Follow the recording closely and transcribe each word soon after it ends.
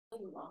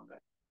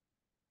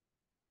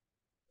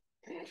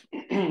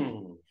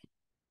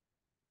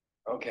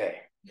Okay.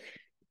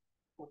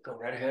 We'll go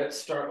right ahead.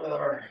 Start with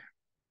our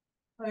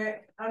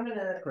I'm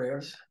gonna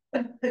prayers.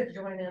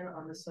 join in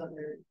on this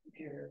other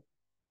computer.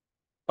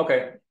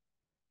 Okay.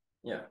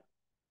 Yeah.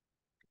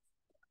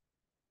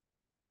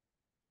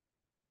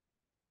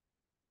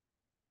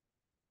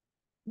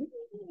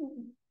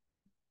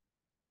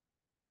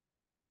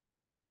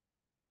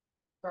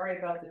 Sorry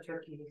about the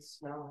turkey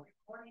smell.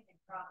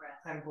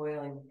 I'm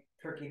boiling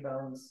turkey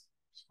bones.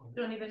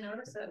 Don't even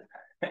notice it.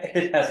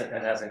 It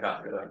hasn't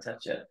gotten to our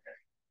touch yet.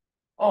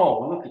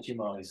 Oh, look at you,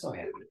 Molly. So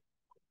happy.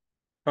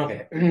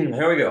 Okay,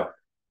 here we go.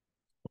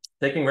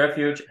 Taking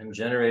refuge and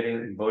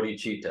generating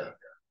bodhicitta.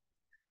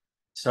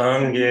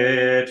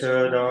 Sangye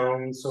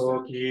chedam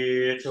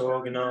soki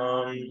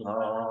chognam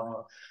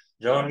la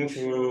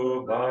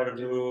Jangshu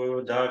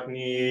bardu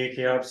dakni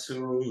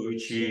kyapsu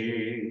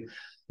chi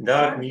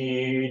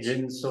Dakni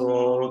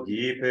jinso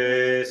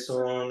gipe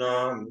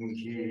sonam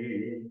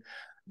ki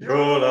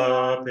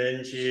Drola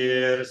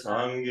penchir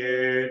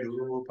sangye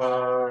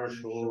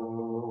duparsho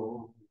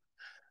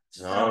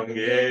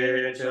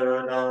Sangye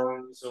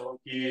chedam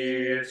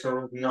soki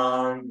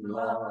chognam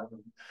la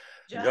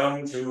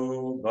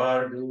Jamchu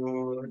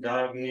bardu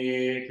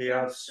dagni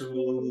kyapsu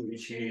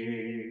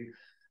chi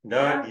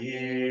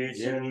Dagi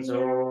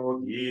jinzo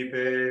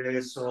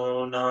gipe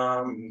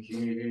sonam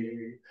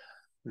ki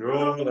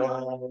Drola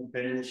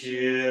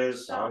penchir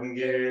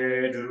sangye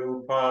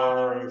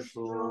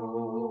druparsho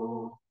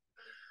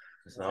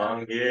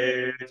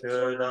Sangye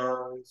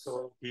chedam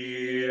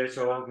soki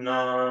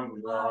chognam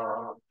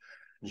la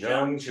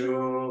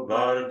Jamchu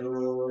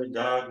bardu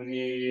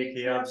dagni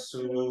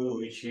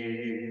kyapsu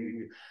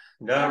chi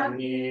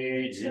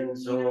Dagni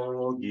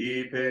jinso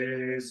gipe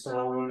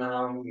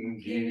sonam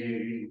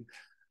gi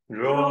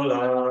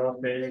Rola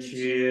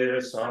penchir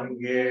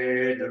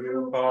sangye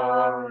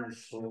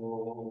druparsho.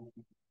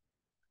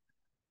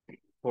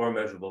 Four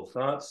immeasurable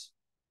thoughts.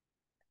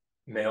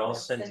 May all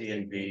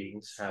sentient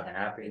beings have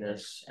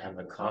happiness and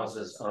the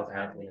causes of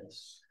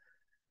happiness.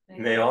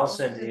 May all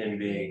sentient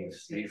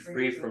beings be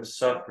free from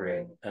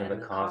suffering and the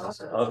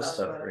causes of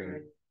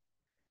suffering.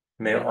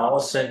 May all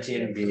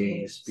sentient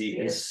beings be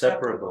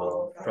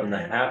inseparable from the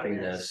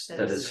happiness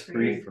that is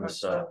free from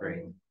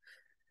suffering.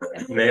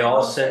 May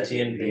all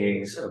sentient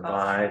beings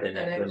abide in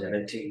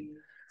equanimity,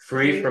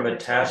 free from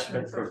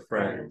attachment for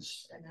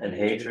friends and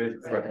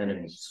hatred for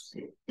enemies.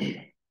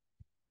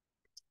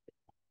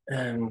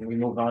 And we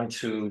move on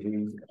to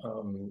the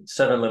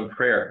seven limb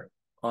prayer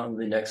on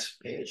the next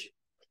page.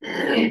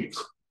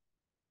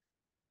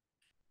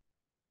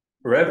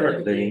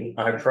 Reverently,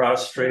 I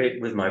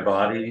prostrate with my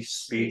body,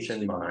 speech,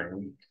 and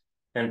mind,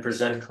 and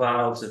present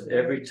clouds of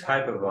every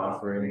type of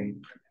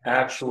offering,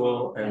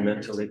 actual and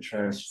mentally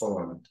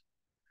transformed.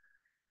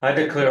 I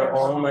declare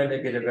all my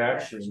negative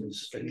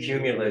actions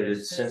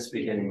accumulated since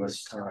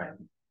beginningless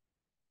time,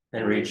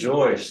 and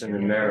rejoice in the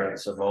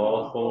merits of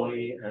all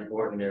holy and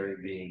ordinary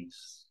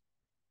beings.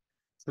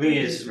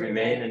 Please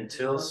remain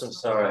until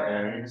samsara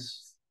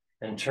ends,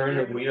 and turn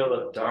the wheel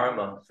of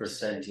dharma for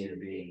sentient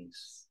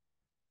beings.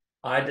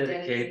 I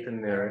dedicate the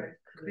merit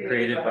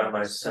created by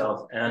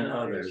myself and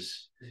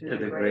others to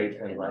the great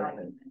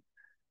enlightenment.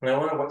 And I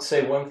want to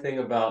say one thing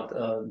about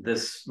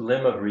this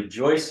limb of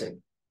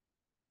rejoicing.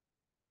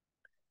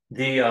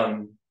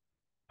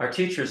 Our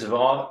teachers have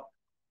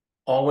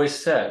always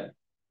said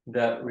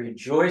that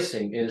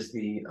rejoicing is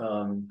the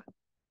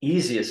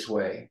easiest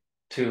way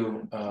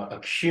to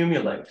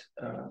accumulate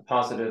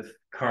positive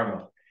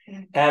karma.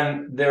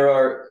 And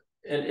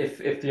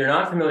if you're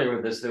not familiar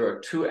with this, there are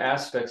two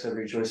aspects of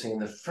rejoicing.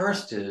 And the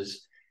first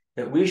is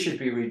that we should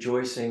be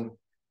rejoicing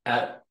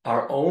at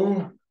our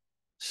own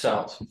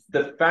selves.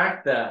 The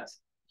fact that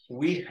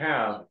we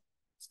have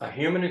a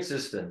human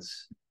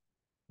existence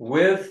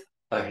with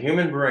a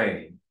human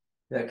brain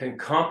that can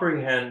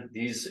comprehend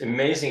these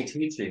amazing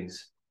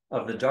teachings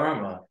of the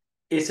Dharma,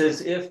 it's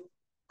as if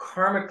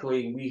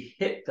karmically we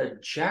hit the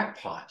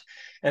jackpot.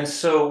 And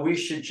so we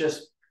should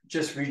just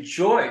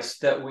rejoice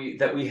that we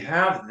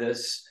have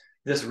this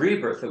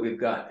rebirth that we've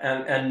got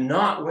and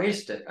not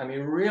waste it. I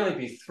mean, really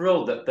be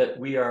thrilled that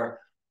we are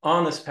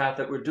on this path,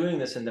 that we're doing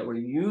this and that we're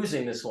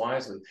using this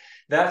wisely.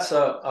 That's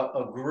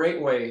a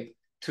great way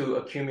to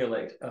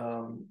accumulate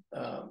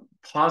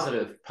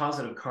positive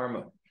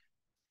karma.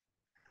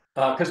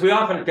 Because we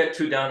often get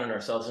too down on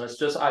ourselves, and it's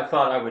just I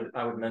thought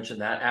I would mention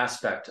that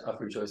aspect of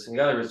rejoicing.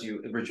 The other is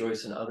you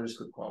rejoice in others'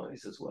 good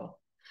qualities as well.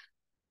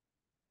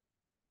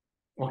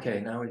 Okay,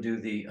 now we do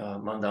the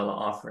mandala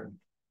offering.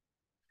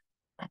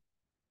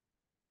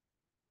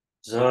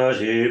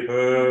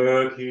 Zajipaki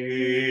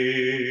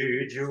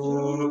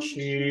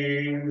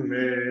Juchi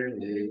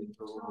Meto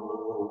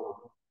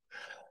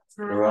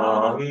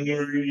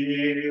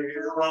Ramri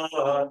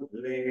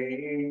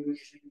Radling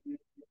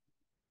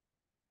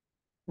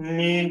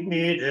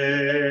Nide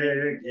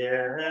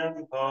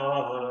Gyempati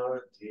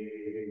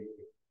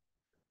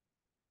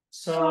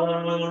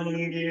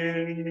Sangye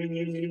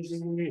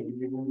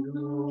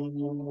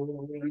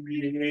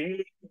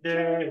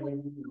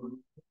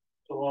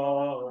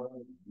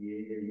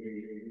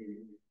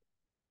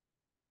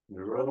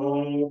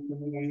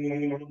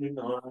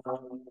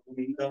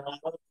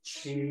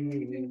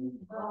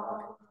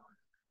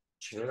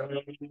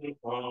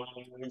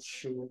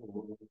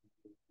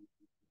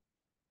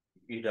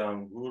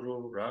Idam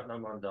Guru Ratna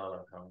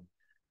Mandala Kam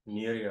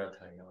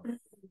Niryataya.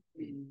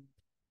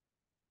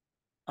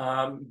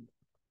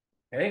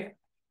 Okay,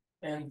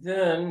 and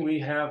then we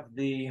have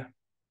the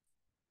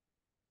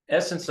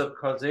essence of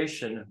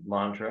causation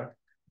mantra.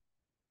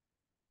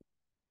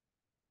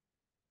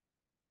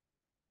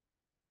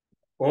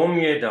 Om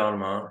Ye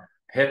Dharma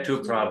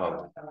Hetu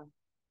Prabhava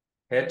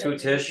Hetu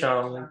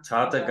Tesham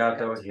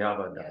Tatagato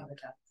Yavada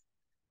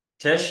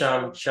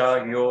Tesham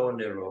Cha Yo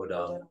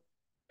Niroda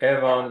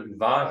Evan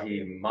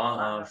Vahi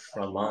Maha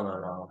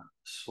Shramanana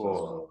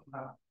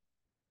Swara.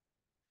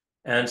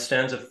 And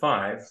stanza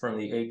 5 from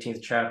the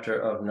 18th chapter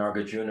of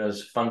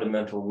Nagarjuna's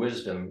Fundamental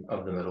Wisdom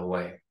of the Middle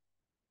Way.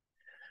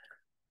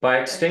 By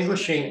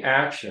extinguishing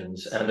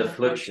actions and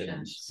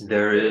afflictions,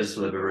 there is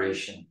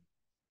liberation.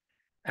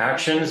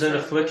 Actions and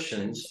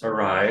afflictions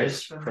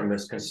arise from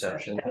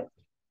misconception,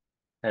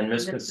 and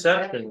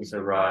misconceptions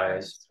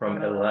arise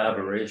from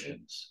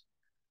elaborations.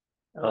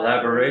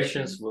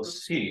 Elaborations will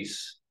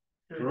cease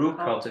through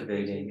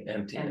cultivating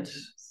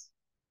emptiness.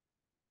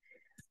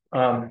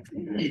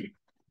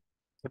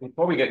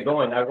 Before we get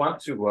going, I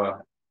want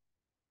to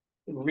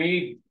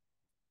read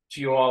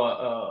to you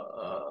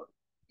all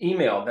an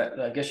email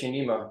that Geshe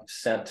Nima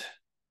sent.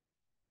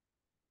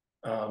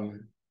 I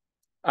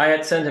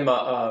had sent him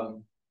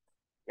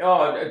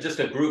just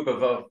a group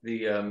of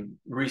the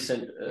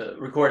recent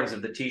recordings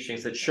of the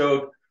teachings that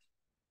showed,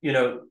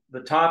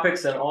 the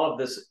topics and all of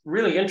this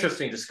really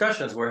interesting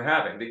discussions we're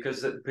having,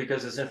 because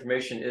this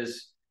information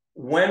is,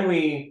 when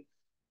we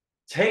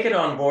take it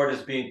on board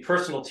as being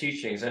personal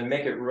teachings and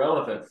make it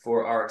relevant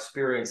for our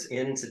experience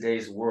in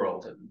today's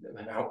world,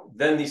 and how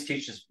then these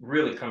teachings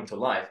really come to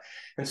life.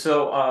 And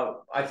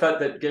so I thought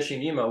that Geshe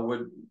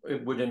Nima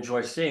would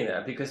enjoy seeing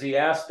that, because he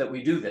asked that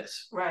we do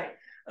this. Right.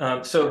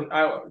 So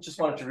I just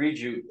wanted to read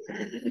you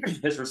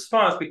his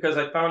response, because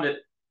I found it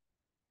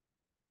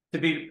to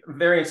be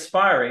very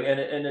inspiring,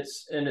 and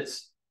it's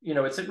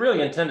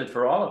really intended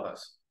for all of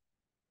us.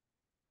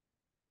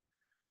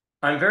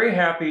 I'm very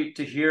happy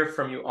to hear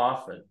from you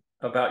often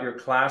about your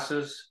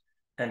classes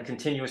and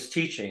continuous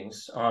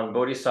teachings on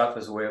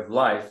Bodhisattva's way of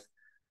life,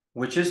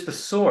 which is the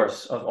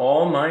source of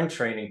all mind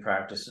training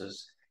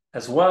practices,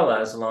 as well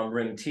as Lam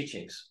Rim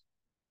teachings.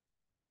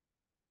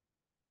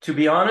 To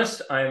be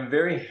honest, I am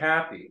very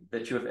happy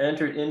that you have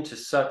entered into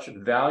such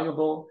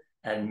valuable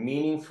and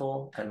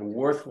meaningful and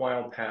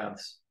worthwhile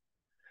paths.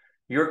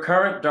 Your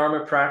current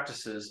Dharma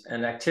practices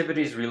and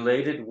activities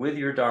related with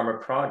your Dharma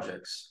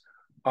projects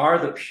are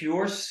the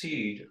pure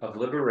seed of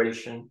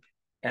liberation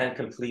and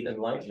complete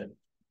enlightenment.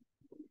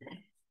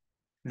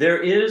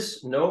 There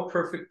is no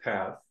perfect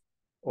path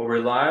or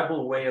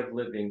reliable way of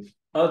living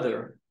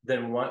other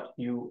than what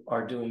you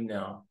are doing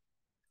now.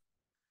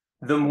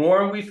 The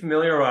more we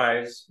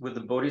familiarize with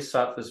the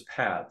Bodhisattva's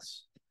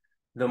paths,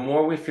 the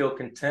more we feel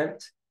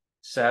content,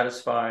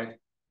 satisfied,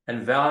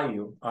 and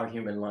value our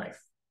human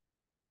life.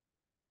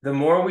 The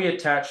more we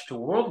attach to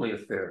worldly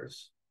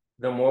affairs,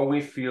 the more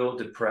we feel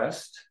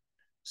depressed,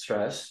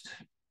 stressed,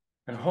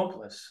 and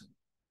hopeless.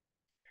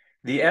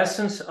 The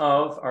essence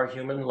of our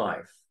human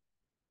life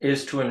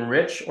is to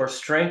enrich or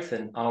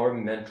strengthen our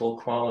mental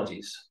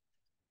qualities.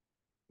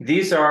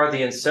 These are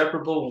the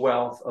inseparable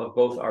wealth of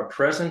both our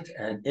present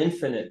and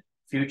infinite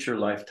future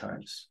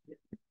lifetimes.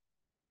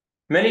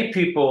 Many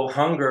people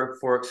hunger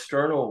for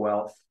external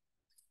wealth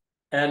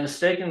and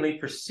mistakenly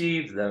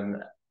perceive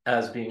them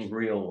as being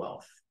real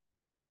wealth.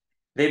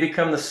 They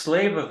become the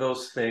slave of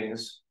those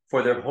things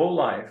for their whole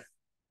life,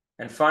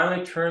 and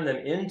finally turn them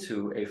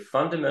into a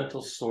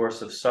fundamental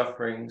source of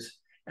sufferings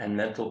and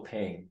mental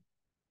pain.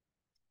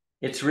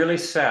 It's really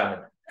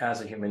sad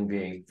as a human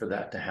being for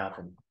that to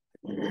happen.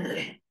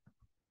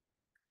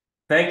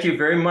 Thank you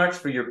very much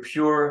for your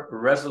pure,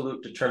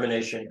 resolute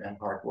determination and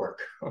hard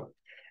work.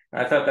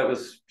 I thought that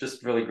was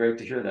just really great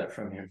to hear that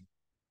from him.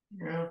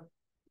 Yeah.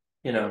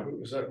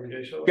 Was that from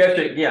Geshe?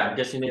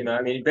 Geshe Nima.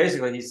 I mean,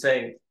 basically he's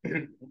saying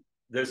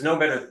there's no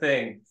better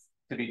thing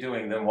to be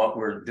doing than what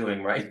we're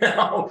doing right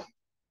now.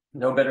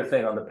 No better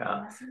thing on the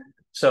path.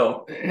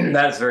 So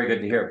that's very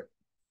good to hear.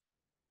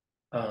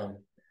 All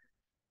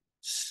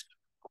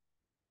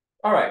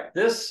right,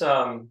 this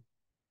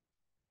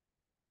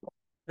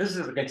is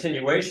a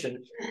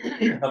continuation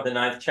of the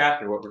 9th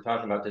chapter, what we're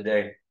talking about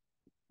today.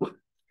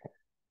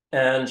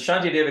 And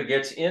Shantideva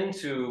gets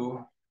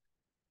into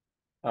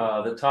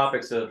the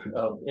topics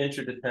of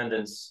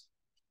interdependence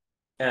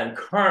and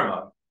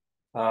karma.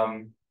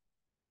 I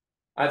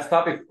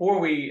thought before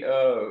we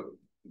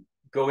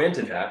go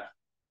into that,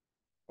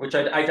 which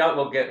I doubt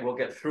we'll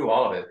get through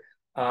all of it.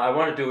 I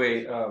want to do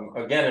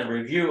again a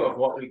review of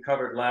what we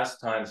covered last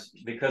time,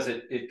 because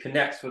it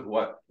connects with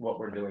what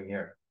we're doing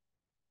here.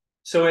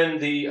 So in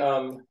the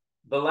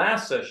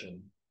last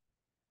session,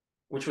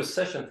 which was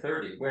session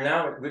 30,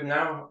 we've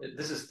now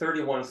this is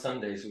 31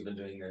 Sundays we've been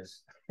doing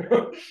this.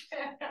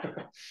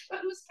 But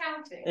who's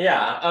counting?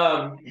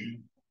 Yeah.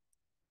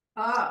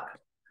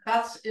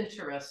 That's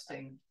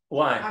interesting.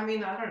 Why? I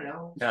mean, I don't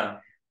know. Yeah.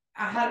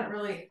 I hadn't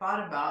really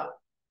thought about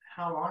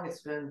how long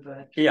it's been,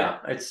 but Yeah,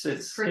 it's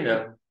pretty. you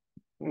know,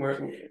 we're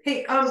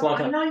hey, it's a long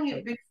I've time. known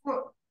you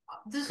before.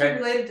 This Okay. is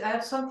related. I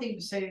have something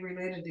to say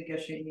related to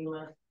Geshe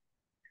Nima.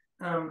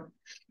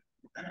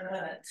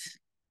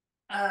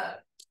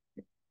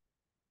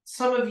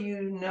 Some of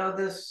you know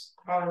this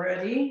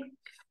already,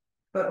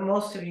 but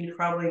most of you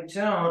probably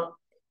don't.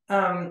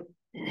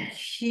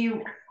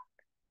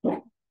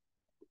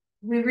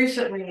 We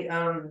recently,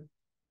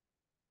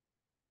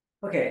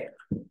 okay,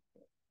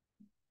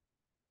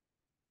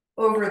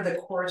 over the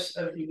course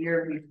of the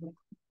year, we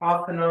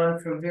off and on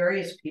from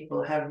various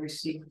people have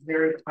received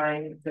very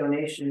kind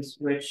donations,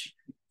 which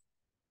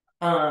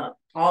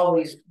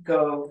always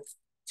go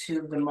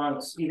to the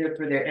monks, either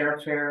for their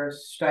airfares,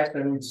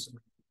 stipends,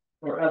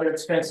 or other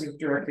expenses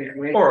directly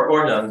related.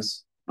 Or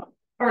nuns.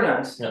 Or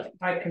nuns. Yeah.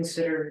 I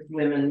consider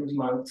women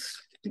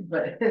monks,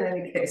 but in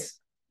any case,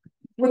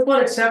 with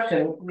one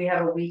exception, we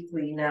have a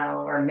weekly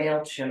now. Our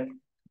MailChimp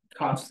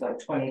costs like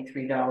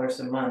 $23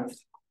 a month,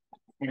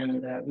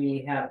 and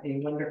we have a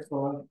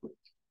wonderful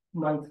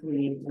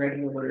monthly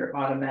regular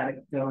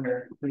automatic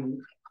donor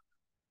who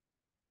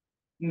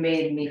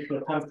made me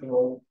feel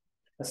comfortable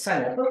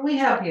sign up. But we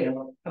have, you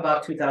know,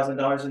 about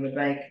 $2,000 in the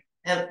bank,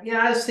 and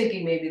I was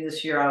thinking maybe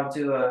this year I'll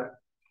do a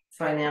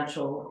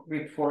financial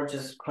report,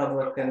 just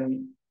public,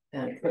 and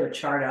put a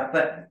chart out.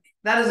 But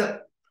that is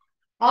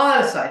all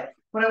that aside.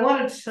 What I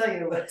wanted to tell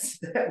you was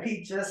that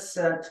we just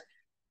sent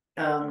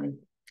Geshe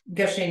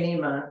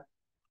Nima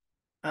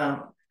a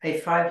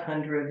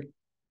 $500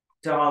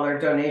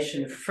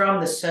 donation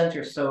from the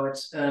center. So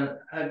it's a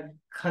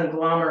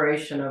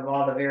conglomeration of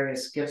all the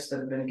various gifts that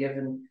have been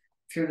given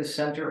through the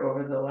center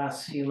over the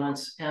last few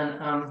months.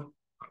 And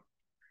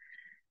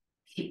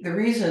the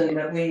reason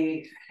that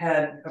we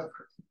had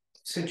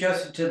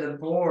suggested to the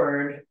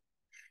board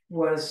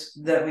was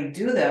that we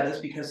do that is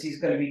because he's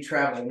going to be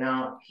traveling.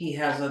 Now, he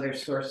has other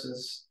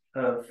sources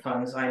of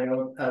funds. I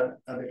know of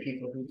other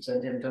people who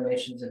send him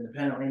donations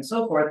independently and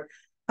so forth.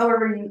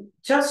 However,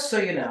 just so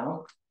you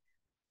know,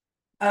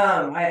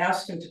 I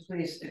asked him to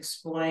please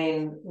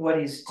explain what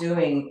he's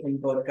doing in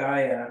Bodh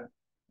Gaya.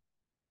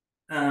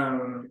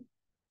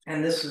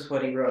 And this is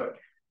what he wrote.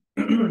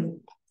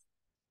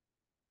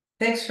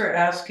 Thanks for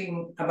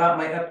asking about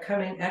my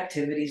upcoming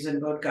activities in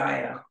Bodh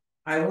Gaya.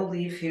 I will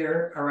leave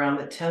here around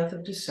the 10th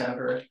of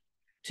December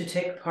to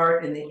take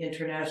part in the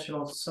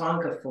International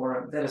Sangha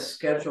Forum that is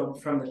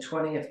scheduled from the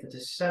 20th of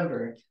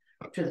December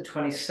to the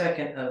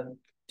 22nd of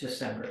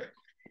December.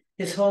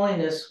 His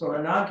Holiness will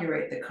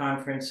inaugurate the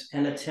conference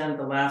and attend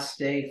the last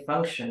day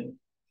function.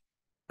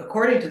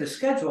 According to the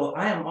schedule,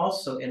 I am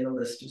also in the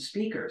list of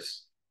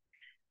speakers.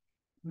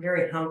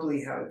 Very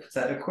humbly how he puts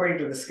that, according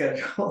to the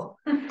schedule.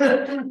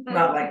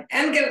 Not like,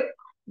 and get it.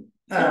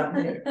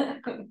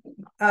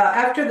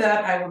 After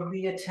that, I will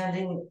be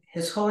attending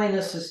His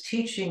Holiness's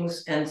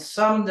teachings and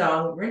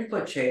Samdang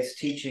Rinpoche's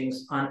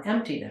teachings on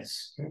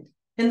emptiness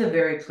in the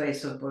very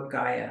place of Bodh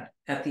Gaya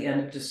at the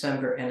end of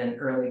December and in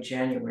early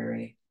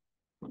January.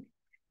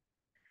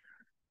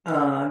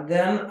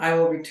 Then I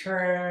will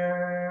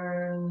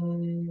return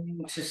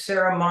to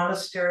Sera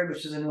Monastery,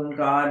 which is in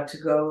Lhundup, to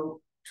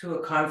go to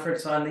a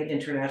conference on the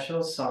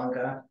International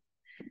Sangha.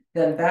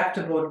 Then back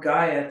to Bodh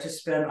Gaya to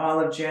spend all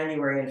of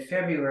January and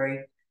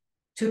February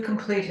to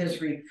complete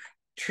his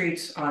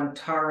retreats on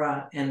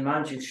Tara and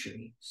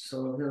Manjushri.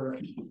 So he'll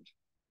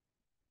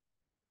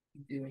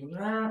do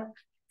that.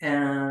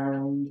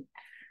 And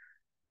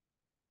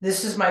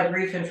this is my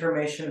brief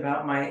information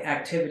about my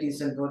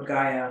activities in Bodh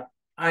Gaya.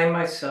 I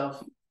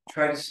myself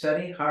try to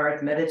study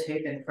hard,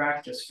 meditate, and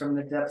practice from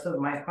the depth of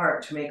my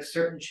heart to make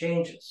certain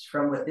changes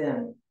from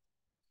within.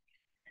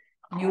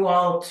 You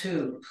all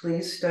too,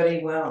 please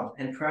study well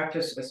and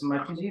practice as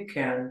much as you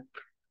can.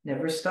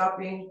 Never stop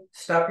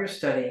your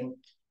studying,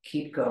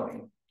 keep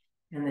going.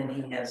 And then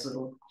he has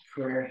little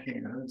prayer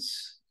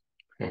hands,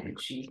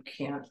 which you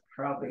can't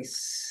probably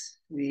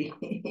see.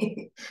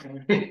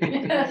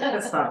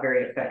 That's not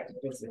very effective,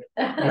 is it?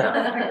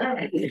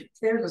 No.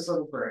 There's his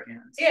little prayer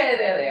hands. Yeah,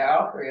 there they are,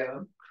 all three of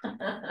them.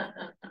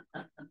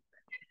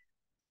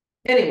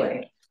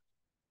 Anyway,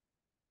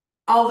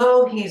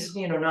 although he's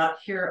not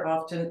here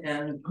often,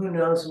 and who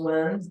knows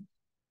when,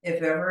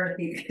 if ever,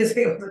 he is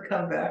able to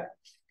come back.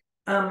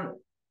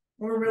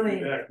 We're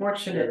really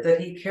fortunate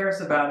that he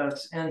cares about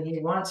us and he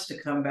wants to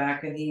come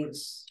back, and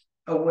he's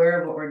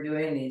aware of what we're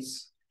doing.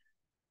 He's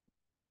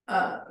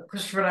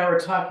Christopher and I were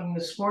talking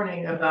this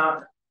morning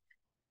about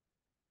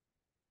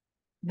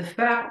the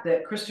fact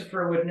that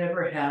Christopher would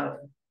never have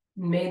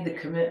made the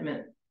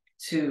commitment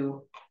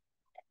to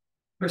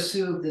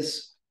pursue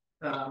this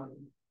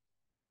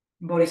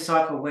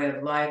Bodhisattva way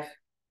of life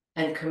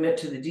and commit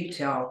to the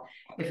detail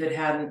if it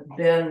hadn't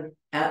been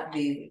at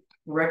the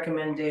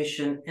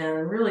recommendation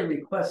and really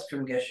request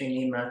from Geshe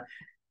Nima.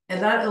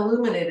 And that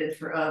illuminated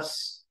for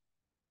us,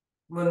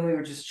 when we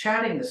were just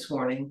chatting this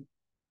morning,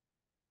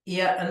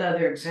 yet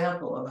another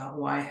example about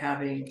why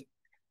having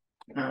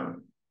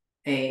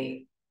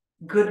a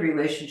good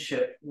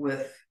relationship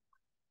with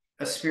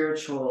a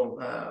spiritual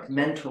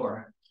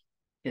mentor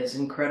is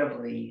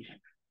incredibly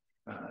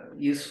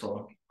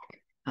useful.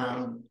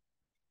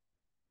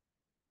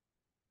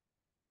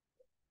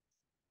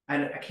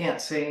 I can't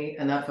say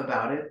enough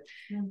about it,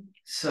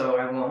 so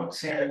I won't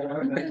say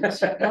anymore.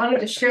 I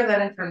wanted to share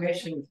that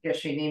information with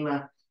Geshe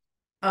Nima.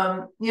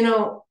 You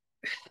know,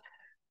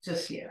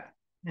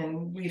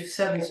 and we've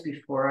said this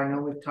before. I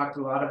know we've talked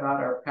a lot about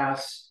our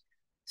past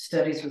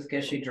studies with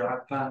Geshe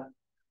Drakpa.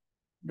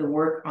 The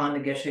work on the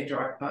Geshe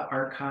Drakpa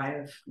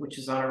archive, which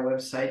is on our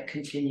website,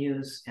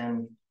 continues,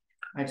 and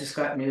I just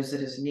got news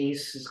that his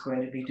niece is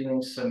going to be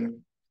doing some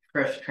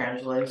fresh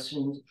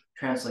translations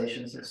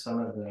of some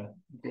of the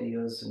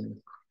videos, and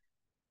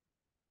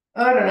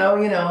I don't know,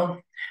 you know,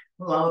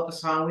 Lama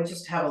Pasang, we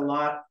just have a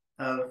lot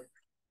of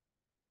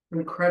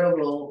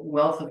incredible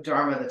wealth of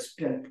Dharma that's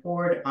been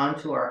poured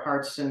onto our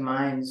hearts and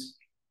minds.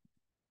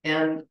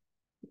 And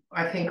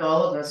I think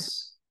all of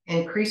us,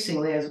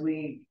 increasingly, as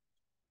we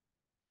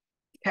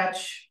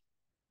catch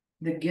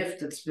the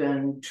gift that's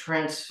been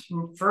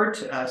transferred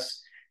to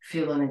us,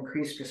 feel an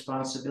increased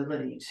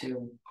responsibility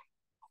to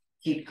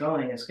keep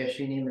going, as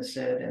Geshe Nima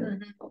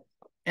said,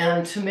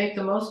 and to make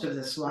the most of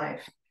this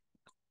life.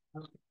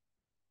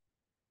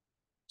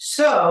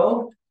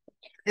 So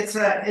it's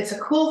a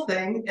cool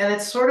thing, and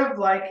it's sort of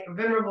like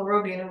Venerable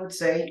Robina would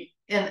say,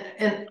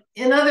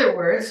 in other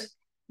words,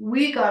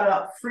 we got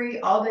a free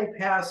all-day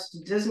pass to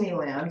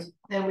Disneyland,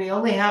 and we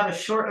only have a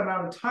short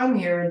amount of time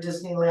here in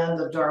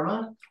Disneyland of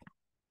Dharma.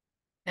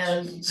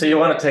 And so you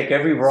want to take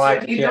every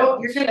ride you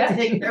can. You're going to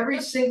take every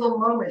single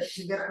moment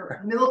to get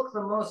milk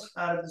the most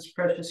out of this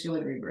precious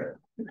human rebirth.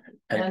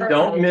 And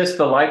don't miss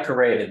the light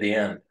parade at the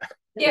end.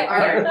 Yeah. All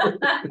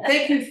right.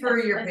 Thank you for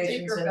your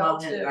patience, and I'll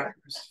hand back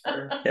to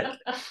Christopher.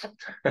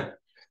 Yeah.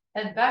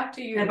 And back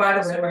to you. And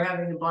by the way, we're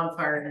having a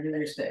bonfire on New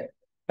Year's Day.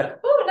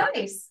 Oh,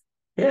 nice.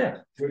 Yeah.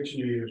 Which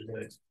New Year's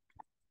Day?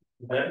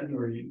 That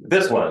or you?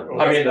 This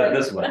one. I mean,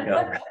 this one.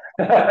 Yeah.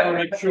 I'm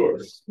not sure.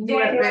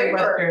 Very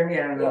Western,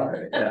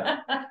 Yeah.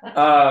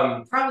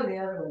 probably the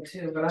other one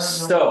too, but I don't know.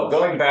 So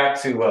going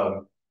back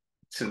to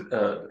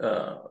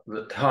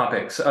the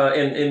topics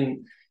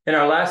in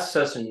our last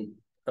session,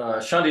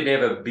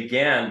 Shantideva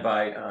began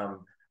by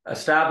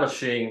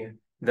establishing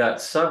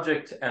that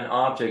subject and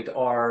object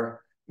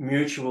are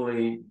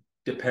mutually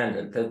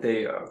dependent, that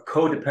they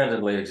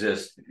codependently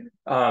exist.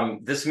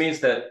 This means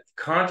that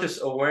conscious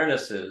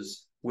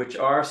awarenesses, which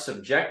are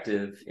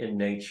subjective in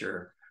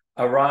nature,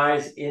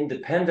 arise in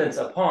dependence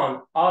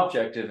upon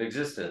objective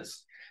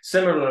existence.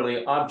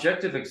 Similarly,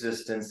 objective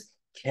existence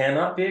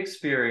cannot be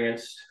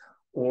experienced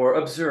or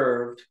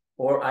observed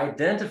or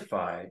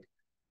identified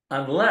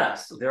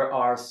unless there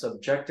are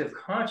subjective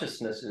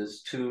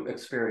consciousnesses to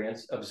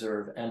experience,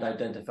 observe, and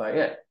identify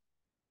it.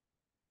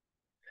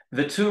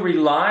 The two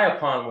rely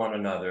upon one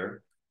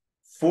another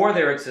for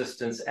their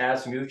existence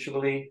as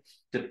mutually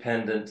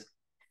dependent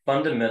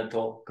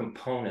fundamental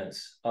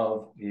components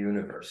of the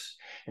universe.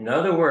 In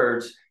other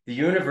words, the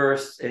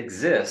universe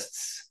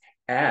exists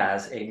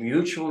as a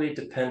mutually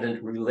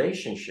dependent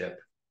relationship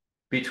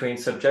between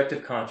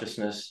subjective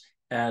consciousness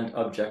and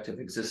objective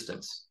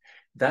existence.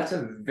 That's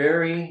a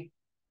very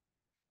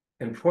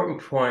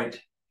important point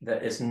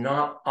that is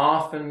not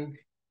often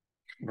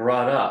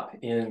brought up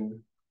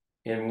in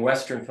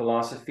Western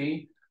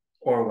philosophy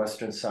or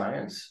Western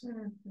science.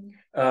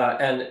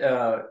 And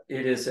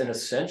it is an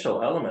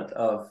essential element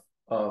of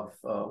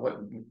what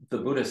the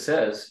Buddha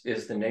says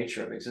is the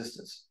nature of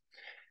existence.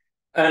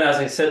 And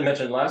as I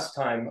mentioned last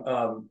time,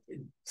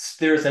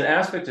 there's an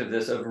aspect of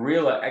this of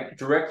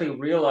directly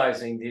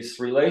realizing this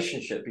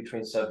relationship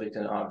between subject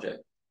and object,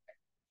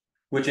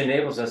 which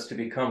enables us to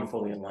become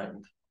fully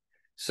enlightened.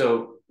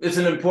 So it's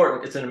an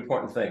important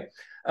thing.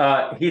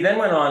 He then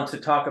went on to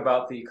talk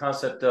about the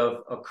concept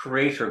of a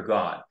creator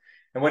God.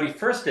 And what he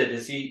first did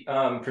is he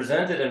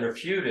presented and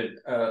refuted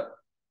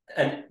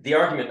the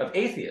argument of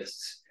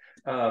atheists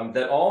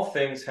that all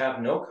things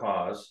have no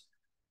cause,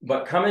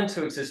 but come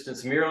into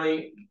existence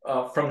merely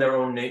from their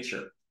own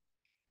nature.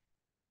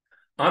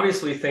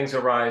 Obviously, things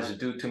arise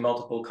due to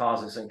multiple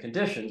causes and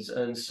conditions,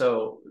 and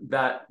so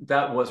that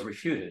was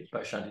refuted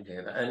by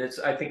Shantideva. And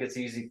I think it's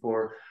easy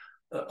for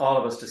all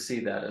of us to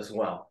see that as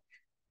well.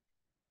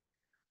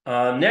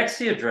 Next,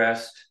 he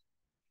addressed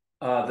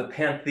the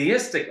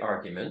pantheistic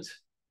argument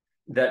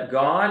that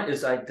God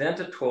is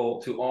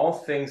identical to all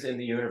things in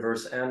the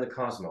universe and the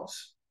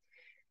cosmos.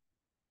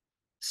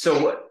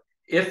 So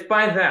if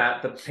by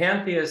that the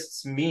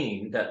pantheists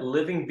mean that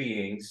living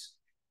beings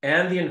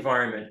and the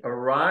environment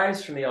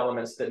arise from the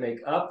elements that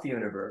make up the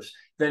universe,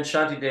 then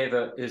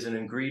Shantideva is in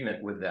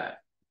agreement with that.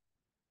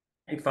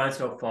 He finds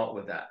no fault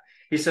with that.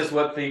 He says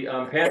what the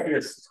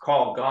pantheists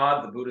call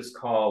God, the Buddhists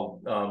call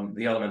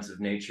the elements of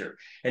nature.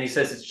 And he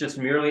says it's just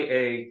merely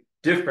a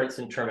difference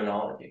in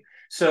terminology.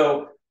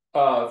 So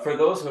for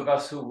those of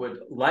us who would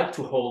like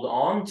to hold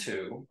on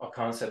to a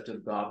concept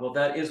of God, well,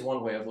 that is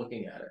one way of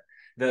looking at it.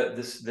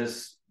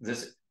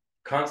 This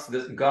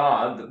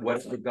God,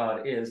 whatever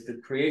God is,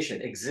 the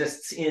creation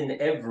exists in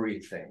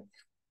everything.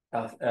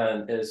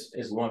 and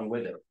is one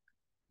with it.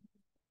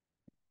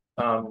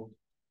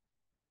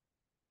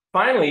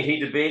 Finally, he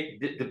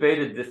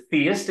debated the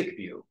theistic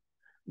view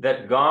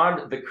that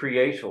God, the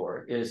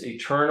creator, is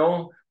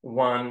eternal,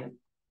 one,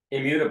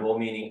 immutable,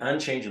 meaning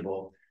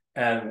unchangeable,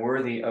 and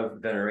worthy of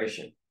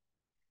veneration.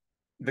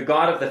 The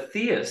God of the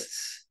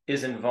theists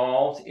is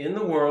involved in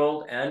the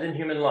world and in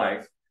human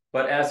life,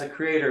 but as a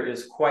creator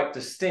is quite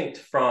distinct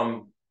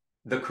from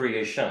the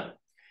creation.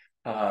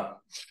 But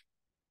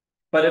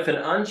if an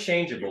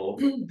unchangeable,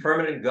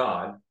 permanent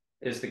God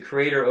is the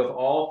creator of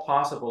all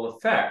possible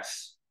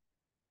effects,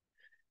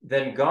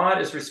 then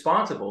God is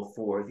responsible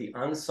for the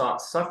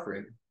unsought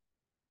suffering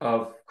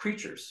of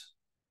creatures.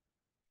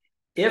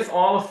 If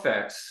all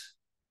effects,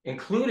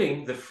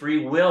 including the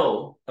free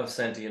will of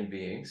sentient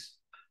beings,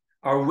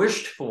 are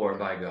wished for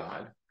by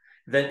God,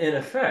 then in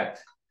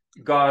effect,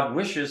 God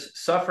wishes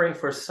suffering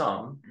for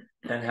some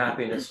and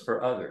happiness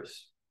for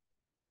others.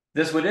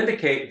 This would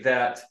indicate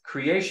that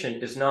creation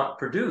is not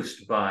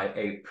produced by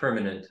a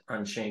permanent,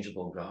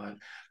 unchangeable God,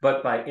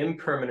 but by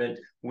impermanent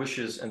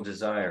wishes and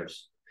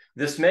desires.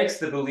 This makes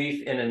the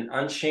belief in an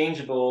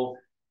unchangeable,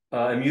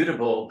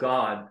 immutable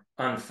God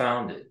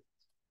unfounded.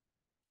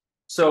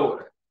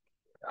 So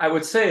I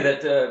would say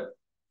that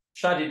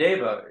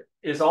Shantideva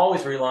is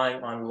always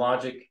relying on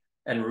logic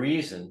and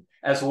reason,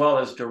 as well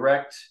as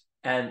direct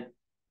and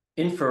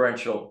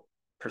inferential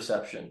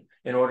perception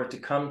in order to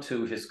come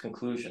to his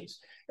conclusions.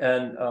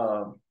 And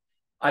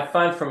I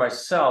find for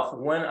myself,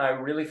 when I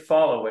really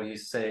follow what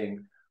he's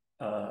saying,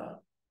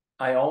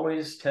 I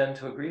always tend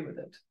to agree with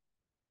it.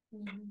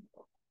 Mm-hmm.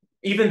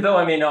 Even though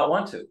I may not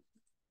want to.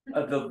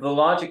 The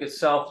logic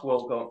itself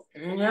will go,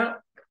 yeah,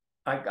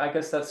 I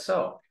guess that's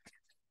so.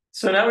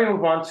 So now we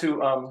move on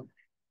to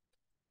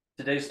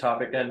today's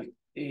topic. And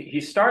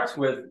he starts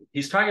with,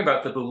 he's talking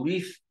about the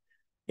belief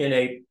in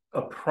a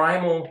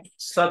primal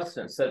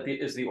substance that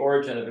is the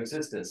origin of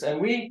existence.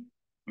 And we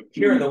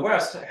here in the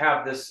West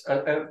have this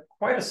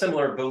quite a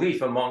similar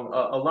belief among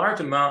a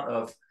large amount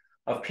of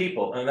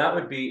people. And that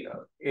would be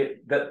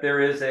that there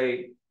is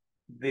the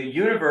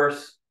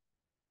universe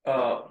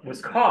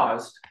was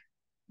caused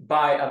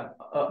by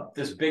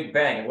this Big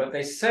Bang. And what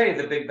they say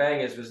the Big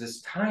Bang was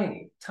this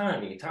tiny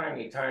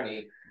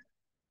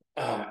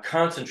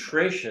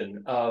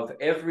concentration of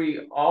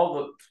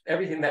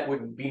everything that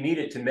would be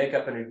needed to make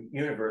up a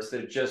universe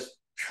that just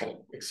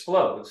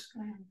explodes.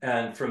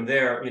 And from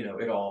there,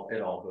 it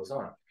all goes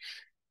on.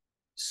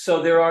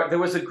 So there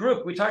was a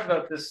group, we talked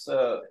about this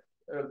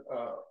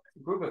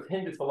group of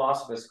Hindu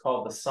philosophers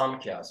called the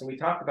Samkhyas. And we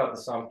talked about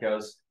the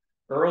Samkhyas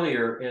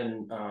earlier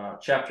in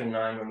chapter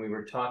 9 when we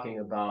were talking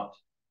about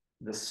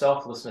the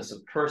selflessness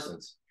of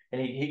persons.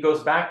 And he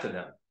goes back to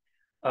them.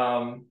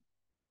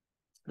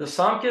 The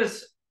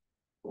Samkhyas,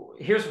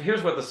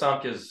 here's what the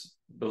Samkhyas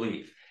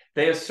believe.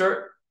 They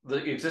assert the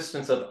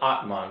existence of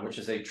Atman, which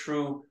is a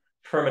true,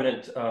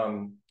 permanent,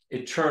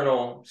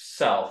 eternal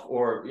self,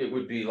 or it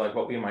would be like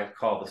what we might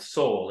call the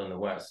soul in the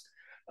West.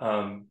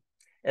 And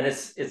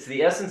it's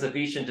the essence of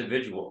each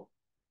individual.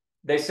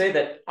 They say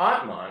that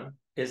Atman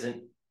is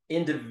an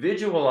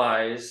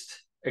individualized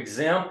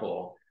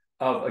example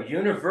of a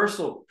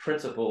universal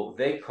principle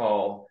they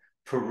call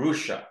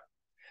Purusha.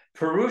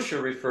 Purusha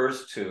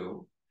refers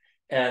to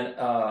an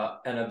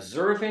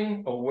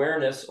observing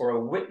awareness or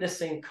a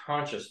witnessing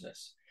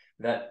consciousness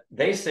that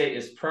they say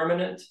is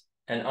permanent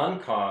and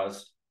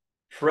uncaused,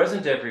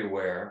 present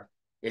everywhere,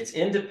 it's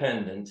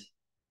independent,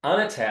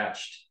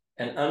 unattached,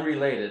 and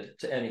unrelated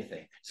to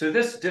anything. So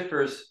this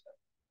differs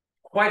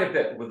quite a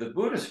bit with the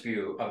Buddhist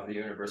view of the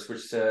universe,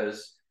 which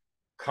says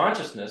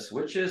consciousness,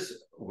 which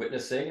is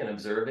witnessing and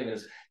observing,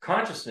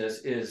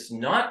 consciousness is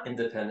not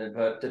independent,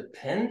 but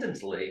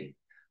dependently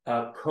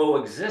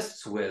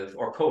coexists with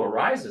or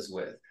co-arises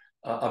with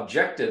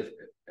objective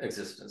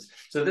existence.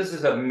 So this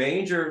is a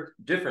major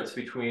difference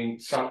between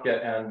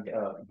Samkhya and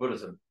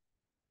Buddhism.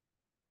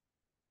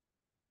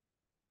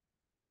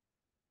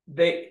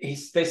 They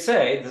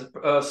say,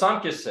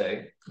 Samkhyas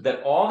say,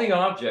 that all the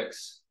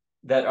objects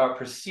that are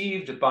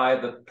perceived by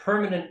the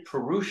permanent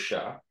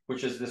Purusha,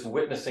 which is this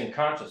witnessing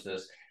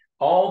consciousness,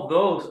 all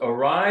those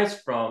arise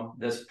from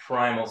this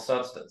primal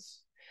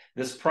substance.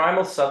 This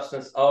primal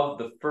substance of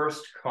the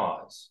first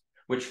cause,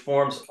 which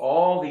forms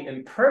all the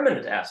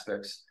impermanent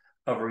aspects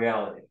of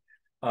reality.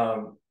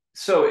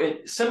 So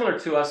similar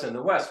to us in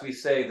the West, we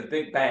say the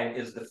Big Bang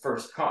is the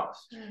first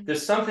cause.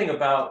 There's something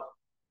about...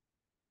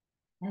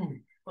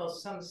 Well,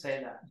 some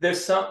say that.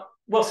 There's some,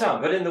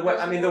 but in the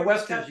West, I mean, the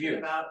Western view.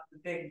 About the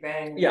Big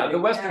Bang. Yeah, the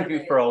Western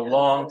view for a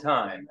long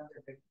time.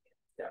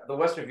 Yeah, the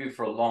Western view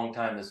for a long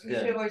time has been. You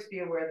should always be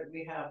aware that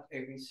we have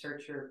a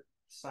researcher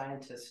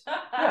scientist.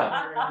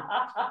 Yeah,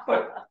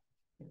 but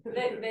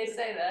they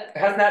say that.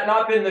 Has that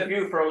not been the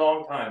view for a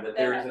long time, that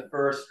there is a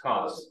first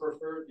cause? It's the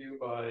preferred view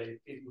by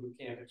people who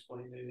can't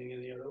explain anything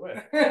any other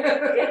way.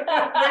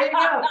 There you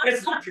go.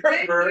 It's the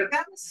preferred.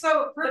 That was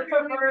so The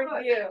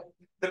preferred view.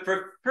 The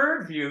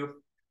preferred view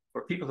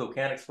for people who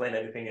can't explain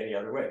anything any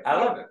other way. I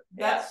love it.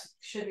 That's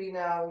should be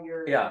now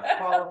your Yeah.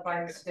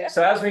 qualifying statement.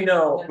 So as we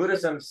know,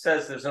 Buddhism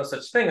says there's no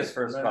such thing as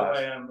first By cause.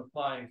 the way, I'm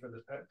applying for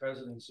the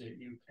presidency at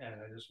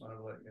UPenn. I just want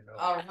to let you know.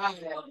 All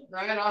right,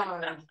 right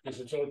on. Because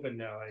it's open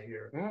now, I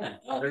hear.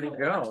 There you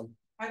go.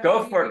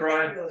 Go for it,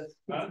 Brian.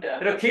 Huh?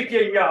 It'll keep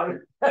you young.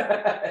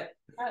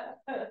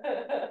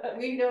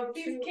 We know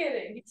He's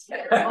kidding. He's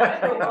kidding.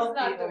 also He's wealthy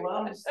not doing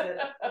alums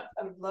that. that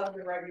would love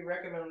to write you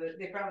recommend it.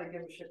 They probably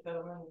give a shit ton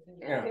of money.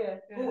 Yeah.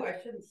 Oh, I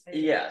shouldn't say.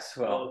 Yes,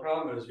 Well, well, the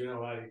problem is,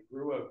 I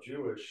grew up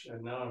Jewish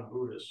and now I'm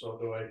Buddhist. So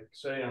do I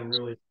say I'm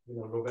really,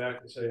 go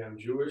back and say I'm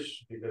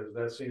Jewish because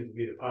that seems to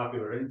be the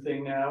popular in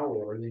thing now,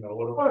 or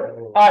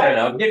what? I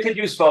don't know. You could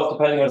use both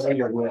depending on who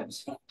your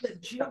wins. The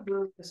Jew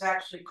group is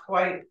actually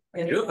quite.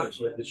 Jewish.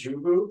 The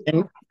Jew group?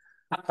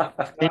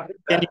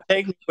 Can you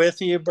take me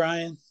with you,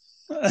 Brian?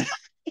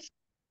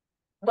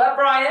 What,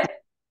 Brian?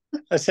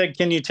 I said,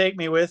 can you take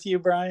me with you,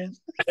 Brian?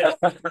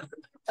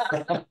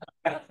 Brian,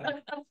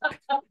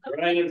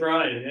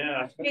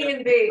 yeah. B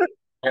and B.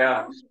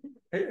 Yeah.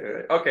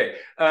 Okay.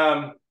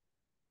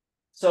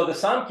 So the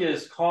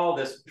Samkhyas call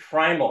this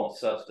primal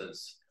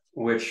substance,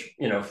 which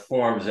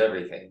forms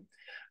everything.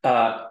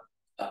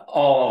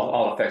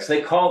 All effects.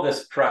 They call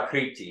this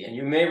prakriti, and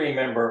you may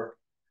remember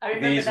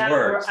these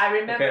words. I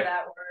remember Okay.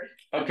 that word.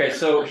 Okay,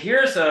 so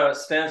here's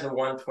stanza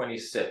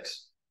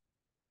 126.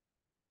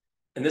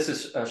 And this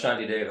is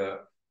Shantideva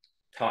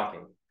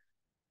talking.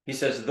 He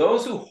says,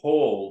 those who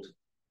hold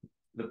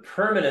the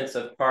permanence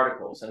of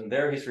particles, and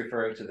there he's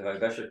referring to the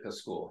Vaibhashika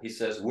school, he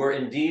says, were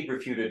indeed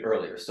refuted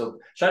earlier. So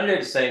Shantideva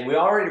is saying, we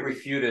already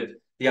refuted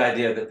the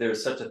idea that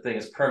there's such a thing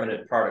as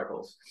permanent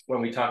particles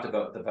when we talked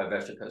about the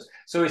Vaibhashikas.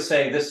 So he's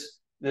saying this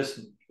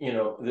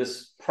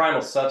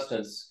primal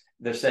substance,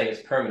 they're saying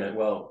it's permanent.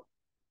 Well,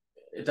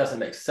 it doesn't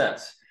make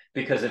sense,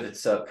 because if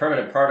it's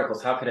permanent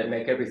particles, how can it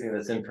make everything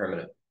that's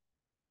impermanent?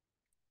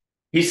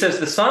 He says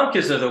the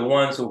Samkhyas are the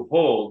ones who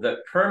hold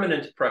that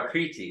permanent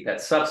prakriti,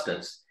 that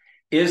substance,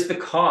 is the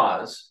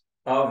cause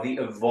of the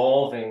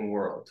evolving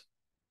world.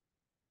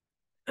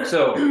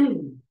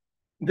 So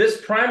this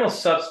primal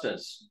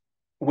substance,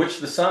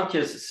 which the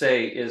Samkhyas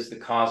say is the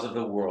cause of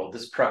the world,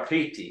 this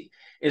prakriti,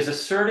 is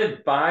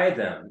asserted by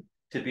them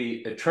to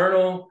be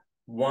eternal,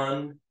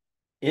 one,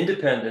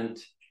 independent,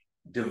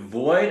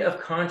 devoid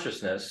of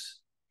consciousness,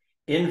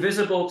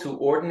 invisible to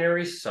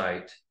ordinary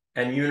sight,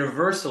 and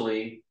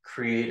universally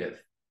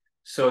creative.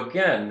 So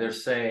again, they're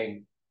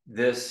saying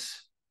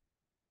this,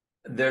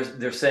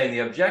 they're saying the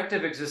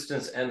objective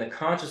existence and the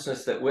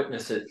consciousness that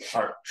witness it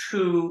are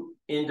two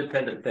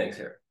independent things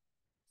here.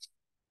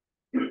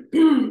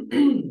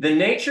 The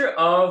nature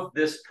of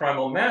this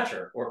primal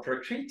matter, or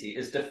prakriti,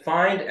 is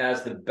defined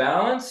as the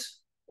balance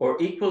or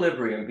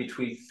equilibrium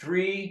between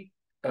three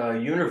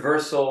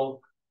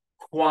universal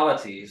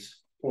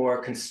qualities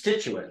or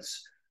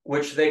constituents,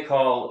 which they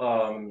call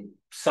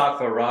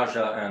sattva,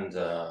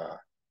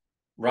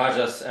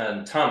 rajas,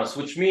 and tamas,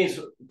 which means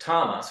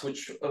tamas,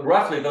 which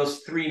roughly those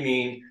three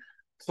mean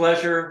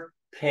pleasure,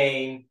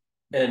 pain,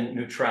 and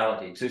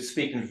neutrality. To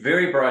speak in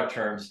very broad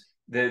terms,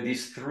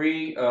 these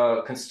three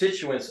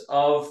constituents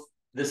of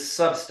this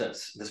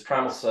substance, this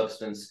primal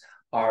substance,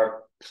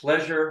 are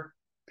pleasure,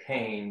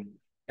 pain,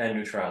 and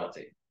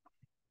neutrality.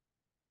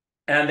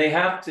 And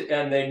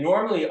they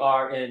normally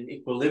are in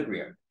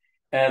equilibrium.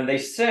 And they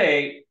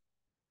say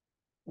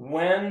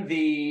when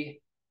these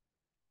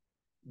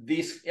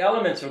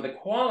elements or the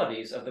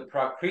qualities of the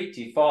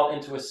prakriti fall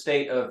into a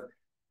state of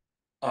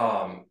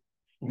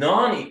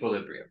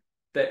non-equilibrium,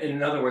 that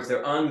in other words,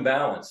 they're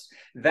unbalanced,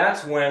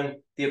 that's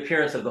when the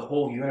appearance of the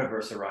whole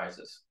universe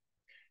arises.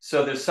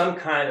 So there's some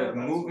kind of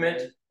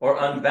movement or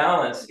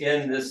unbalance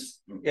in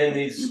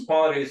these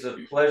qualities of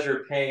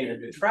pleasure, pain,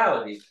 and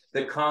neutrality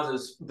that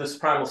causes this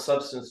primal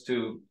substance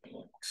to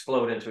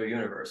explode into a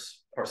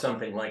universe or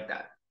something like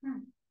that.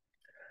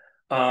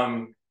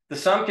 The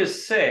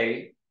Samkhyas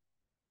say,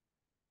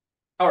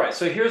 all right,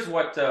 so here's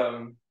what,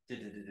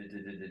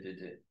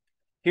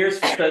 here's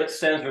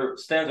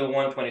stanza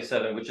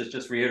 127, which is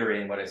just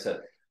reiterating what I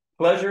said.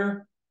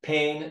 Pleasure,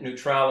 pain,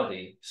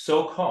 neutrality,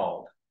 so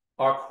called,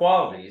 are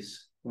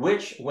qualities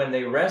which, when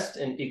they rest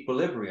in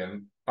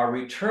equilibrium, are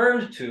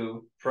returned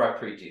to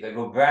prakriti. They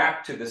go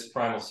back to this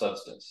primal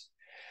substance.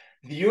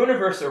 The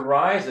universe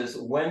arises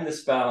when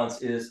this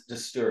balance is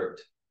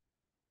disturbed.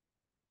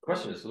 The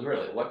question is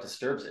really, what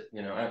disturbs it?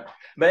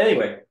 But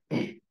anyway,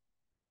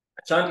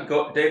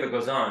 Shantideva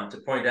goes on to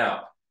point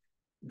out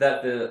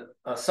that the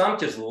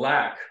Samkhya's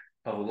lack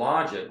of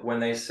logic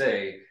when they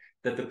say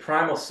that the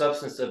primal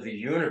substance of the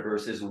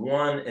universe is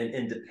one and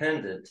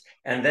independent,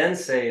 and then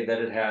say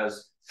that it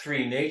has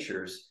three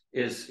natures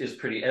is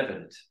pretty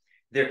evident.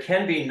 There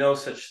can be no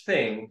such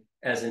thing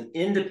as an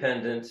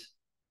independent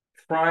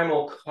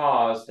primal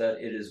cause that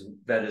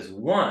is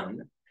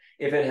one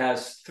if it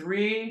has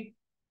three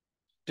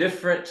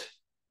different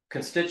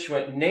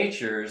constituent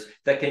natures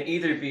that can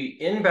either be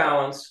in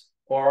balance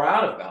or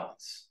out of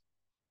balance.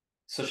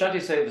 So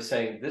Shantideva is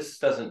saying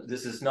this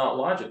is not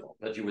logical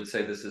that you would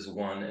say this is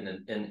one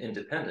and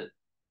independent.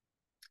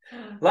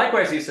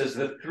 Likewise, he says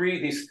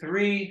these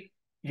three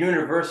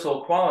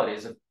universal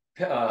qualities of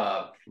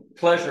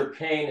pleasure,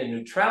 pain, and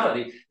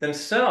neutrality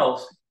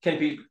themselves can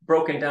be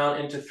broken down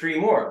into three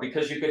more,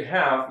 because you can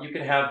have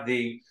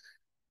the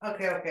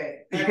Okay.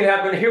 you can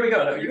have, here we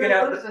go. No, you can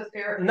have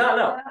no.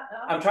 Yeah,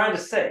 I'm trying to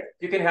say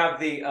you can have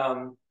the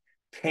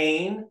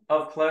pain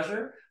of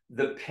pleasure,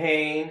 the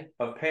pain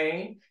of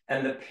pain,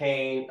 and the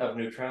pain of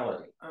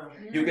neutrality.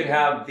 You can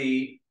have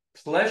the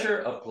pleasure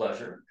of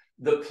pleasure,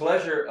 the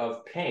pleasure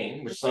of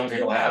pain, which some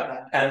people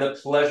have, and the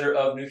pleasure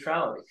of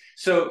neutrality.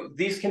 So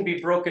these can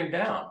be broken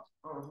down.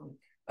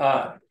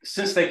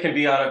 Since they can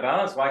be out of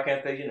balance, why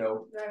can't they,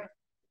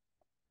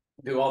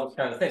 do all this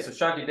kind of things? So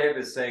Shantideva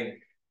is saying,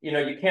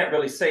 you can't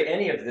really say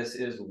any of this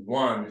is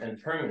one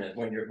and permanent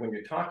when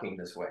you're talking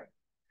this way.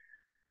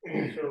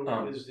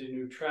 So is the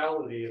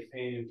neutrality of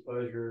pain and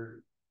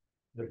pleasure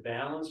the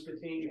balance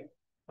between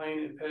pain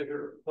and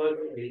pleasure, or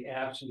the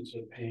absence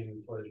of pain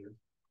and pleasure?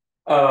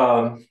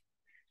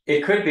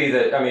 It could be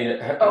that, I mean,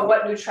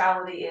 what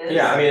neutrality is.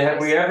 yeah, I mean, have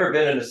we ever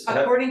been in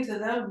a? According to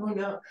them, who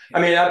knows? I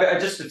mean, I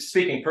just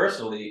speaking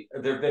personally,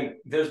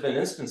 there's been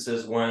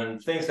instances when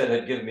things that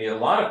had given me a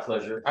lot of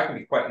pleasure, I can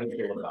be quite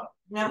neutral about.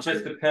 Now, It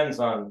just depends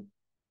on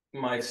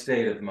my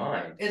state of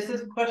mind. is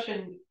this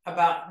question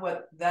about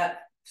what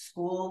that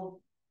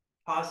school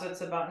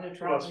posits about Well,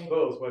 neutrality? it's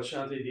both what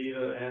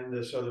Shantideva and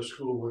this other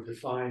school would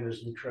define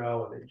as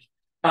neutrality.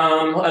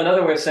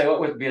 Another way of saying, what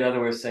would be another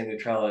way of saying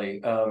neutrality?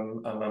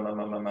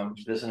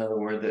 There's another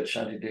word that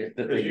Shantideva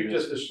that Because they you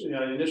use. just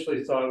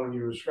initially thought when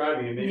you were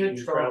describing it, maybe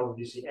Neutral.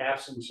 neutrality is the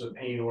absence of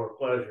pain or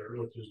pleasure,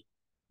 which is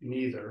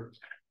neither.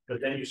 But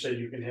then you said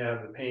you can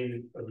have the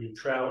pain of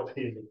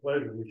neutrality and the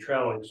pleasure of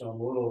neutrality. So I'm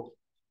a little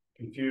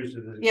confused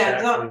as to Yeah,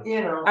 exactly.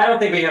 I don't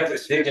think we have to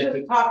dig Just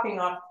into. talking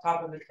off the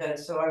top of his head,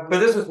 so I. But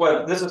this is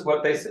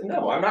what they said.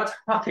 No, I'm not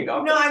talking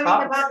off. No, the I mean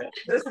top of about. it.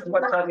 This is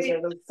what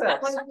Shantideva says.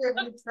 Pleasure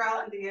of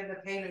neutrality and the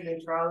pain of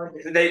neutrality.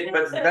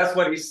 But that's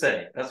what he's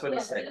saying. That's what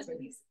he's saying.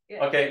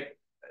 Okay,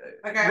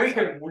 Okay. we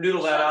can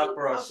noodle that out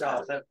for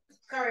ourselves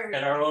Sorry.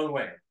 in our own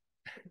way.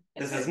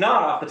 This is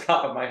not off the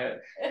top of my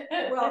head.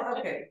 Well,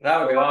 okay.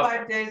 That would be 4 or awesome.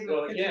 5 days.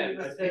 Well, of again,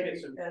 I continuous think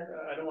it's, thinking,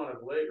 I don't want to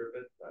belabor,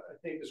 but I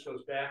think this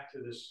goes back to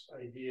this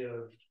idea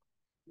of,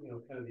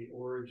 kind of the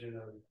origin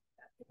of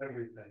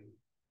everything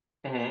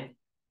Mhm.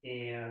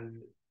 and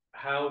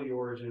how the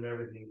origin of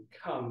everything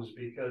comes,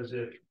 because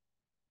if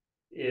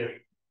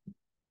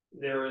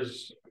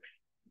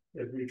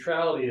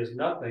neutrality is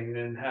nothing,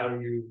 then how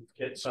do you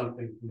get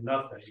something from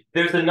nothing?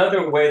 There's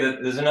another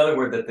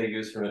word that they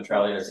use for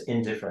neutrality, and it's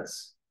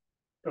indifference.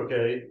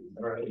 Okay,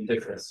 Or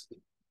indifference.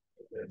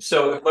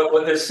 So, but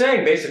what they're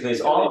saying basically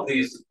is what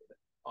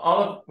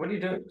are you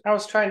doing? I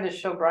was trying to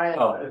show Brian.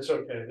 Oh, it's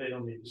okay, they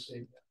don't need to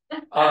see.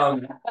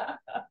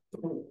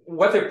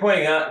 what they're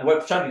pointing out,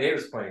 what Shantideva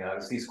is pointing out,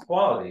 is these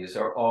qualities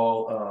are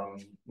all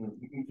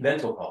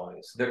mental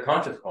qualities. They're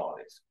conscious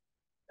qualities,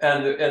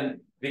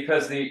 and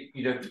because the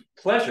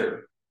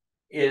pleasure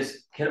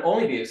can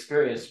only be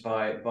experienced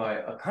by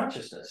a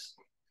consciousness.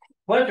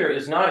 Pleasure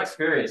is not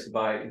experienced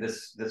by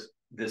this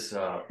piece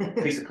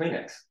of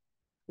Kleenex.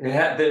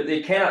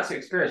 They cannot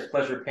experience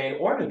pleasure, pain,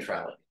 or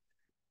neutrality.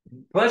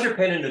 Pleasure,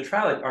 pain, and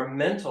neutrality are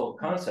mental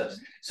concepts.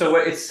 So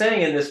what it's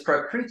saying in this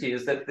prakriti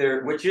is that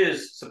which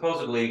is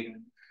supposedly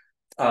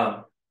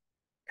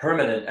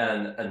permanent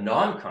and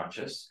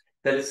non-conscious,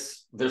 that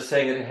they're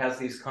saying that it has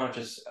these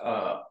conscious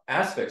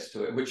aspects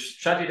to it, which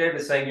Shantideva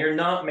is saying, you're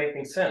not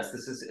making sense.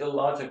 This is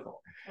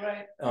illogical.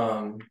 Right.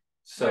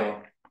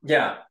 So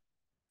yeah.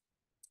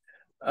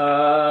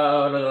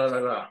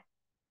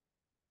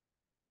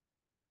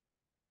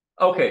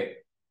 Okay,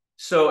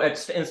 so in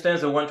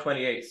stanza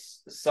 128,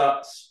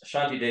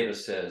 Shantideva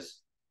says,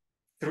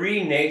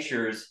 3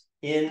 natures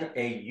in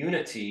a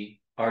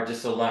unity are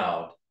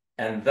disallowed,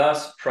 and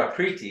thus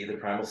prakriti, the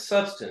primal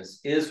substance,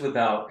 is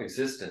without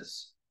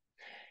existence.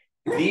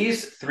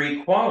 These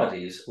 3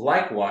 qualities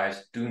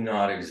likewise do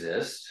not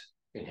exist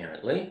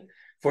inherently,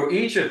 for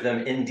each of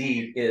them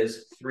indeed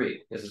is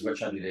 3. This is what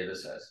Shantideva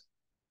says.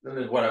 This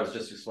is what I was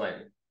just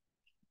explaining.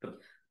 The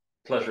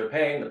pleasure of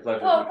pain, the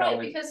pleasure of neutrality.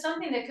 Right, because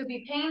something that could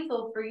be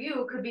painful for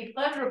you could be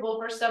pleasurable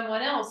for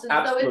someone else. And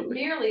Absolutely. so it's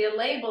merely a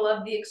label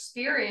of the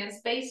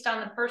experience based on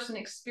the person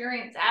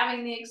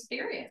having the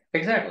experience.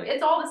 Exactly.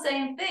 It's all the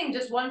same thing,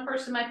 just one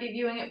person might be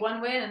viewing it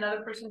one way and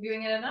another person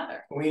viewing it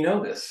another. We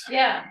know this.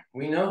 Yeah.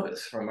 We know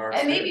this from our And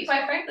experience. maybe,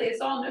 quite frankly,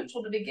 it's all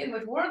neutral to begin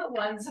with. We're the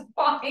ones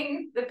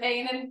applying the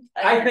pain and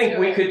I think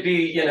we it. could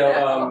be,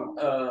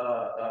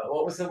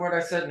 what was the word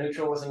I said?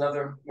 Neutral was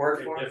another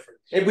word for it.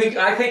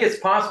 I think it's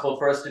possible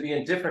for us to be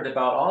indifferent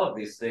about all of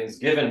these things,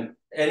 given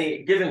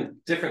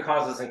different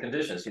causes and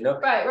conditions,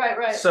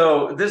 Right.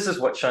 So this is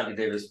what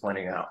Shantideva is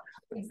pointing out.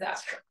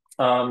 Exactly.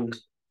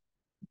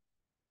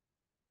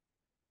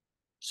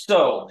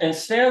 So in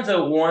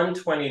stanza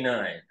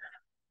 129,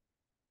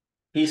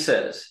 he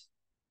says,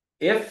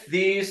 if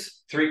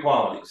these 3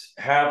 qualities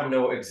have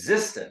no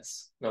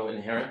existence, no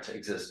inherent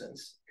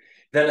existence,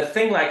 then a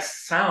thing like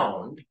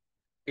sound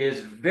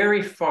is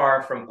very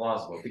far from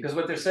plausible, because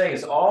what they're saying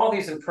is all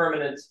these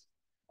impermanent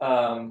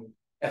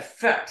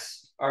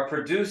effects are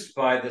produced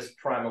by this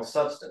primal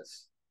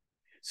substance.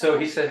 So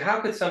he said, how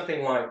could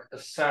something like a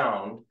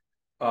sound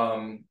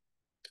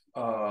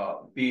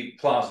be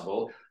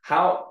plausible?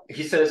 How,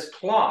 he says,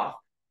 cloth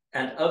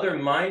and other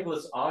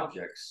mindless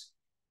objects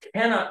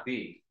cannot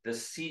be the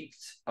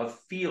seats of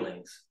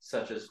feelings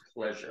such as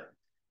pleasure.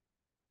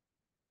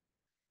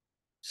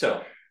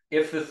 So,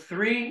 if the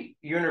three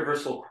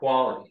universal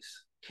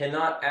qualities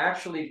cannot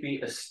actually be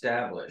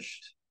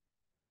established,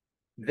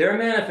 their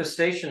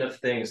manifestation of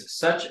things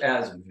such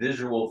as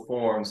visual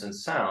forms and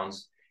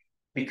sounds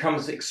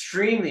becomes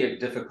extremely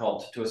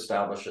difficult to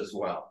establish as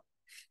well.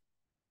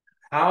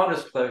 How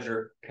does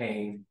pleasure,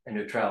 pain, and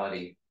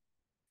neutrality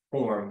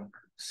form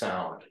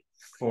sound,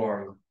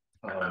 form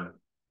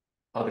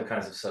other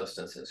kinds of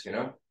substances, you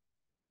know?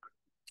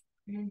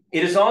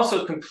 It is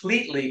also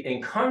completely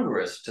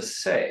incongruous to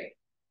say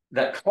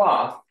that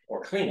cloth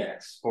or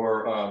Kleenex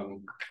or,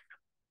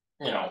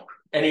 you know,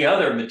 any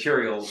other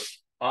material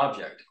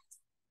object,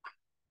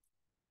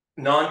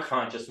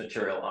 non-conscious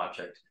material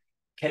object,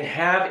 can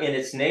have in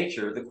its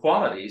nature the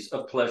qualities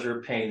of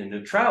pleasure, pain, and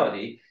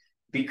neutrality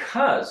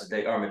because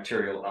they are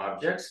material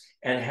objects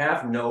and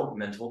have no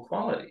mental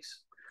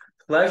qualities.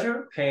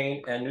 Pleasure,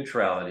 pain, and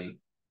neutrality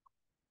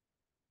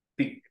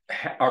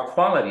are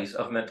qualities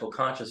of mental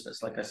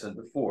consciousness, like I said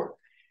before.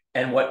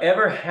 And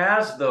whatever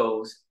has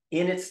those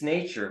in its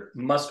nature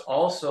must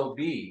also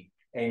be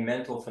a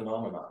mental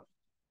phenomenon.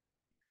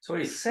 So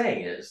what he's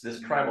saying is this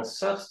primal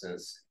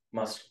substance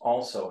must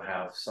also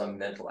have some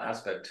mental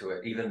aspect to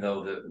it, even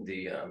though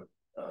the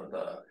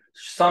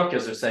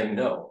Samkhyas are saying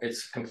no,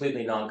 it's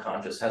completely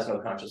non-conscious, has no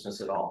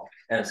consciousness at all,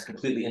 and it's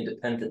completely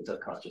independent of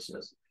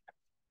consciousness.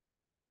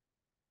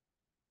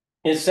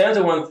 In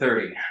stanza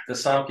 130, the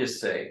Samkhyas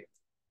say,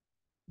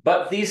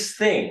 but these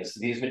things,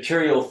 these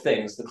material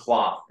things, the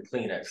cloth, the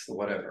Kleenex, the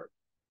whatever,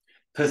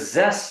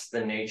 possess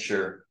the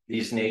nature,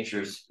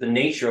 the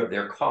nature of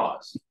their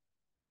cause.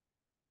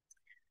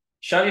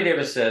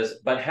 Shantideva says,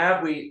 but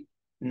have we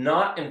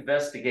not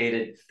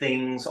investigated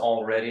things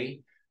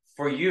already?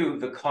 For you,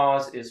 the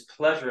cause is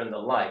pleasure and the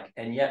like,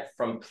 and yet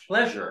from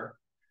pleasure,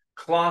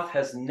 cloth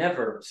has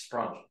never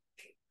sprung.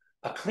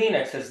 A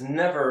Kleenex has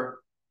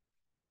never,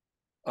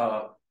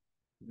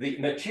 the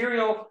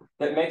material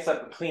that makes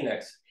up a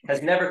Kleenex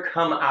has never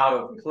come out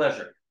of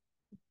pleasure.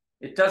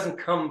 It doesn't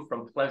come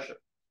from pleasure.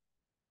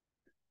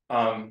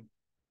 The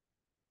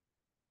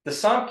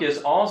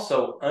Samkhyas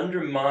also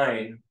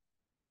undermine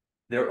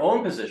their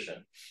own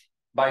position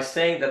by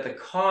saying that the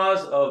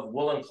cause of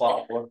woolen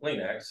cloth or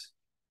Kleenex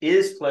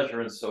is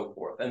pleasure and so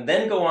forth, and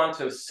then go on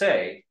to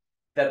say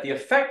that the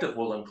effect of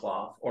woolen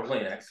cloth or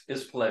Kleenex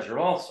is pleasure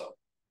also.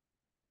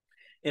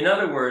 In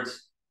other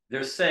words,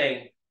 they're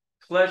saying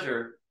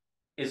pleasure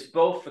is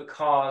both the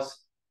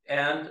cause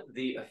and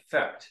the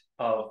effect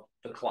of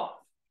the cloth.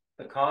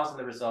 The cause and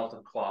the result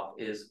of cloth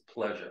is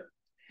pleasure.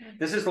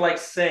 This is like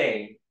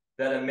saying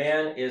that a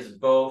man is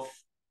both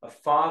a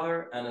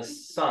father and a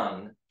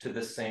son to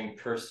the same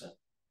person.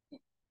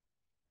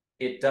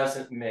 It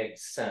doesn't make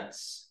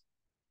sense.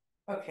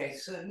 Okay,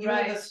 so you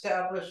have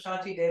established,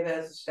 Shantideva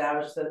has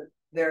established that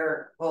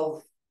their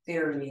whole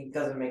theory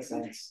doesn't make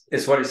sense.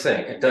 It's what he's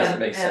saying. It doesn't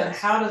make sense. And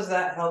how does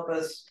that help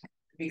us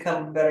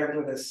become better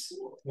Buddhists?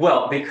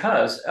 Well,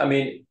 because, I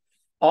mean,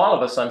 all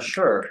of us, I'm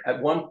sure,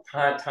 at one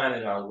time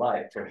in our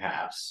life,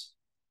 perhaps,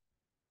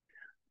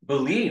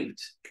 believed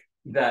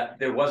that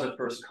there was a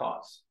first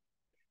cause,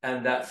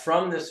 and that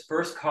from this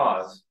first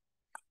cause,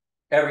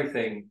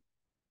 everything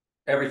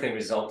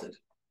resulted.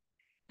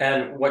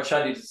 And what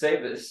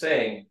Shantideva is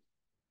saying,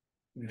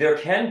 there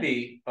can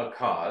be a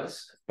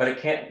cause, but it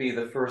can't be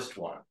the first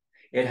one.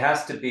 It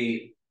has to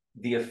be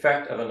the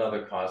effect of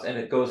another cause, and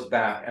it goes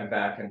back and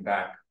back and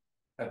back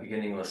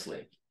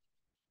beginninglessly.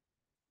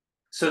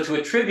 So to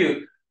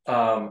attribute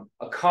a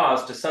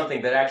cause to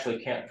something that actually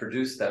can't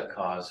produce that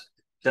cause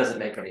doesn't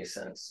make any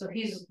sense. So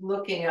he's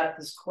looking at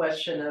this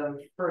question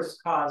of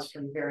first cause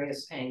from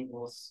various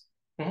angles.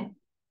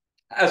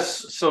 Mm-hmm.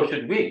 So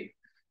should we.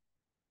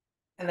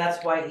 And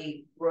that's why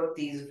he wrote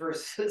these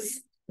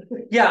verses.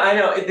 Yeah, I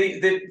know.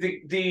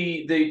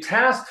 The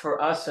task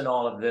for us in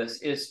all of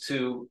this is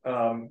to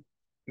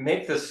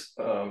make this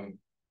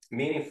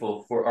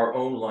meaningful for our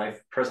own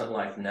life, present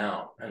life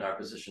now, and our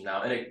position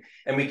now,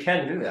 and we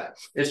can do that.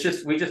 It's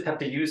just we just have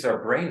to use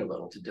our brain a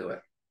little to do it.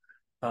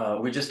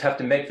 We just have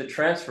to make the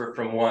transfer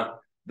from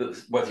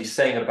what he's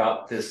saying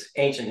about this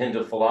ancient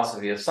Hindu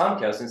philosophy of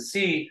Samkhyas and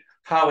see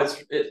how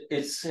it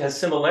has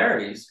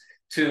similarities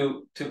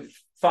to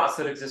thoughts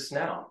that exist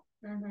now.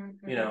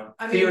 Mm-hmm. You know,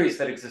 theories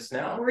that exist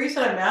now. The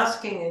reason I'm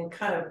asking, and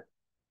kind of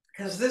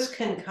because this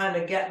can kind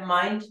of get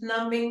mind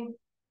numbing.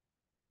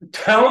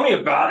 Tell me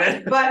about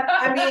it. But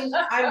I mean,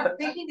 I'm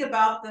thinking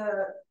about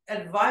the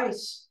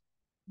advice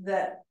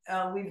that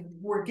we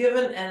were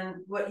given, and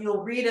what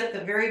you'll read at the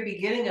very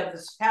beginning of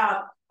this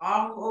path,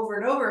 over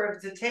and over,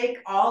 to take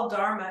all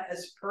Dharma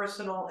as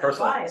personal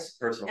advice.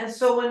 Personal. And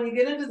so when you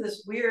get into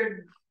this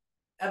weird,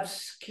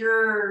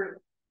 obscure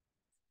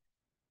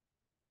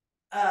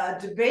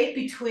debate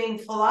between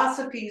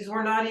philosophies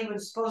we're not even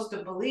supposed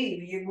to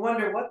believe. You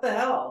wonder what the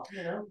hell,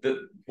 you know.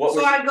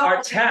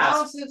 Our task,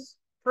 how is this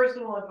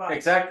personal advice?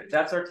 Exactly,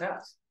 that's our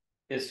task,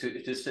 is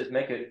to just to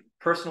make it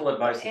personal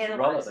advice that's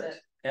relevant.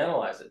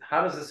 Analyze it.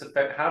 How does this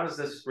affect? How does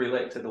this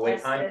relate to the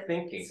way I'm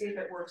thinking? See if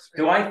it works for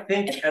Do you. I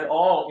think at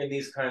all in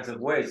these kinds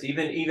of ways,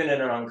 even in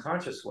an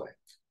unconscious way?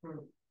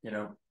 You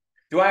know,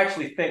 do I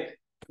actually think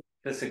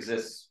this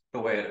exists the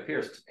way it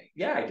appears to me?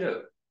 Yeah, I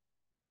do.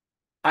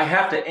 I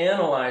have to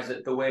analyze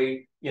it the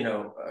way, you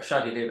know,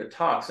 Shantideva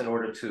talks in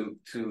order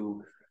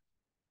to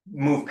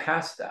move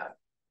past that.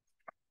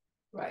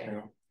 Right.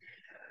 You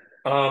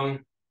know?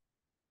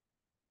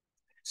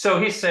 So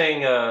he's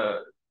saying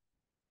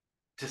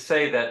to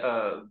say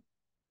that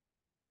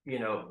you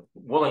know,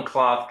 woolen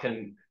cloth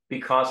can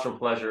be caused from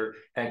pleasure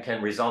and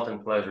can result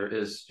in pleasure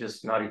is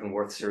just not even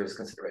worth serious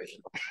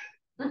consideration.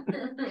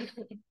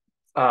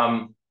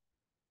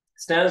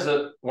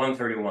 Stanza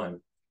 131.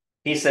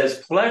 He says,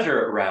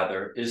 pleasure,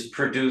 rather, is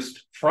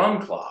produced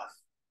from cloth.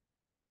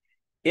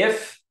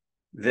 If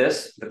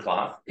this, the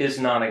cloth, is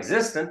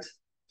non-existent,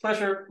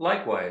 pleasure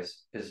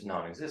likewise is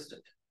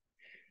non-existent.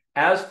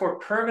 As for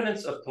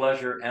permanence of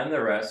pleasure and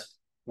the rest,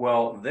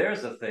 well,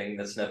 there's a thing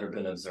that's never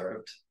been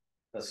observed.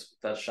 That's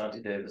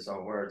Shantideva's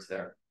own words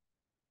there.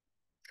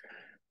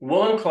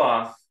 Woolen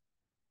cloth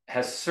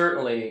has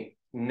certainly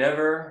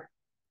never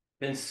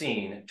been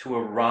seen to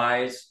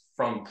arise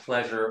from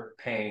pleasure,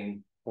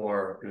 pain,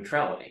 or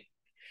neutrality.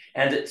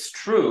 And it's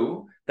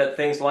true that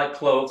things like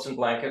clothes and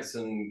blankets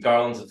and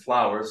garlands of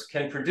flowers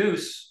can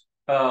produce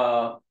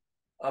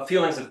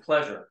feelings of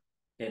pleasure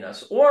in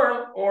us,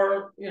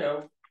 or you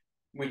know,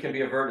 we can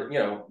be averted. You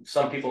know,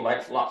 some people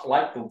might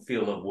like the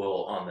feel of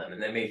wool on them,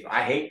 and they may,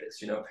 I hate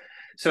this, you know.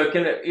 So it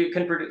can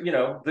you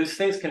know, these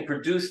things can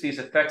produce these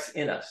effects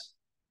in us.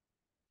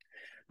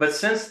 But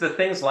since the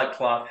things like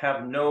cloth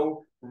have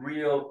no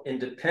real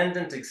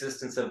independent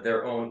existence of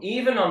their own,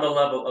 even on the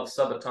level of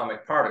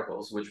subatomic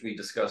particles, which we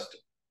discussed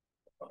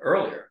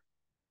earlier,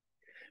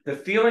 the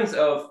feelings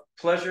of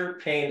pleasure,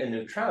 pain, and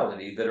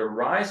neutrality that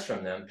arise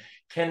from them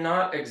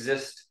cannot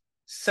exist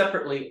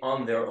separately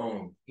on their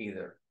own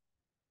either.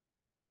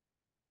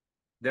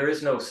 There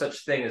is no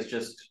such thing as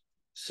just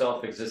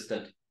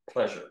self-existent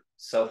pleasure,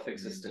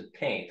 self-existent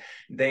pain.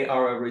 They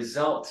are a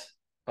result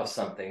of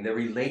something. They're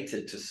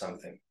related to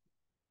something.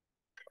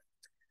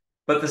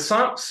 But the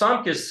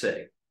Samkhya's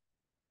say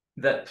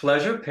that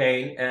pleasure,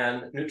 pain,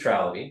 and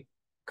neutrality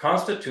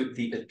constitute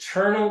the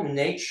eternal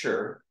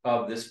nature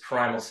of this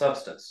primal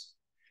substance.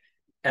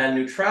 And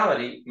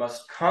neutrality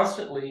must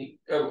constantly,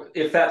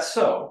 if that's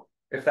so,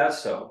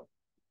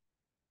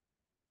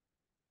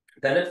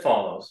 then it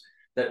follows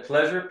that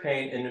pleasure,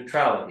 pain, and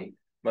neutrality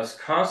must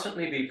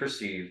constantly be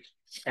perceived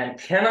and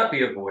cannot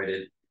be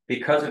avoided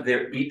because of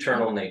their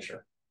eternal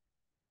nature.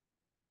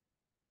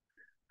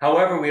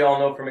 However, we all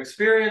know from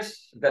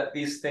experience that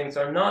these things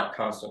are not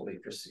constantly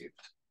perceived.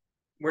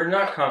 We're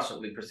not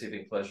constantly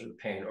perceiving pleasure,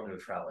 pain, or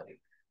neutrality.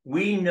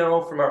 We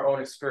know from our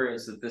own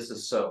experience that this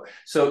is so.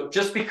 So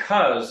just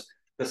because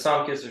the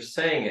Samkhyas are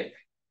saying it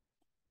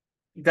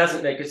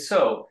doesn't make it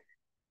so.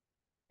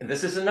 And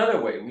this is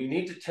another way. We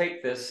need to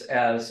take this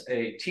as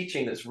a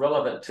teaching that's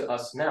relevant to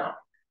us now.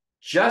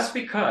 Just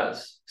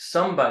because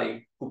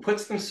somebody who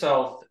puts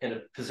themselves in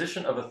a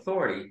position of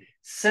authority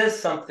says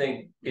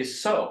something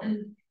is so,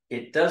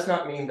 it does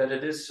not mean that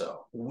it is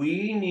so.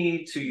 We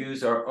need to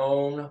use our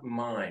own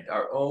mind,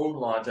 our own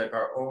logic,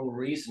 our own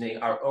reasoning,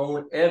 our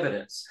own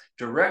evidence,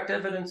 direct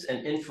evidence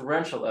and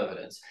inferential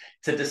evidence,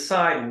 to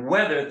decide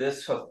whether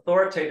this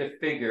authoritative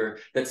figure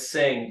that's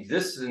saying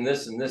this and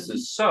this and this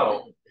is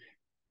so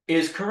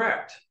is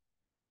correct.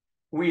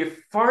 We are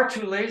far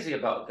too lazy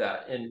about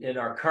that in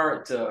our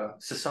current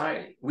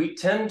society. We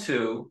tend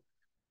to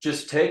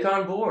just take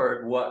on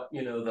board what,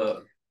 you know,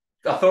 the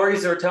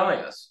authorities are telling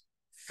us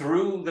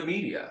through the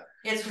media.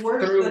 It's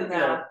worse than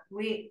that.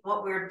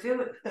 What we're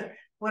doing,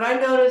 what I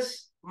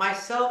notice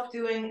myself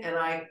doing, and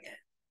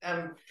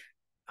I'm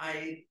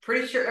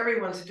pretty sure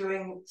everyone's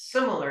doing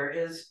similar,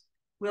 is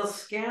we'll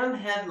scan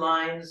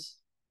headlines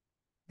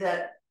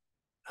that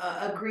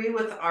agree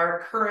with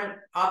our current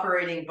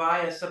operating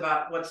bias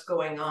about what's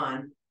going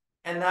on,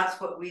 and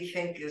that's what we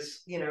think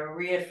is, you know,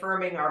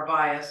 reaffirming our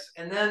bias.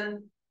 And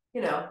then,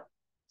 you know,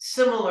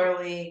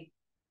 similarly,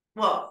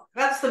 well,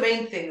 that's the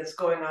main thing that's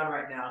going on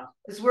right now,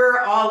 is we're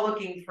all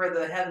looking for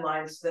the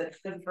headlines that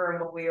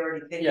confirm what we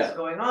already think is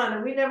going on,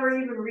 and we never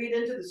even read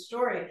into the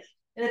story.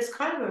 And it's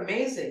kind of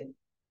amazing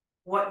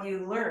what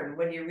you learn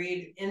when you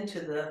read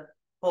into the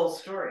whole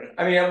story.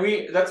 I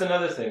mean, that's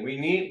another thing. We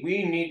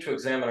need to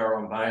examine our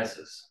own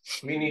biases.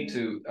 We need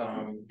to,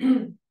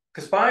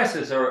 because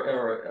biases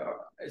are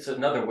it's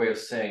another way of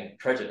saying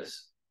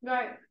prejudice.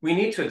 Right. We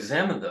need to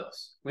examine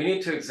those. We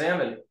need to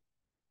examine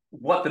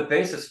what the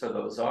basis for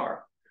those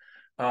are.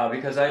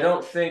 Because I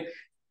don't think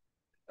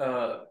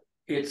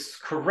it's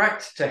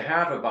correct to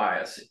have a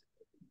bias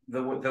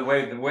the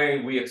way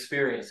we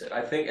experience it.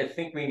 I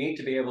think we need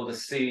to be able to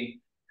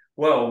see,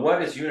 well,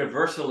 what is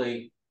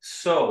universally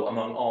so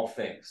among all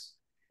things,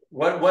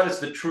 what is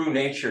the true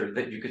nature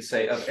that you could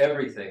say of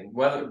everything?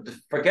 Whether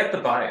forget the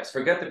bias,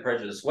 forget the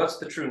prejudice. What's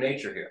the true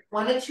nature here?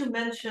 Why don't you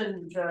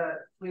mention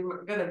we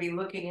were going to be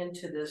looking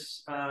into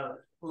this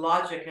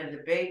logic and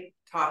debate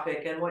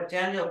topic, and what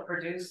Daniel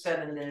Perdue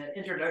said in the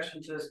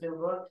introduction to his new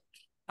book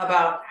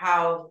about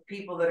how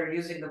people that are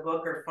using the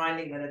book are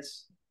finding that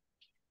it's.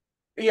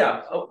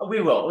 Yeah,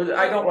 we will.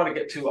 I don't want to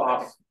get too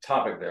off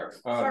topic there.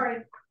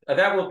 Sorry.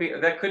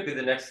 That could be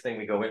the next thing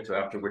we go into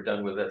after we're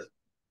done with this.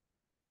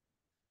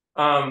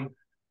 The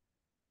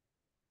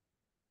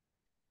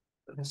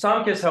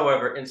Samkhya's,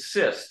 however,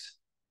 insist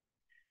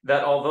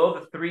that although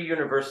the three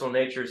universal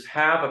natures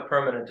have a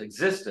permanent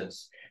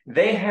existence,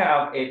 they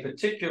have a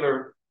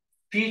particular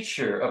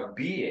feature of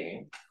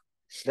being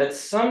that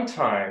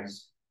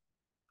sometimes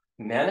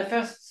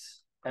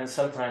manifests and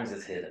sometimes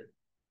is hidden.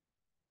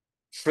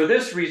 For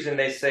this reason,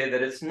 they say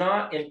that it's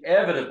not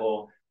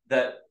inevitable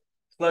that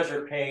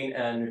pleasure, pain,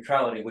 and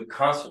neutrality would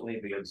constantly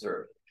be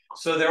observed.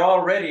 So they're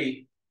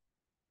already,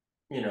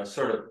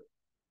 sort of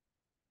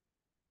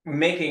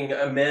making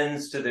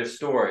amends to their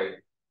story,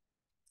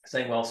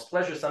 saying, well,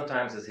 pleasure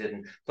sometimes is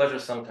hidden, pleasure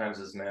sometimes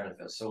is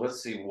manifest. So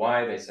let's see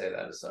why they say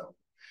that is so.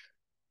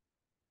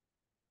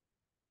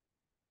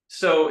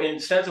 So in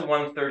stanza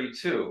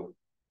 132,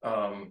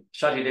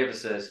 Shantideva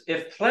says,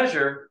 if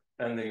pleasure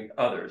and the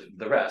others,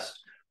 the rest,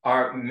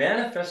 are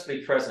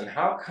manifestly present,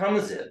 how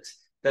comes it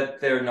that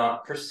they're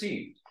not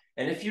perceived?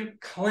 And if you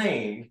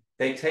claim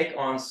they take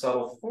on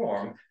subtle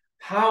form,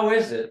 how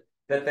is it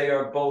that they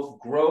are both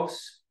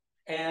gross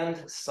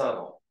and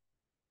subtle?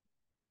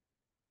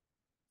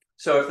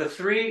 So if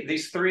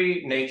these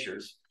three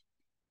natures,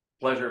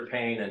 pleasure,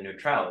 pain, and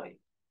neutrality,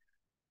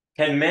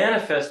 can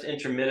manifest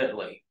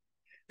intermittently,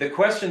 the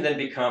question then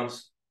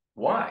becomes,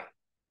 why?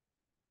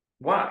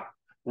 Why?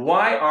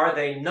 Why are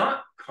they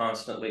not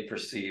constantly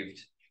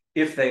perceived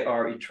if they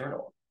are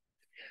eternal?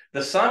 The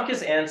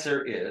Samkhya's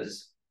answer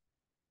is,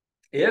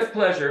 if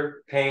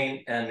pleasure,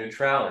 pain, and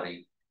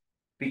neutrality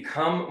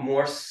become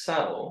more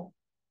subtle,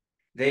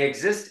 they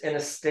exist in a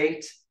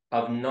state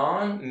of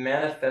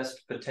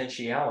non-manifest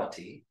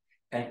potentiality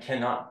and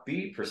cannot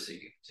be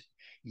perceived.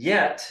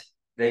 Yet,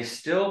 they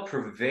still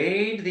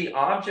pervade the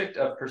object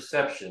of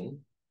perception,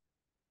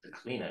 the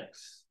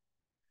Kleenex.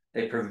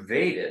 They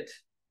pervade it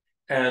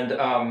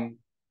and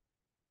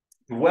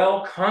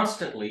dwell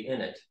constantly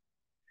in it.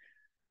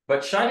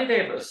 But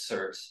Shantideva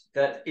asserts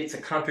that it's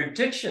a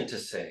contradiction to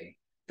say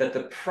that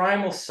the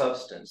primal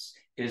substance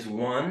is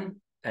one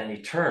and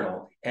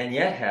eternal, and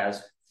yet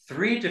has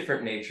three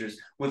different natures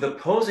with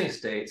opposing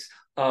states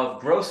of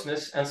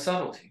grossness and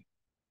subtlety.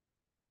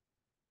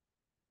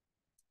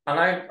 And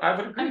I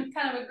would agree. I'm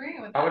kind of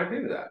agreeing with that. I would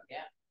agree with that.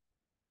 Yeah.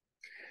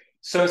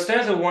 So in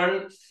stanza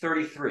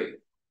 133,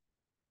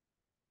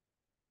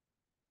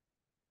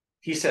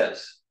 he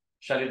says,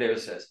 Shantideva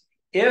says,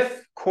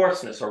 if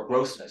coarseness or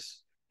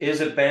grossness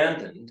is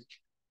abandoned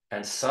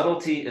and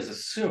subtlety is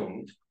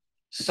assumed,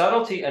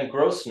 subtlety and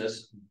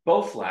grossness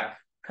both lack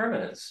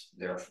permanence,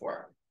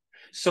 therefore.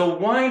 So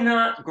why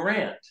not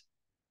grant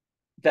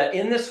that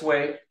in this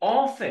way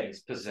all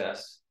things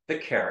possess the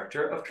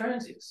character of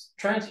transience?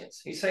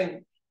 He's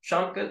saying,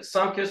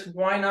 Samkhya's,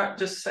 why not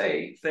just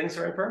say things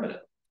are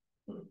impermanent?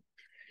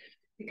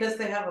 Because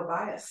they have a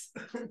bias.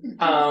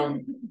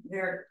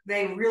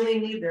 They really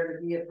need there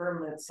to be a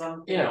permanent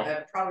something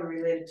that probably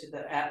related to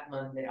the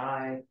Atman, the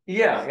I.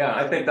 Yeah,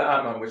 I think the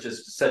Atman, which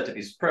is said to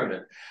be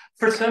permanent.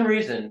 For some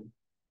reason,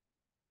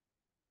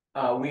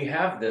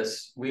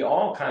 we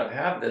all kind of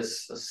have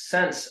this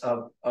sense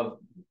of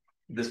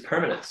this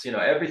permanence.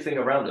 Everything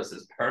around us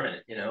is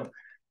permanent,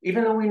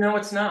 even though we know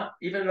it's not,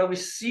 even though we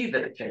see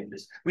that it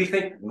changes. We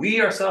think we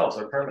ourselves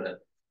are permanent,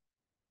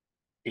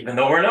 even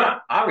though we're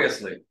not,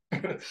 obviously.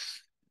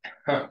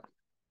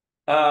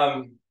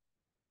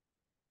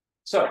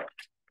 So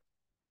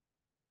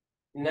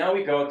now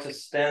we go to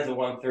stanza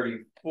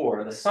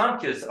 134. The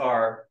Samkhya's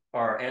are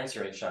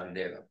answering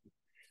Shantideva.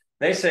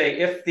 They say,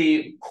 if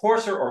the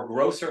coarser or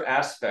grosser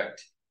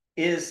aspect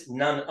is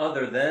none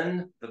other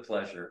than the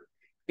pleasure,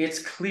 it's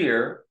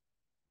clear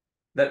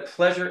that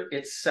pleasure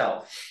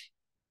itself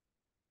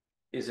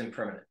is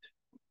impermanent.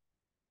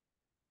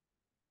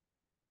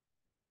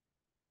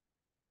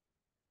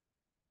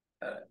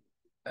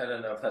 I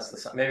don't know if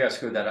that's maybe I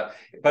screwed that up.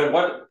 But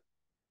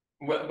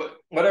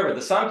whatever,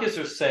 the Samkhya's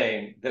are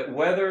saying that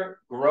whether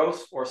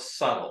gross or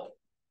subtle,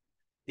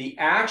 the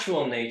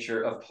actual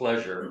nature of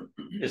pleasure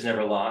is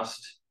never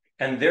lost,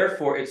 and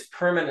therefore its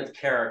permanent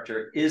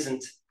character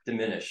isn't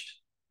diminished.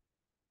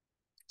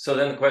 So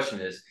then the question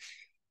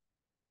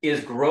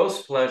is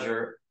gross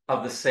pleasure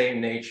of the same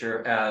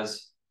nature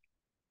as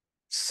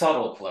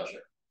subtle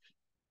pleasure?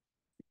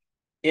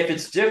 If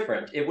it's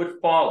different, it would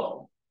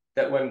follow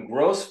that when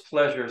gross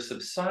pleasure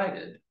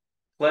subsided,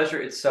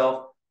 pleasure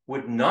itself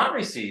would not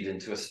recede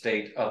into a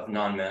state of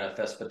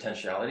non-manifest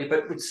potentiality,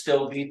 but would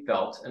still be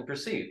felt and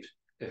perceived.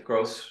 If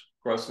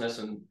grossness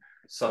and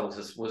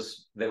subtleness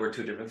they were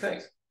two different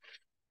things.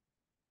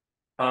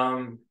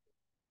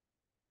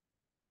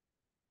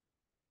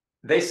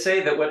 They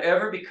say that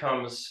whatever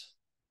becomes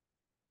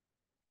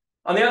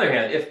On the other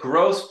hand, if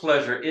gross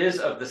pleasure is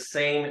of the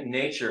same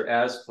nature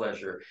as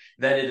pleasure,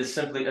 then it is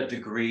simply a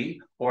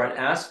degree or an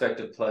aspect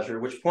of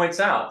pleasure, which points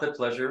out that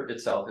pleasure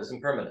itself is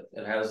impermanent.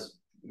 It has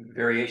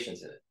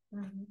variations in it,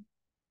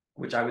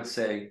 which I would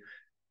say,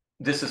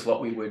 this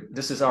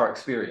is our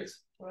experience.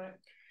 Right.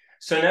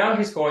 So now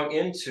he's going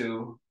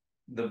into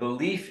the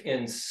belief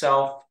in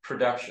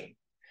self-production,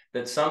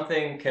 that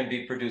something can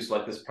be produced,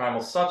 like this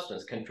primal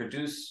substance can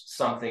produce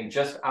something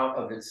just out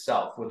of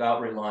itself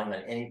without relying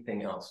on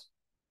anything else.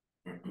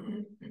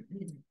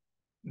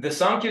 The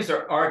Samkhyas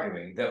are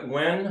arguing that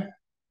when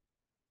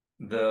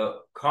the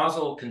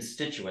causal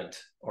constituent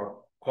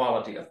or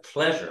quality of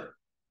pleasure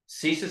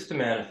ceases to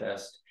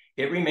manifest,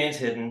 it remains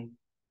hidden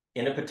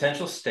in a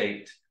potential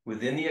state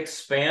within the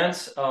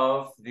expanse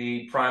of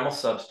the primal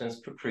substance,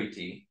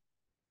 prakriti.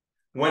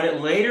 When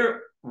it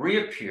later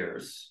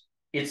reappears,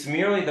 it's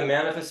merely the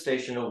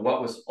manifestation of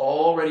what was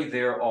already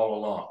there all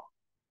along.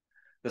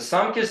 The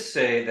Samkhyas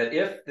say that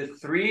if the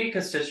three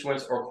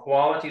constituents or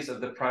qualities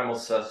of the primal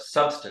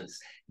substance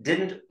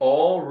didn't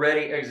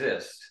already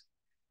exist,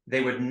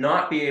 they would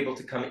not be able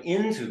to come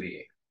into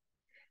being.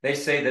 They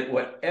say that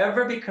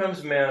whatever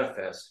becomes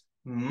manifest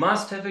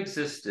must have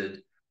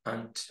existed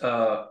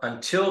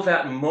until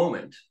that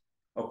moment,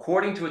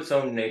 according to its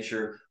own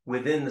nature,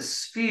 within the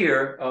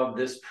sphere of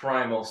this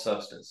primal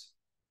substance.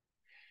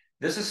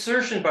 This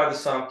assertion by the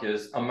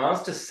Samkhyas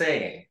amounts to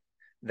saying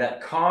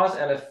that cause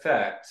and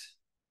effect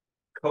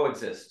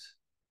coexist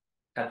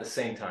at the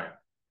same time.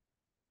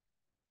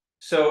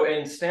 So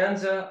in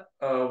stanza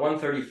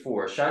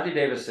 134,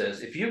 Shantideva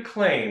says, if you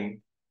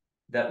claim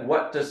that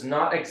what does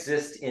not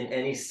exist in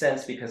any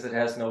sense because it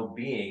has no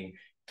being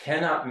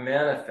cannot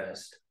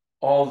manifest,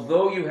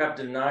 although you have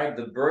denied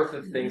the birth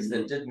of things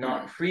that did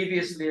not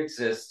previously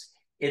exist,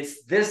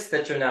 it's this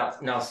that you're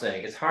now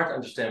saying. It's hard to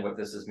understand what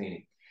this is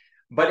meaning.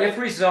 But if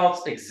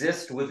results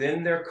exist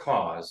within their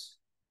cause,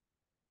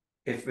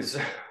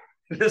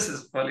 this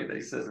is funny that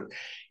he says it.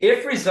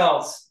 If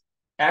results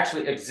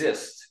actually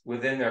exist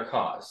within their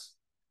cause,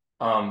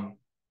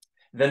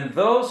 then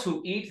those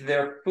who eat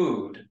their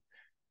food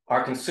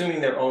are consuming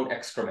their own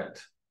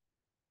excrement.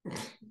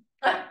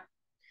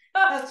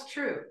 That's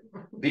true.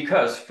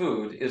 Because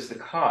food is the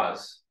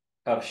cause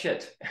of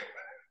shit.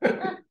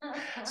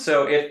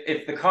 So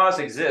if the cause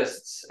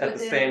exists at the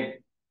same,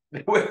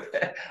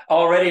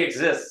 already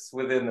exists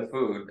within the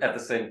food at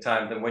the same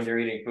time, then when you're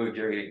eating food,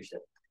 you're eating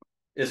shit,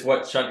 is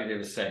what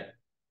Shantideva is saying.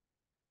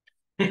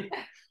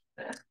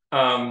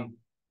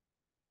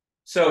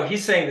 So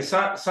he's saying the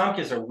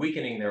Samkhyas are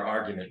weakening their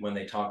argument when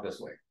they talk this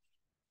way.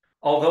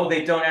 Although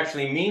they don't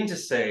actually mean to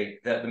say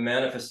that the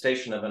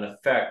manifestation of an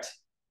effect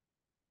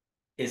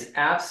is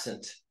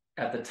absent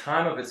at the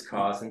time of its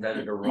cause and that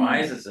it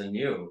arises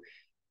anew.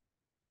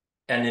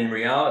 And in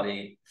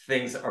reality,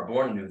 things are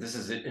born anew. This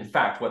is, in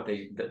fact, what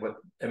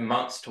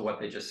amounts to what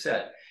they just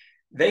said.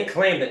 They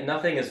claim that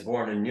nothing is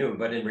born anew,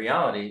 but in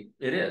reality,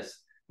 it is.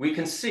 We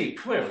can see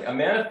clearly a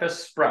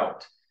manifest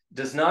sprout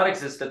does not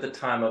exist at the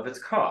time of its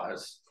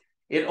cause.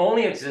 It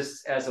only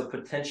exists as a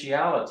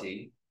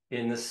potentiality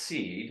in the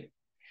seed,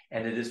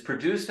 and it is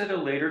produced at a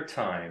later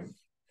time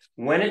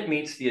when it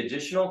meets the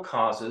additional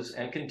causes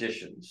and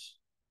conditions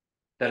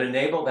that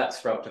enable that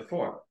sprout to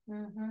form.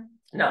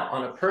 Now,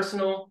 on a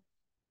personal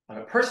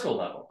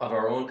level of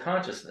our own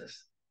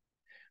consciousness,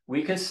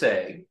 we can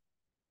say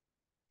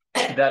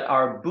that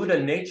our Buddha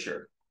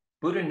nature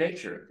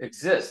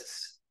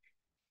exists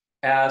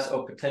as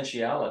a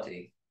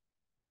potentiality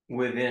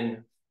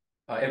within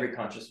every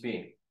conscious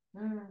being.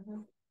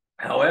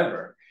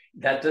 However,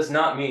 that does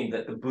not mean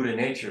that the Buddha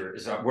nature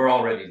is we're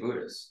already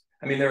Buddhas.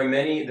 I mean, there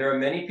are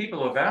many people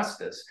who have asked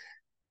this.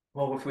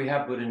 Well, if we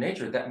have Buddha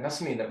nature, that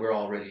must mean that we're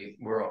already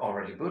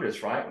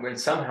Buddhas, right? When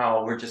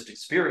somehow we're just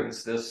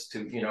experiencing this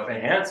to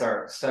enhance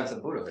our sense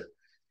of Buddhahood.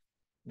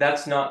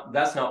 That's not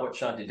what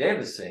Shantideva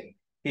is saying.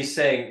 He's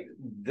saying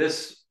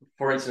this,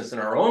 for instance, in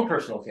our own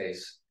personal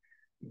case,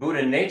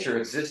 Buddha nature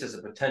exists as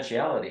a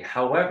potentiality.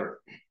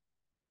 However,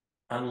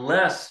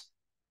 unless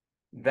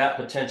that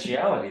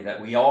potentiality that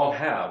we all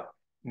have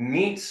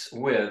meets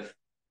with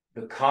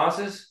the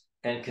causes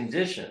and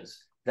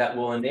conditions that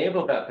will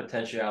enable that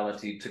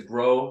potentiality to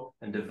grow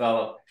and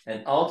develop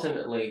and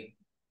ultimately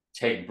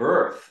take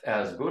birth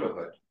as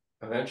Buddhahood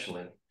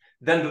eventually,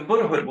 then the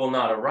Buddhahood will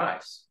not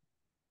arise.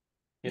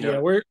 Yeah,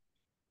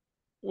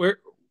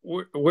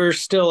 we're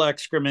still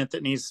excrement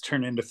that needs to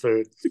turn into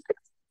food.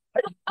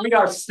 We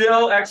are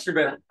still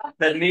excrement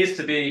that needs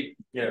to be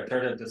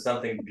turned into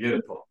something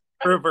beautiful.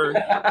 Pervert.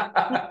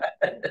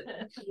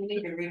 You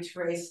need to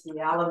retrace the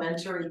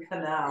alimentary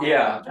canal.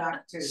 Yeah.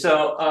 Back to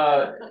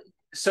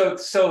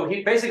So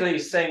he basically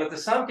is saying what the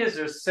Samkhyas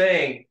are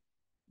saying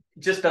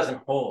just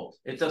doesn't hold.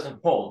 It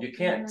doesn't hold. You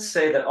can't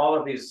say that all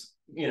of these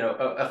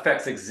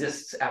effects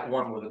exists at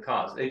one with a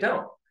cause. They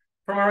don't.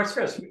 From our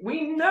experience,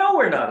 we know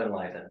we're not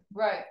enlightened.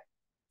 Right.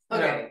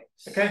 Okay.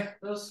 Okay.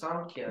 Those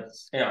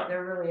Samkhyas, Yeah.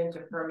 they're really into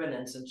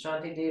permanence, and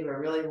Shantideva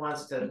really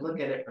wants to look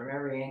at it from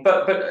every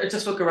angle. But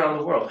just look around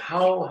the world.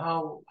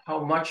 How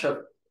much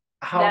of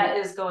That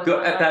is going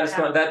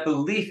on. that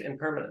belief in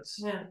permanence.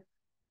 Yeah.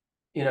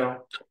 you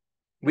know,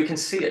 we can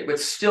see it, but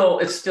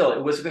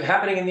it was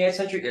happening in the 8th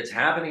century. It's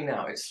happening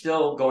now. It's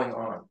still going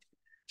on.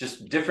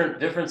 Just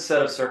different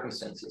set of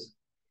circumstances,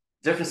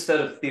 different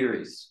set of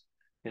theories,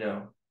 you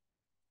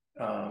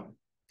know,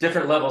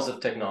 different levels of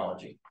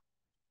technology.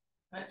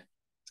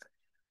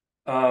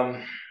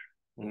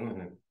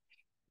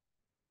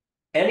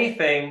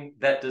 Anything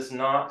that does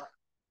not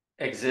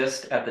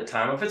exist at the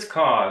time of its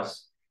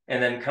cause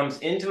and then comes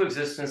into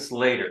existence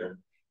later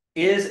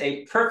is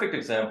a perfect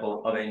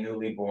example of a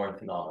newly born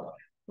phenomenon.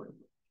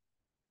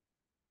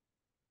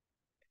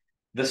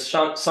 The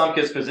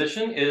Samkhya's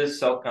position is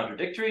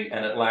self-contradictory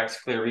and it lacks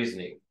clear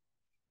reasoning.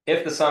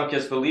 If the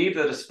Samkhyas believe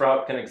that a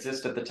sprout can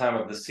exist at the time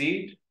of the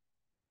seed,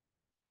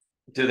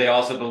 do they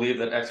also believe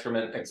that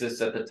excrement exists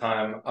at the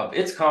time of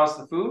its cause,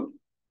 the food?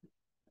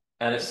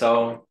 And if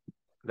so,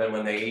 then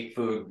when they eat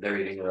food, they're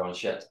eating their own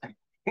shit.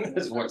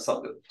 This is what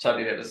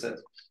Shantideva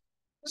says.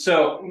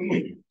 So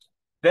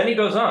then he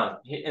goes on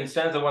in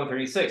stanza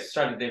 136.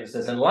 Shantideva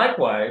says, and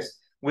likewise,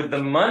 with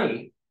the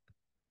money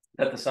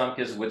that the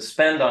Samkhyas would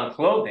spend on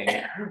clothing,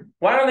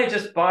 why don't they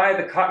just buy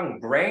the cotton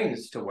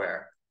grains to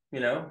wear? You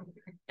know?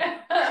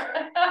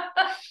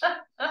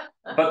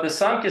 But the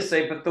Samkhyas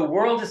say, but the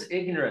world is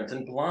ignorant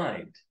and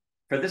blind,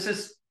 for this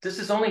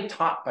is only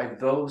taught by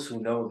those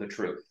who know the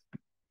truth.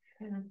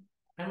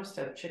 I must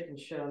have chicken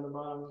shit on the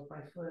bottom of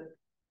my foot.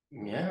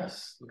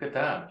 Yes, look at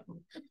that.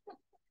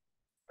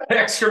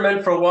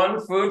 Excrement for one,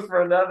 food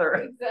for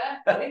another.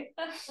 Exactly.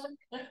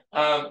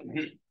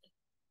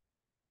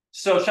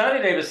 So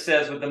Shantideva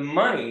says, with the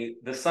money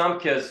the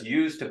Samkhyas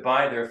use to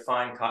buy their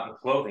fine cotton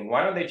clothing,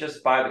 why don't they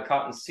just buy the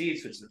cotton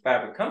seeds, which the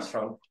fabric comes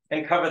from,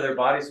 and cover their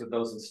bodies with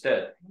those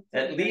instead?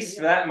 At least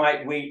that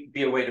might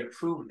be a way to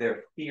prove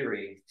their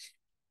theory.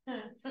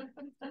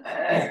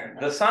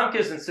 The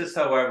Samkhyas insist,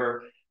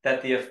 however,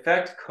 that the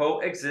effect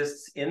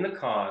coexists in the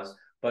cause,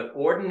 but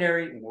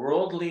ordinary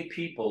worldly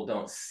people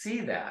don't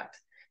see that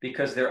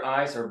because their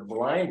eyes are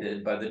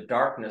blinded by the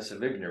darkness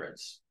of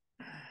ignorance.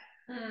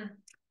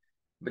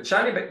 But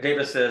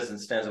Shantideva says in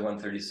stanza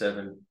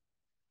 137,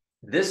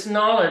 this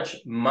knowledge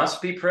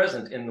must be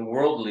present in the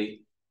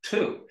worldly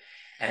too.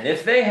 And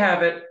if they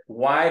have it,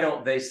 why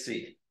don't they see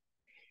it?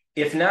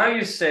 If now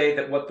you say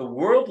that what the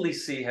worldly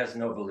see has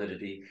no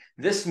validity,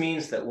 this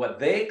means that what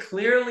they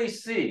clearly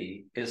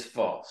see is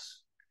false.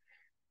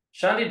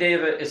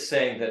 Shantideva is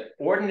saying that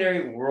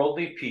ordinary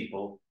worldly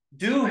people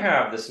do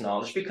have this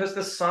knowledge because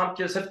the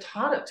Samkhyas have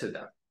taught it to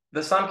them.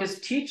 The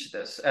Samkhyas teach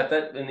this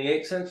in the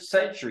 8th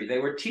century. They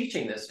were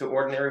teaching this to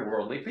ordinary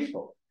worldly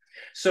people.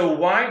 So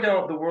why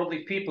don't the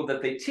worldly people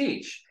that they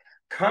teach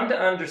come to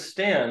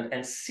understand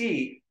and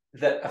see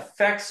that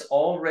effects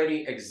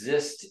already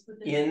exist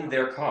in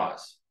their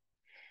cause?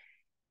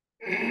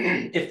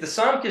 If the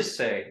Samkhyas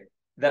say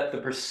that the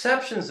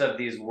perceptions of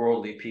these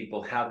worldly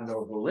people have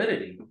no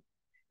validity,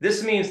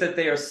 this means that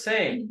they are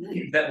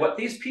saying that what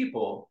these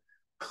people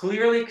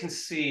clearly can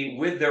see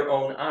with their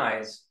own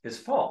eyes is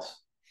false.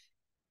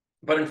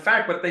 But in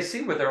fact, what they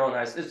see with their own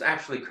eyes is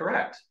actually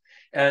correct.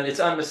 And it's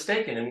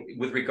unmistaken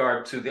with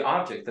regard to the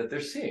object that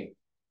they're seeing.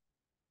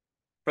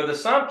 For the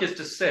Samkhyas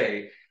to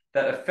say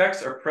that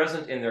effects are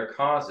present in their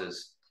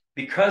causes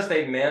because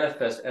they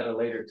manifest at a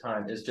later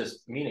time is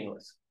just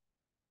meaningless.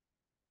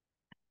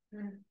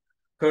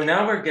 So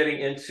now we're getting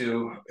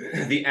into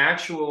the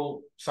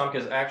actual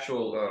Samkhya's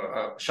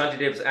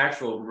Shantideva's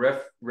actual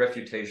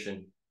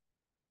refutation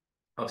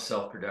of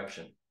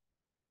self-production.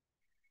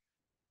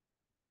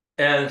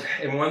 And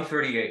in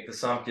 138, the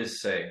Samkhyas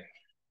say,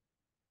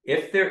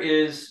 if there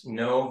is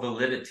no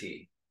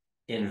validity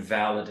in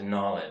valid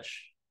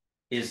knowledge,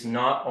 is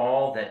not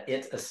all that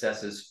it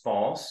assesses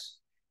false,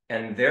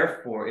 and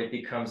therefore it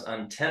becomes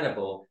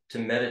untenable to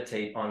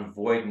meditate on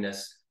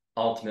voidness,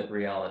 ultimate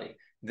reality.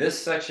 This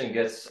section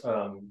gets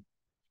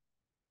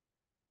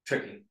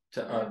tricky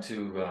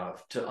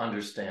to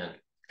understand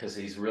because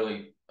he's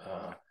really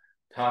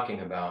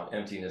talking about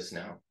emptiness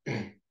now.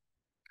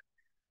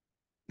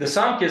 The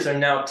Samkhyas are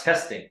now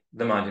testing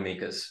the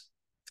Madhyamikas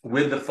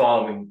with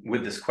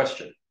this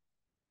question.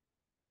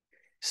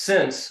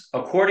 Since,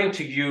 according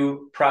to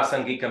you,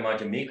 Prasangika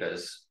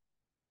Madhyamikas,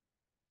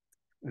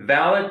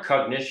 valid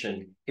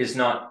cognition is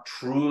not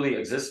truly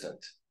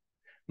existent,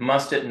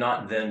 must it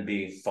not then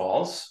be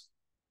false?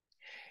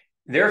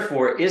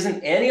 Therefore,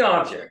 isn't any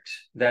object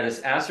that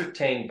is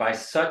ascertained by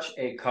such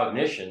a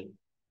cognition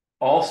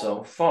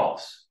also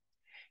false?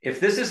 If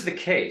this is the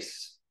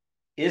case,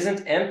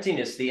 isn't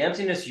emptiness, the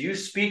emptiness you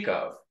speak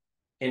of,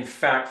 in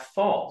fact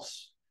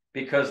false,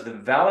 because the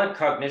valid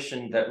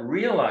cognition that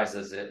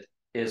realizes it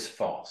is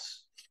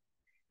false?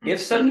 If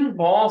such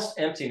false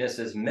emptiness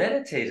is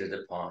meditated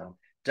upon,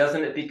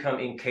 doesn't it become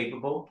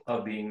incapable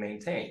of being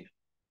maintained?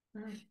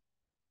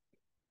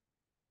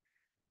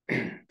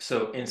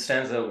 So in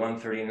stanza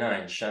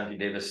 139,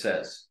 Shantideva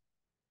says,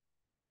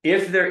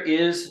 if there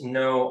is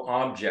no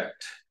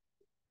object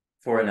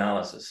for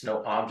analysis,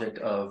 no object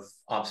of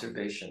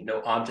observation,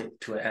 no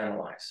object to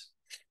analyze,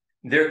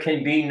 there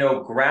can be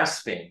no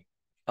grasping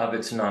of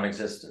its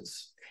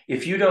non-existence.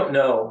 If you don't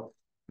know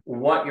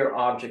what your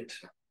object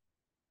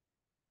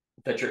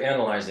that you're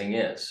analyzing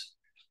is.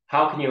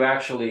 How can you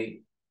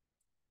actually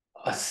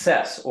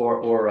assess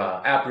or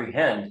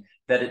apprehend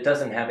that it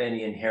doesn't have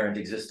any inherent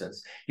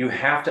existence? You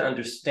have to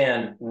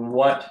understand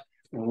what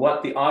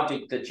the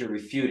object that you're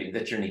refuting,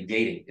 that you're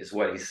negating, is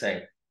what he's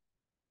saying.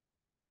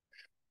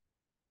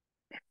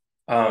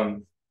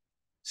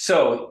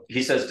 So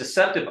he says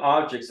deceptive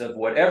objects of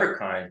whatever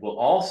kind will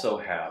also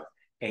have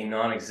a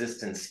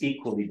non-existence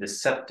equally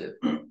deceptive.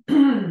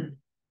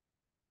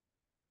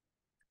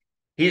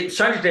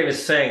 Shantideva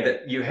is saying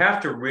that you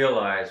have to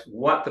realize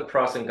what the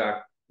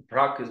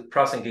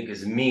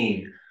prasangikas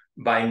mean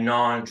by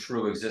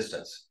non-true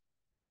existence.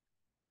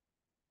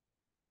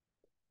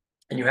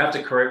 And you have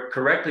to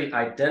correctly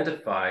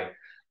identify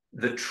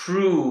the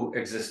true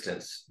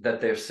existence that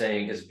they're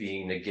saying is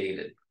being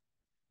negated.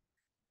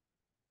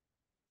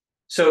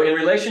 So in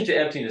relation to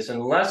emptiness,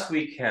 unless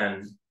we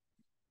can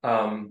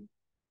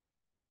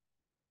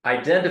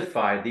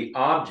identify the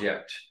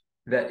object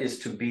that is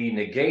to be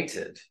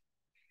negated,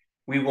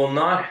 we will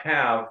not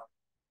have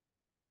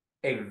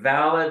a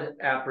valid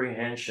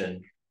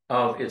apprehension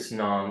of its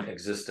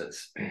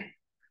non-existence.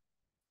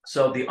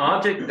 So the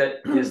object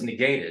that is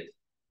negated,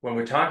 when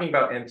we're talking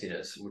about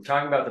emptiness, we're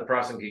talking about the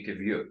prasangika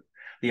view.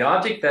 The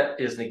object that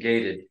is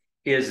negated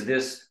is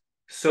this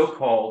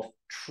so-called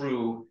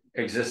true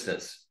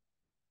existence.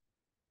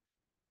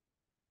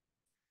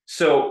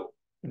 So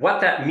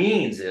what that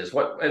means is,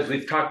 as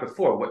we've talked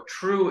before, what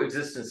true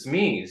existence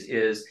means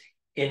is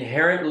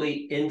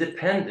inherently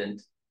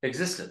independent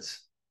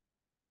existence.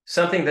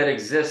 Something that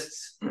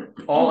exists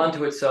all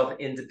unto itself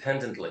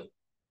independently.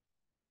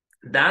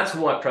 That's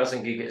what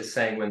Prasangika is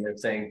saying when they're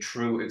saying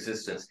true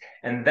existence.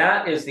 And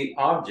that is the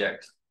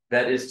object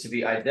that is to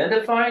be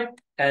identified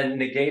and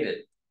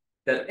negated.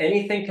 That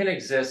anything can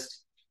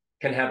exist,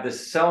 can have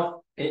this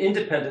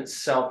independent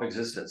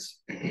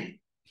self-existence.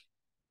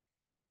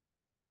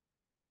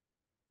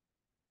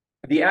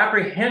 The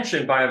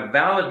apprehension by a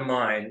valid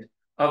mind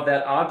of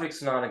that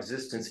object's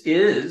non-existence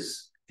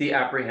is the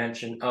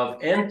apprehension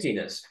of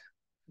emptiness,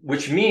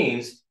 which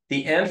means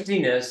the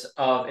emptiness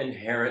of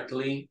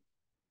inherently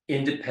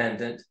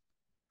independent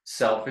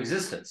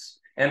self-existence.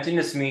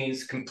 Emptiness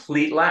means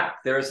complete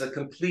lack. There is a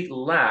complete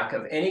lack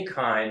of any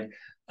kind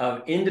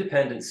of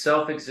independent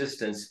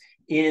self-existence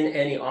in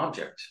any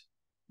object.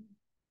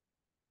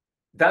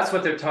 That's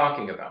what they're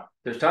talking about.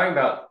 They're talking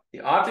about the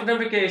object of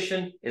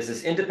negation is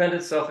this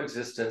independent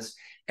self-existence,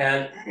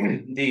 and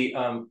the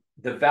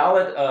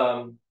valid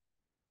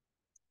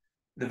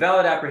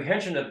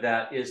apprehension of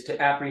that is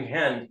to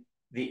apprehend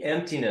the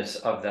emptiness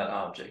of that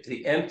object,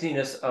 the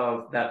emptiness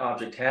of that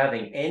object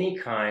having any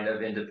kind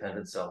of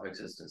independent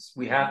self-existence.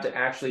 We have to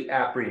actually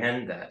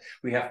apprehend that.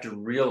 We have to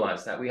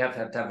realize that. We have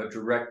to have a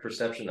direct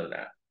perception of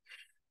that.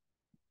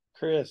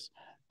 Chris,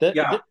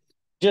 Yeah.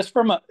 Just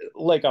from a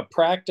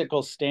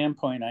practical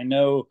standpoint, I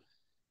know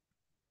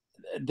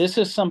this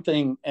is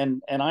something,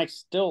 and I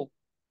still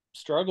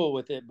struggle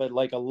with it, but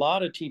like a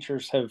lot of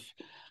teachers have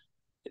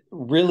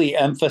really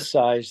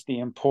emphasized the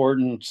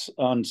importance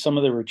on some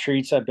of the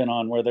retreats I've been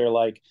on, where they're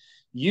like,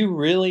 you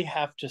really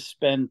have to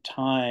spend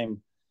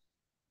time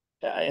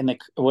in the,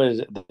 what is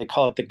it? They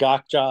call it the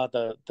gakja,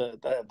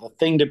 the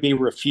thing to be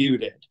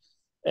refuted,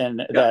 and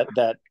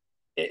that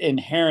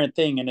inherent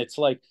thing. And it's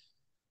like,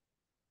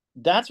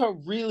 that's a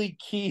really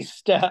key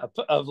step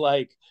of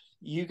like,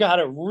 you got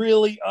to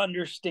really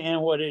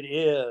understand what it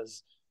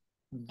is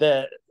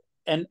that,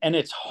 and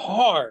it's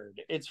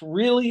hard. It's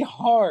really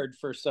hard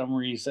for some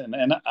reason.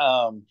 And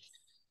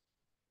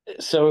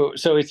so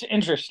it's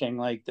interesting,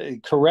 like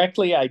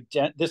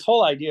this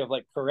whole idea of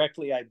like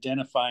correctly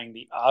identifying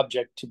the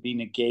object to be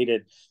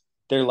negated.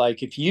 They're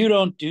like, if you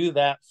don't do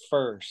that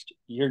first,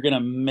 you're going to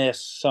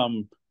miss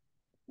some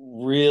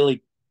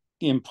really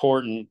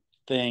important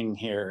thing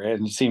here.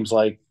 And it seems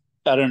like,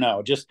 I don't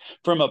know, just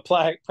from a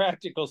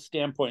practical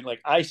standpoint,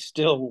 like I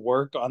still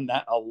work on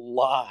that a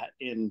lot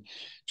in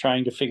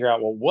trying to figure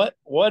out, well,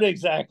 what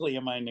exactly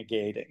am I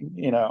negating?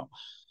 You know,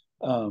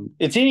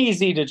 it's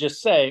easy to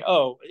just say,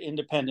 oh,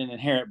 independent,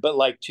 inherent, but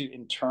like to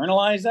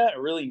internalize that,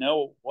 really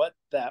know what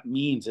that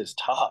means is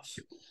tough.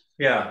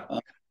 Yeah.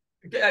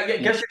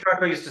 Geshe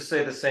Drakpa used to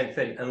say the same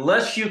thing.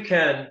 Unless you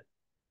can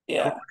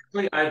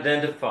correctly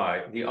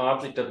identify the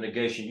object of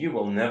negation, you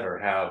will never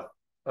have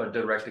a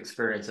direct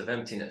experience of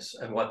emptiness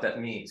and what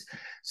that means.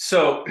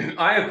 So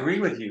I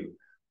agree with you.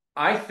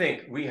 I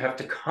think we have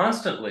to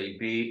constantly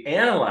be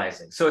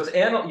analyzing. So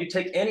you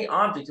take any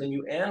object and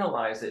you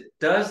analyze it.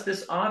 Does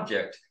this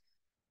object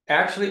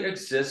actually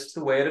exist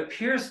the way it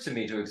appears to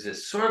me to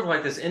exist? Sort of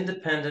like this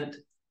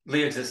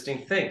independently existing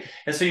thing.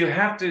 And so you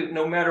have to,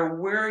 no matter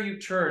where you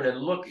turn and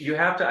look, you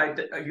have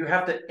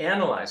to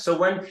analyze.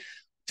 So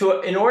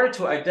in order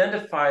to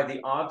identify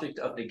the object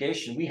of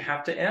negation, we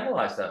have to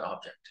analyze that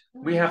object.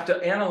 We have to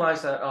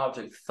analyze that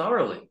object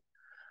thoroughly,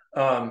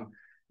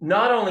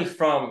 not only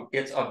from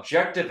its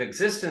objective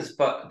existence,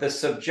 but the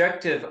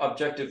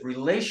subjective-objective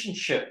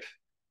relationship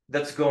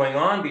that's going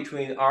on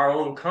between our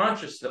own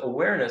conscious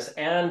awareness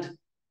and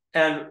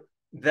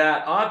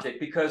that object.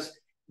 Because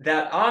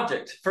that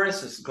object, for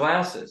instance,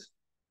 glasses,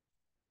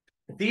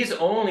 these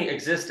only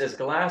exist as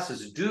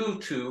glasses due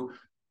to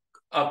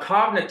a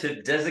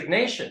cognitive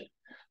designation.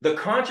 The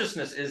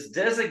consciousness is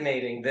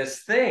designating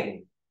this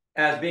thing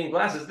as being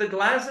glasses. The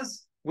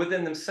glasses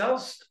within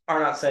themselves are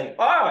not saying,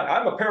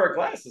 I'm a pair of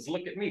glasses,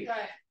 look at me.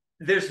 Right.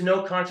 There's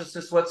no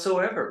consciousness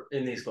whatsoever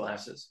in these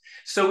glasses.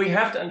 So we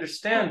have to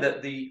understand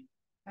that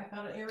I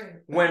found an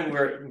earring. when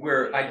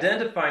we're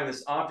identifying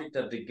this object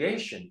of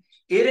negation,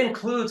 it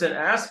includes an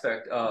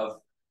aspect of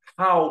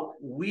how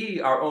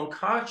our own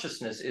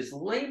consciousness is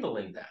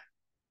labeling that,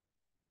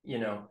 you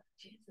know.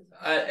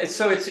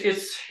 So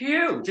it's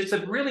huge. It's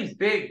a really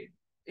big,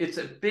 it's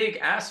a big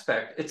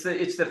aspect.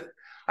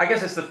 I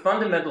guess it's the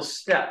fundamental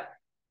step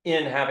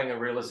in having a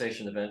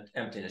realization of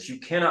emptiness. You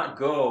cannot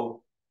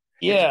go,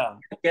 Yeah,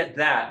 get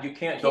that, you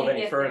can't go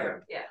any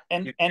further. Yeah.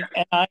 and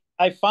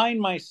I find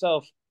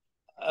myself,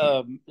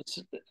 I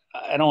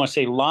don't want to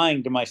say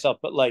lying to myself,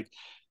 but like,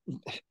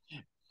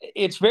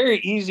 it's very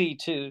easy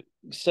to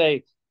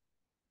say,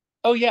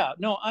 oh yeah,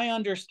 no, I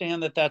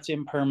understand that that's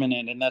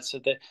impermanent and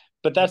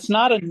but that's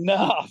not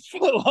enough.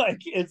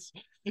 Like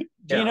do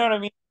you know what I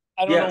mean?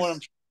 I don't know what I'm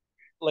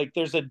like.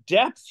 There's a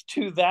depth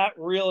to that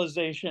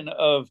realization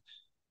of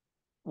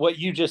what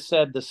you just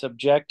said, the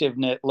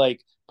subjectiveness.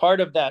 Like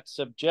part of that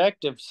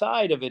subjective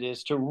side of it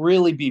is to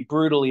really be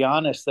brutally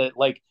honest that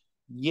like,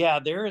 yeah,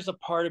 there is a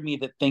part of me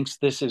that thinks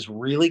this is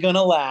really going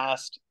to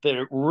last, that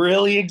it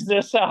really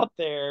exists out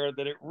there,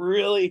 that it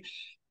really,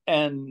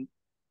 and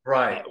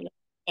Right.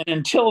 And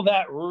until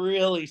that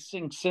really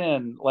sinks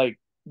in, like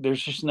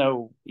there's just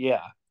no,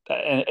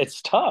 and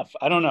it's tough.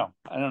 I don't know.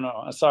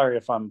 I'm sorry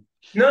if I'm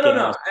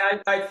No.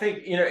 I think,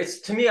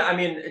 it's to me, I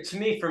mean, to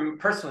me, from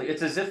personally,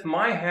 it's as if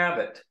my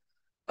habit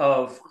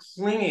of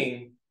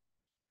clinging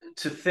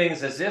to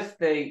things as if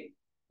they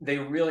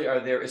really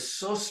are there is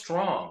so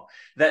strong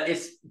that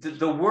it's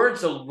the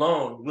words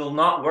alone will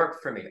not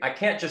work for me. I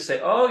can't just say,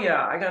 oh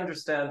yeah, I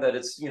understand that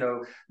it's,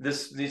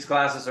 these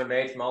glasses are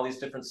made from all these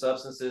different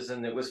substances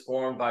and it was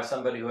formed by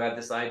somebody who had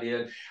this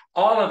idea.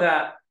 All of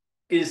that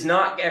is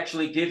not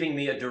actually giving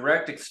me a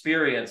direct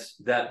experience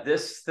that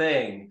this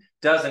thing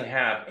doesn't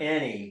have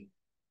any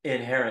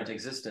inherent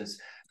existence.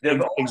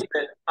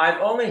 I've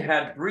only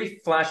had brief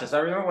flashes. I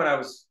remember when I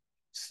was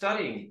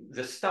studying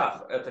this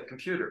stuff at the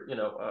computer,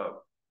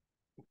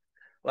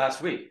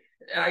 last week,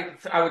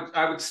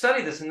 I would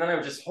study this, and then I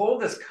would just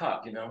hold this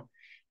cup,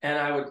 and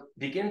I would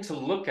begin to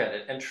look at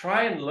it and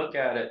try and look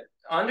at it,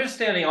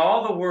 understanding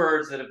all the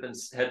words that had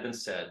been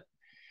said,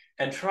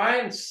 and try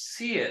and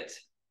see it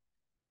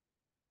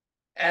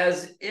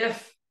as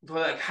if,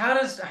 like, how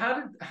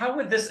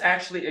would this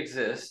actually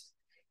exist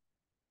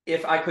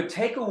if I could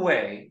take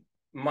away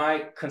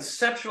my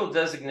conceptual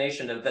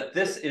designation of that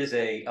this is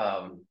a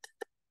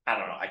I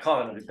don't know, I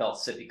call it an adult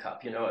sippy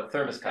cup, a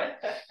thermos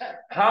cup.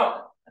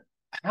 How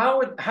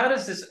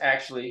does this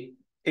actually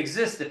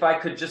exist if I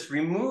could just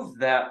remove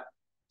that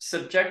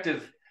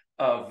subjective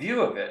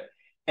view of it?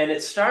 And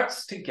it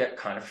starts to get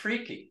kind of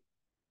freaky.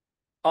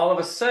 All of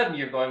a sudden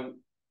you're going,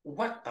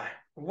 what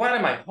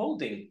am I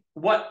holding?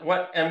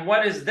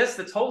 What is this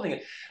that's holding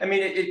it? I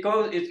mean, it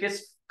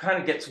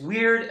gets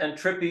weird and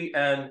trippy.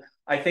 And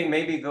I think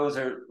maybe those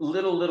are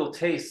little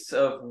tastes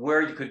of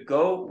where you could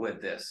go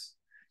with this,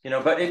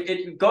 but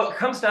it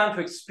comes down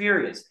to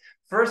experience.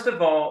 First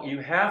of all, you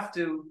have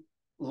to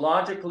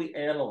logically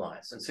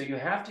analyze. And so you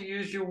have to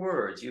use your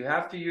words. You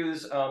have to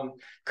use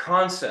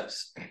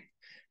concepts.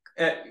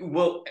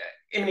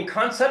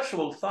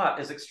 Conceptual thought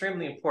is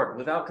extremely important.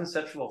 Without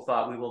conceptual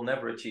thought, we will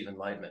never achieve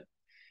enlightenment.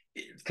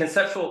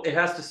 It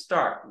has to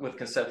start with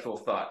conceptual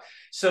thought.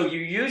 So you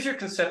use your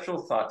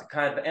conceptual thought to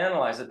kind of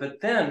analyze it, but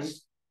then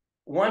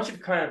once you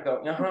kind of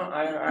go,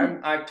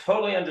 I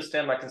totally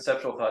understand my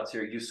conceptual thoughts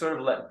here, you sort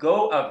of let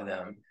go of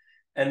them,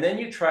 and then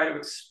you try to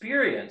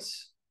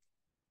experience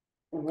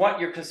what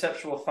your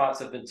conceptual thoughts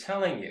have been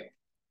telling you.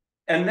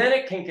 And then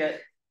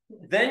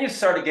then you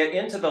start to get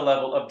into the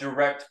level of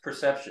direct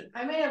perception.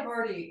 I may have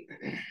already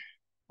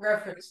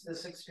referenced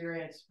this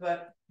experience,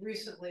 but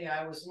recently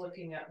I was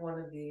looking at one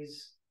of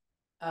these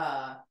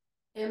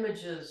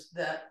images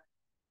that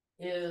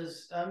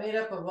is made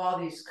up of all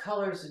these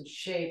colors and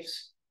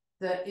shapes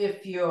that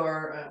if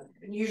your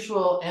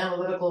usual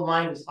analytical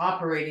mind is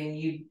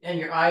operating, and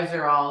your eyes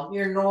are all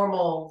your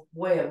normal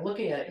way of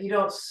looking at it, you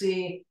don't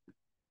see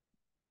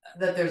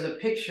that there's a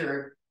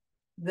picture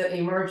that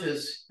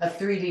emerges, a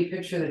 3D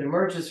picture that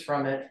emerges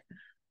from it.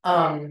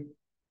 And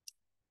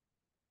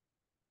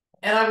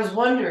I was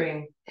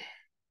wondering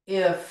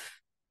if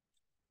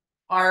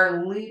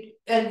our lead,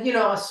 and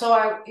so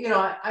I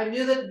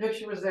knew that the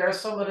picture was there.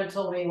 Someone had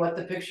told me what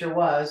the picture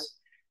was,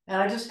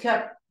 and I just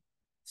kept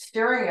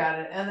staring at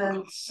it, and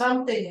then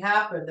something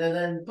happened, and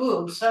then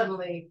boom,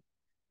 suddenly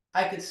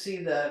I could see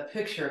the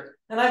picture.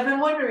 And I've been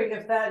wondering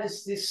if that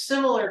is the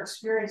similar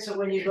experience of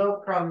when you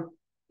go from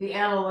the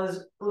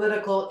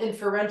analytical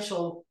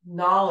inferential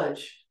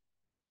knowledge,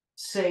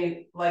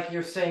 say, like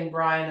you're saying,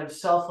 Brian, of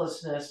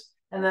selflessness,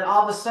 and then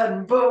all of a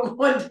sudden, boom,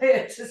 one day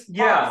it just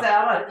pops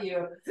out at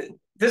you.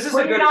 This is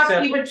when a you're good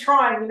not even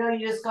trying,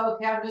 you just go,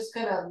 okay, I'm just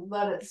gonna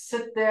let it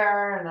sit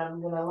there, and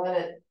I'm gonna let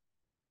it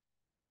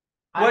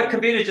What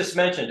Kavita just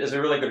mentioned is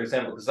a really good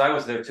example because I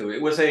was there too.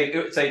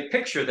 It's a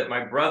picture that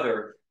my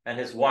brother and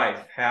his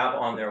wife have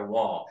on their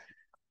wall.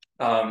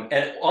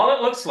 And all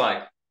it looks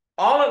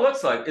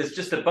like is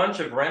just a bunch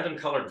of random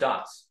colored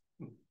dots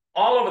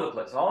all over the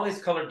place, all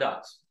these colored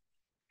dots.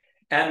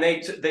 And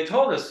they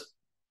told us,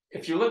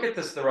 if you look at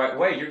this the right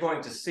way, you're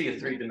going to see a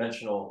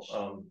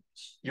three-dimensional,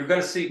 you're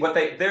going to see what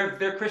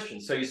they're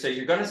Christians. So you say,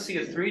 you're going to see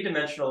a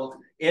three-dimensional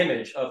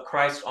image of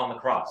Christ on the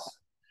cross.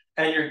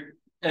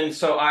 And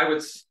so I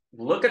would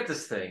look at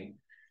this thing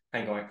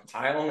and going,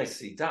 I only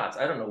see dots.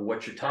 I don't know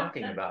what you're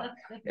talking about.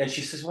 And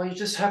she says, well, you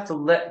just have to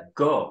let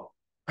go.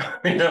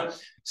 You know?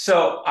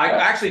 So I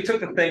actually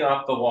took the thing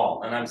off the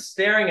wall and I'm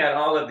staring at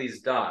all of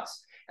these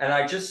dots and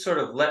I just sort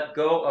of let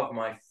go of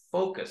my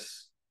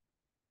focus.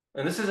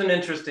 And this is an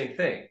interesting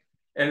thing.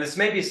 And this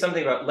may be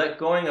something about let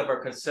going of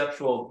our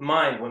conceptual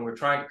mind when we're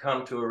trying to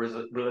come to a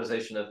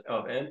realization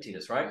of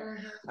emptiness, right?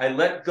 Mm-hmm. I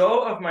let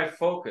go of my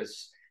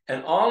focus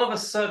and all of a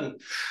sudden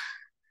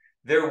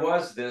there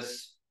was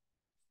this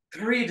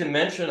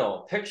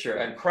three-dimensional picture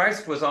and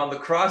Christ was on the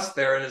cross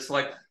there and it's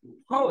like,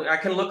 oh, I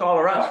can look all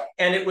around.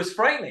 And it was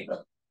frightening.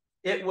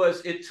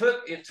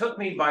 It took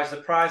me by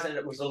surprise and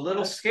it was a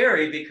little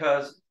scary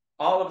because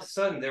all of a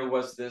sudden there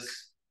was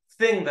this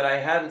thing that I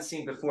hadn't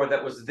seen before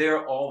that was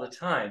there all the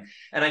time.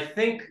 And I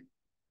think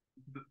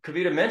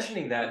Kavita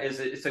mentioning that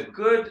it's a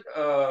good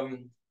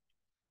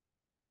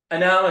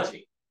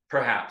analogy,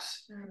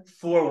 perhaps,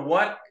 for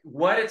what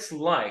it's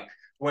like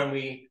when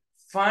we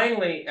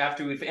finally,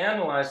 after we've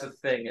analyzed the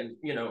thing and,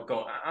 you know,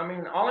 go, I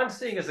mean, all I'm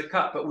seeing is a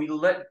cup, but we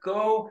let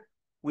go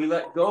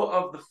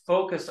of the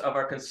focus of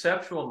our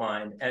conceptual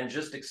mind and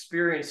just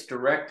experience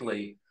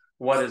directly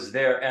what is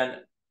there.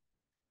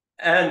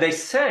 And they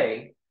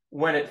say,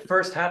 when it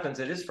first happens,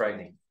 it is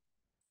frightening.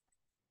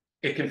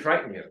 It can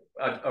frighten you,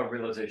 a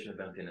realization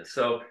of emptiness.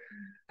 So,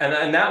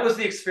 and that was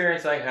the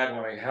experience I had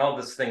when I held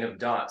this thing of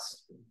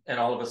dots. And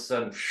all of a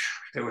sudden,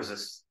 there was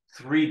this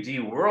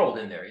 3D world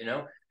in there, you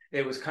know?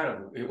 It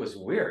was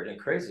weird and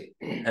crazy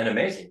and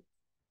amazing.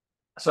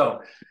 So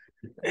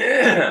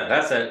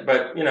that's it.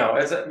 But, you know,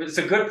 it's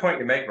a good point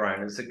you make,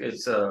 Brian.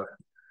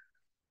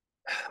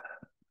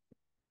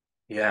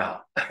 Yeah.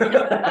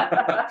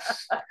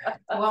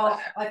 Well,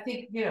 I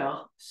think, you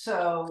know,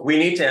 so we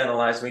need to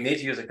analyze, we need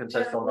to use a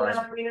conceptual mind.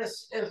 I mean,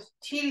 as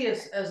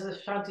tedious as the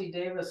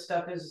Shantideva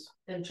stuff is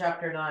in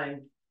chapter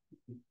 9,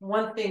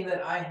 one thing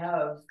that I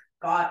have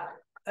got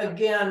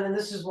again, and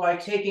this is why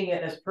taking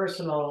it as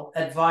personal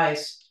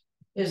advice,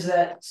 is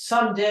that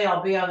someday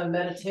I'll be on a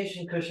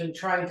meditation cushion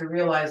trying to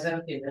realize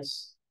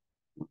emptiness.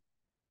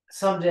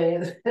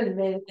 Someday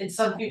in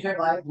some future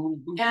life.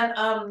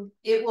 And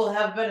it will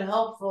have been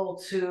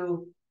helpful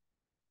to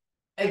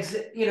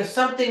you know,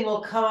 something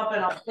will come up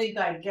and I'll think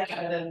I get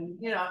it. And,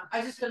 you know,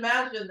 I just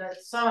imagine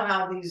that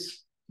somehow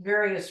these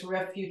various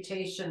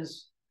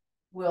refutations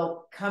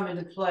will come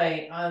into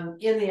play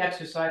in the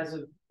exercise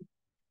of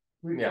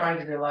trying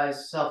to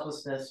realize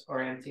selflessness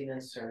or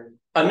emptiness or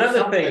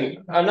another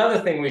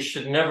thing we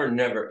should never,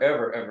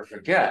 ever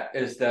forget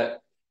is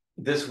that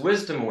this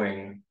wisdom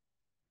wing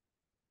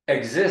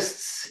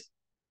exists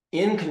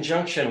in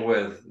conjunction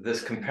with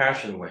this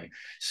compassion wing.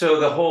 So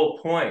the whole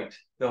point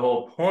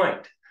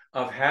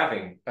of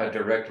having a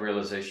direct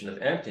realization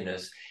of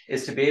emptiness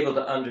is to be able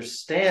to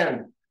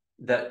understand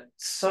that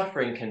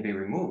suffering can be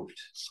removed.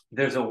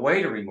 There's a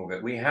way to remove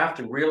it. We have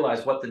to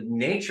realize what the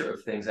nature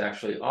of things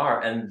actually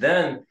are, and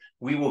then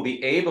we will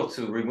be able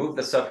to remove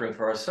the suffering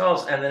for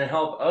ourselves and then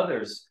help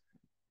others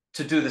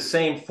to do the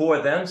same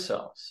for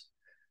themselves.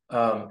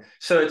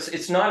 So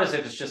it's not as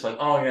if it's just like,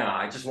 oh yeah,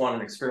 I just want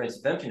an experience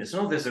of emptiness.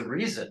 No, there's a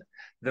reason.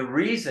 The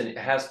reason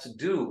has to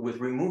do with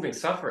removing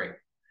suffering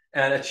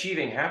and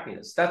achieving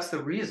happiness. That's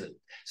the reason.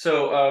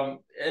 So,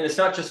 and it's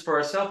not just for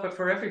ourselves, but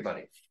for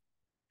everybody.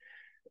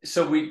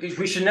 So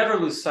we should never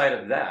lose sight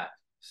of that,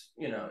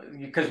 you know,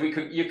 because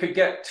you could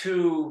get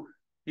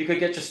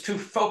just too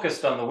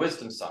focused on the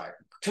wisdom side,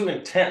 too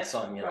intense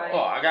on, you know, right. Oh,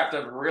 I got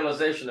the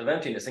realization of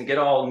emptiness and get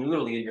all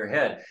noodly in your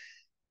head.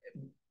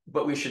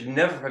 But we should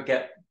never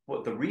forget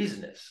what the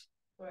reason is.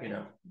 Right. You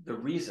know, the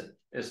reason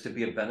is to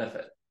be a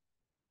benefit,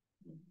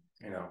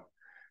 you know,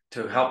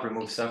 to help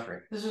remove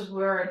suffering. This is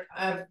where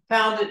I've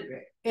found it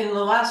in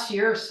the last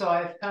year or so.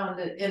 I've found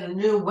it in a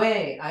new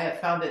way. I have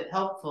found it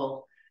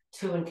helpful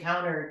to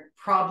encounter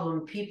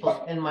problem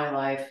people in my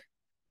life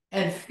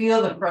and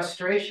feel the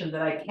frustration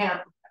that I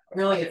can't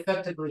really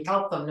effectively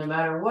help them. No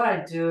matter what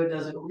I do, it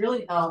doesn't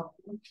really help.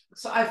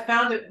 So I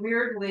found it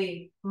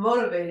weirdly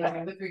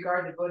motivating with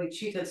regard to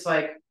bodhicitta. It's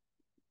like,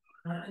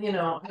 you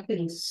know, I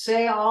can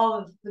say all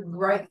of the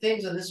right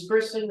things of this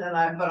person, and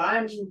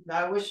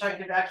I wish I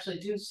could actually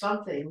do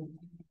something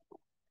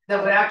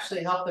that would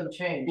actually help them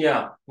change.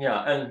 Yeah,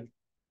 and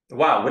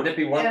wow, wouldn't it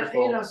be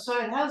wonderful? And, you know,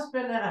 so it has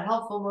been a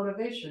helpful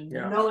motivation,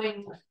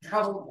 knowing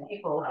troubled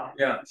people.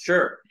 Yeah,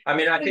 sure. I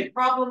mean, I think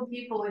problem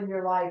people in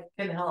your life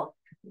can help.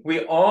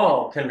 We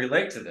all can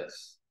relate to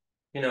this.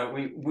 You know,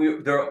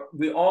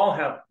 we all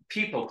have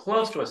people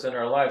close to us in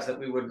our lives that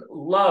we would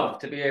love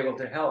to be able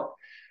to help.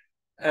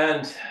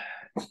 And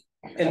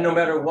And no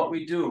matter what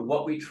we do,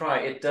 what we try,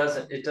 it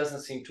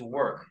doesn't seem to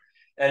work.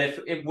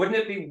 And wouldn't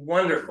it be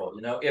wonderful,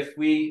 if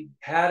we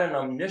had an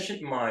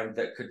omniscient mind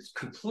that could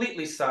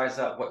completely size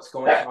up what's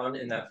going on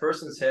in that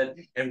person's head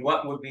and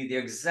what would be the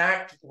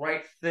exact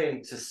right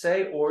thing to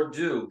say or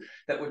do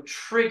that would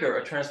trigger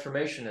a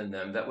transformation in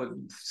them, that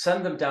would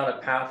send them down a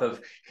path of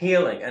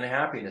healing and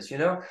happiness,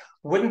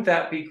 wouldn't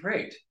that be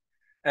great?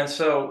 And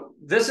so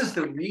this is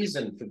the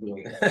reason for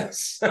doing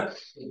this.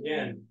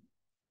 Again,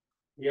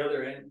 the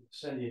other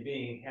sentient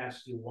being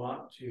has to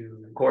want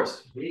to, of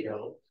course, be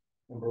helped.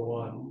 Number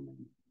one.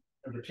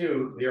 Number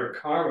two, their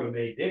karma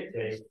may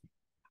dictate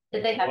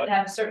that they have to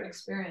have a certain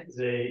experience.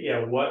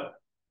 What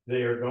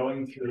they are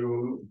going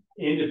through,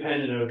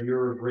 independent of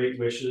your great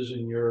wishes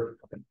and your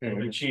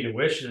cheetah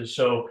wishes.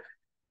 So,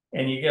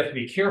 and you have to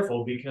be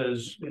careful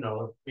because,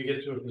 if you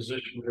get to a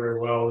position where,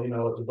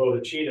 as a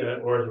Bodhisattva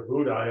or as a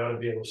Buddha, I ought to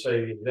be able to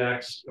say the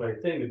exact right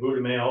thing. The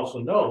Buddha may also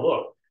know,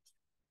 look,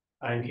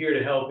 I'm here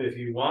to help if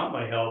you want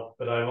my help,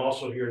 but I'm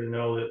also here to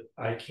know that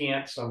I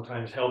can't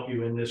sometimes help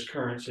you in this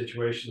current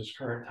situation, this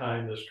current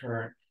time, this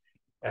current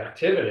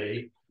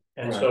activity.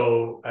 And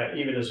so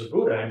even as a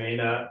Buddha, I may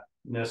not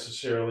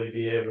necessarily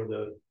be able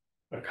to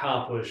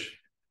accomplish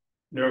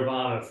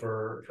nirvana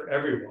for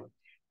everyone.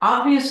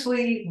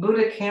 Obviously,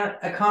 Buddha can't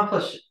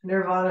accomplish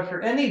nirvana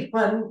for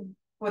anyone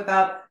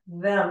without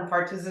them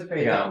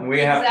participating. Yeah, we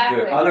have to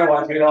do it.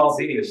 Otherwise, we'd all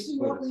be useless.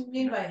 What we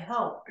mean by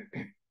help,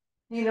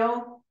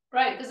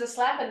 Right, because a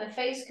slap in the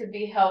face could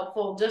be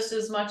helpful just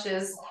as much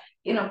as,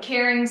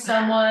 caring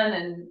someone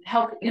and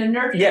help,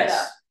 nurture them.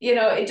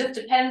 It just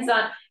depends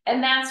on,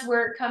 and that's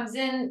where it comes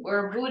in,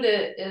 where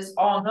Buddha is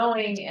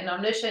all-knowing and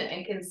omniscient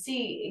and can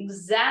see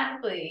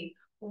exactly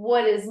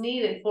what is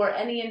needed for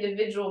any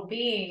individual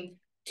being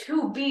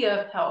to be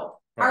of help.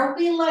 Are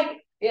we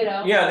like,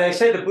 Yeah, they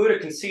say the Buddha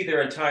can see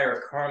their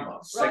entire karma.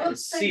 They can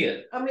see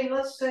it. I mean,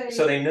 let's say.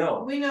 So they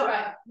know. We know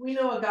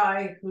a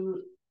guy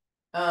who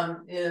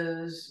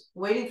is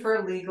waiting for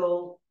a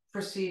legal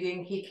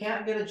proceeding. He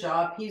can't get a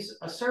job. He's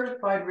a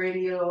certified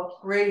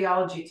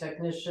radiology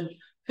technician,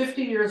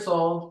 50 years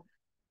old,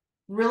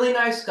 really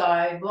nice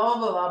guy, blah,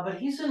 blah, blah, but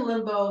he's in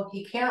limbo.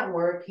 He can't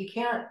work.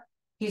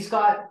 He's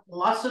got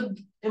lots of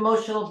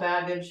emotional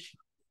baggage.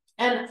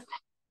 And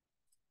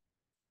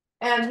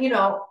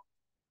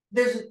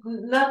there's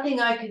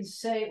nothing I can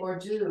say or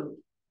do,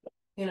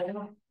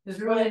 there's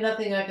really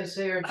nothing I can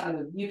say or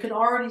do. You can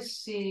already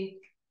see.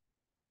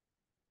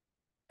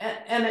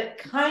 And it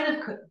kind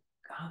of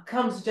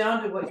comes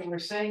down to what you were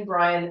saying,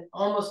 Brian,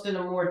 almost in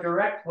a more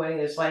direct way,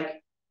 is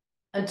like,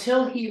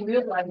 until he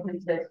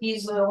realizes that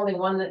he's the only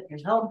one that can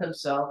help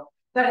himself.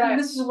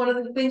 This is one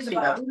of the things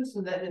about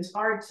Buddhism that it's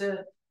hard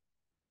to.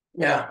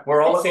 Yeah,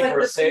 we're all looking for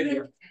a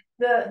savior.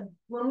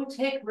 When we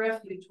take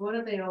refuge, what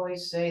do they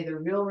always say? The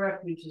real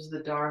refuge is the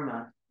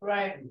Dharma.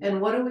 Right.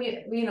 And what do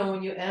we,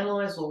 when you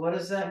analyze, well, what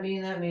does that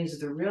mean? That means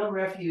the real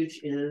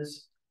refuge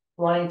is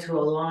wanting to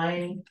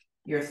align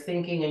your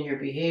thinking and your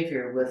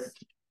behavior with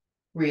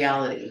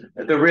reality.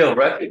 The real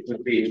refuge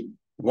would be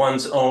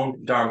one's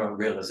own Dharma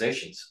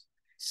realizations.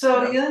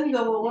 So then you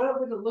go, well, what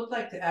would it look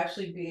like to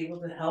actually be able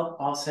to help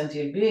all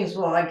sentient beings?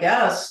 Well, I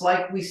guess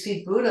like we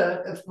see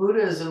Buddha, if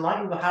Buddha is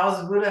enlightened, how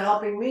is Buddha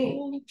helping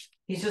me?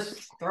 He's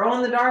just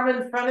throwing the Dharma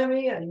in front of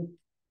me and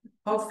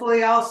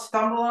hopefully I'll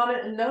stumble on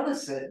it and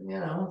notice it,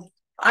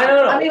 I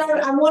don't know. I mean,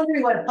 I'm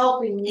wondering what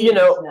helping means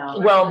now.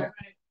 Well,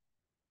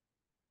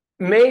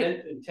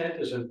 intent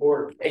is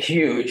important.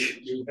 Huge.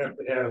 You have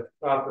to have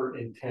proper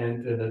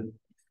intent, and the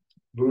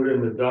Buddha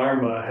and the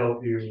Dharma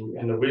help you,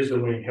 and the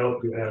wisdom wing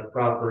help you have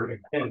proper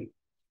intent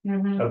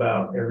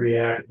about every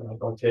act.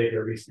 Don't take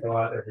every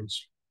thought, every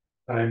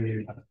time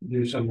you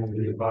do something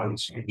with your body,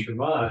 speech, your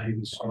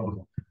mind.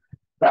 So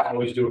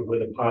always do it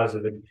with a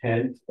positive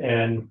intent.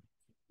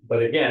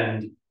 But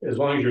again, as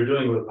long as you're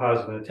doing it with a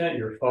positive intent,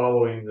 you're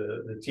following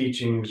the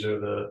teachings or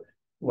the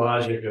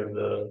logic of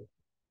the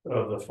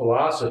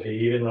philosophy,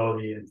 even though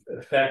the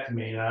effect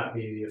may not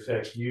be the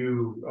effect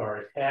you are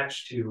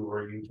attached to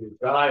or you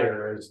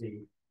desire as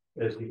the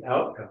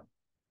outcome.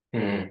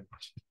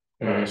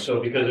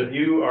 So because if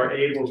you are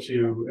able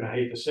to, and I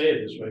hate to say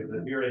it this way, but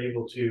if you're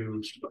able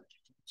to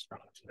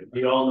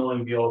be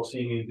all-knowing, be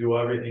all-seeing, and do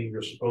everything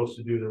you're supposed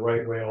to do the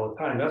right way all the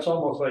time, that's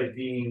almost like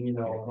being,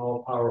 an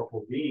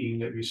all-powerful being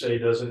that we say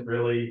doesn't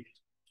really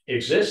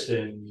exist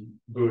in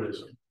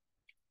Buddhism.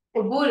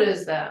 Well, Buddha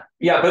is that.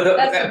 Yeah, but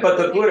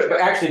the Buddha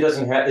actually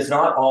doesn't have. It's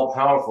not all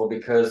powerful,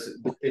 because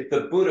if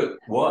the Buddha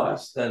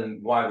was, then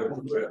why would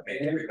the Buddha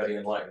make everybody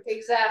enlightened?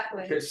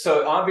 Exactly.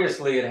 So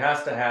obviously, it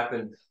has to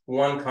happen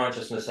one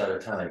consciousness at a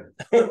time,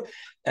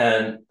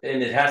 and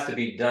it has to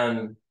be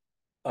done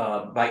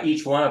by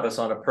each one of us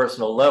on a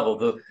personal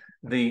level.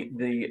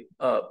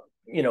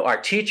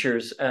 Our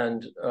teachers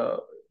and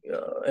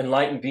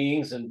enlightened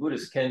beings and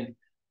Buddhists can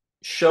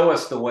show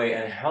us the way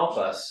and help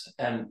us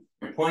and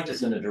point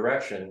us in a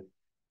direction.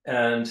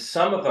 And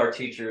some of our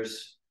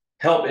teachers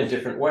help in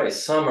different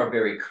ways. Some are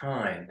very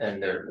kind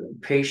and they're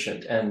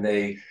patient and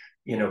they,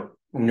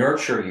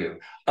 nurture you.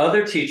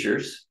 Other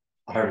teachers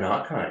are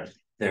not kind.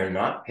 they're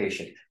not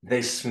patient.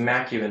 They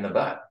smack you in the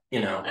butt,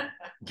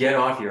 get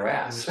off your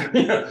ass.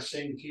 The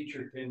same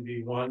teacher can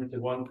be one to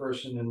one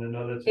person and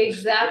another to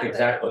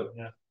Exactly.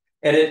 Yeah.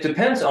 And it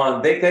depends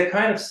on, they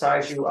kind of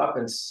size you up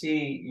and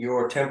see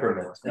your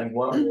temperament and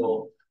what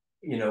will,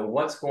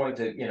 what's going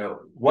to,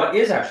 what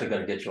is actually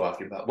going to get you off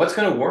your butt, what's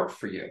going to work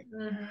for you.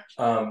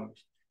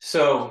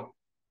 So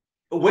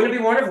wouldn't it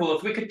be wonderful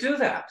if we could do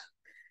that,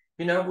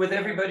 with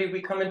everybody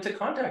we come into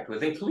contact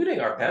with, including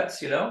our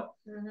pets,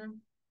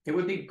 it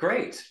would be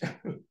great.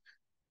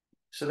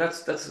 So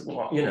that's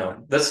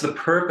the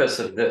purpose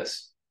of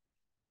this.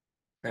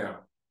 All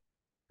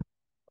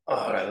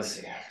right, let's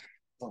see.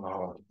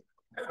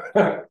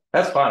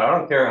 That's fine. I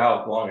don't care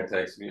how long it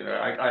takes.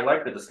 I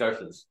like the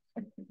discussions.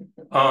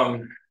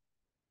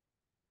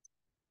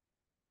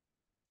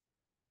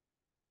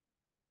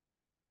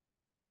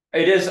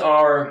 It is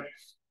our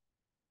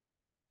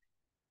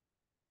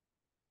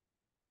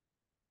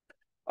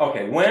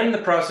when the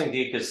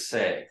Prasangikas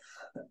say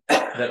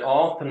that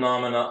all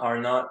phenomena are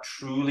not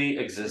truly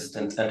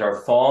existent and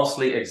are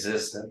falsely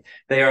existent,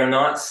 they are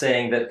not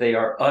saying that they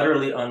are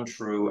utterly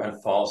untrue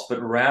and false,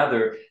 but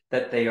rather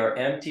that they are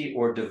empty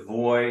or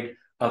devoid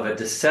of a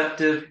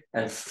deceptive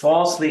and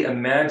falsely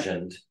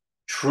imagined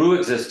true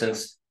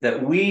existence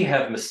that we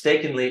have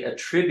mistakenly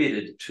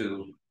attributed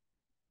to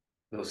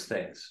those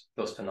things,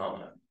 those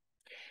phenomena.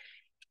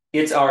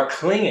 It's our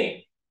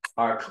clinging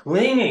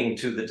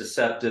to the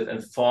deceptive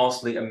and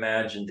falsely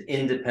imagined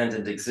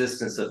independent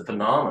existence of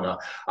phenomena,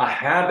 a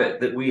habit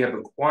that we have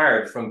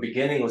acquired from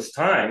beginningless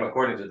time,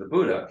 according to the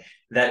Buddha,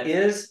 that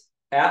is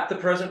at the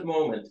present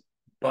moment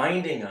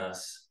binding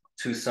us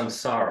to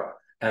samsara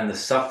and the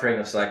suffering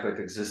of cyclic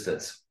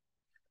existence.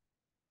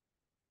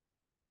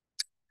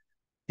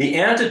 The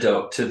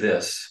antidote to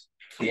this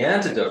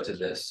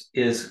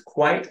is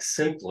quite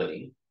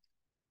simply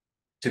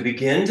to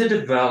begin to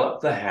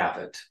develop the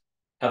habit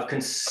of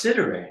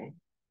considering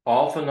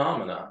all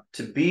phenomena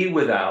to be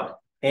without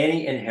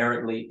any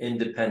inherently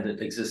independent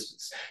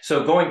existence.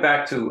 So going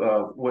back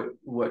to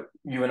what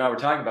you and I were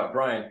talking about,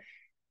 Brian,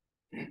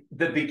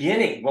 the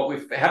beginning, what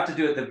we have to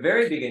do at the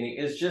very beginning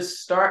is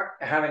just start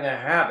having a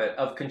habit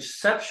of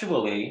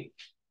conceptually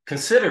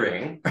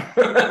considering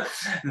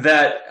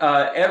that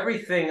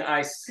everything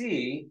I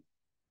see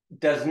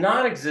does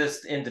not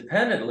exist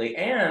independently,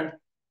 and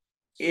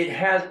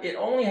it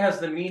only has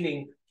the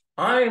meaning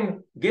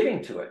I'm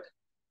giving to it.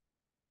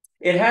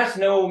 It has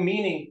no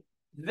meaning.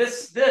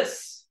 This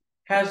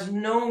has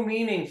no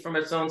meaning from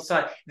its own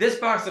side. This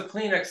box of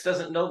Kleenex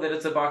doesn't know that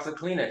it's a box of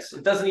Kleenex.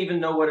 It doesn't even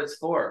know what it's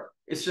for.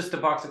 It's just a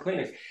box of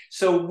Kleenex.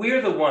 So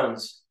we're the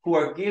ones who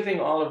are giving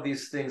all of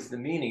these things the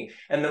meaning.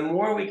 And the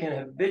more we can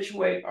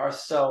habituate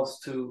ourselves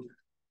to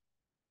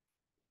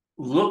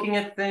looking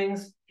at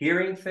things,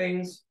 hearing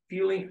things,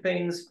 feeling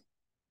things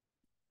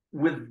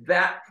with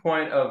that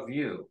point of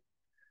view,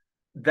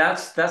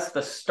 that's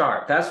the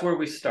start. That's where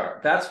we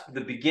start. That's the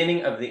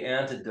beginning of the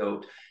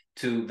antidote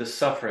to the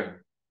suffering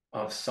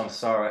of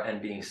samsara and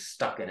being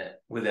stuck in it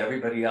with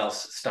everybody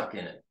else stuck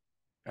in it.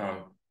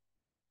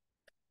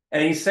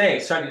 And he's saying,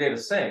 Shantideva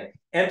is saying,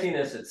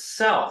 emptiness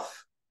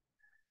itself,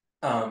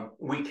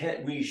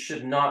 we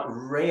should not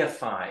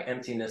reify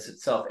emptiness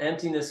itself.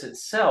 Emptiness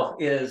itself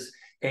is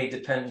a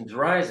dependent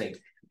rising.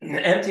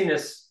 The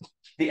emptiness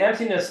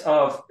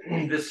of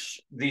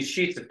these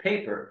sheets of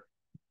paper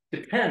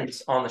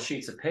depends on the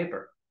sheets of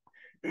paper.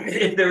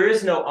 If there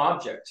is no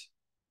object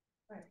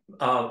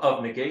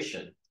of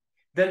negation,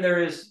 then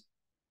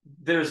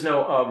there's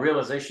no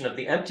realization of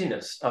the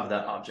emptiness of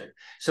that object.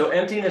 So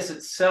emptiness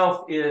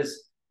itself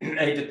is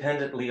a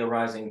dependently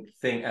arising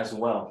thing as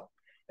well.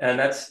 And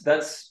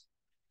that's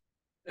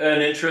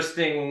an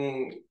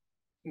interesting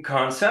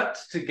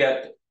concept to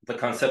get the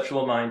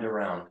conceptual mind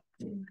around.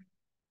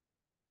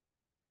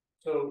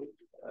 So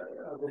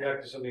I'll go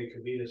back to something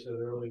Kavita said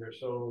earlier.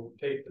 So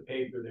take the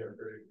paper there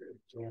for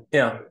example.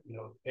 Yeah.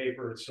 The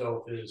paper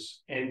itself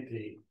is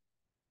empty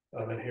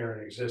of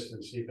inherent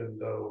existence, even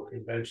though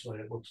conventionally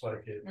it looks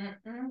like it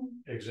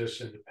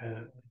exists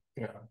independently.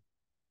 Yeah.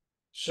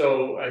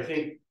 So I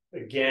think,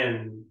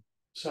 again,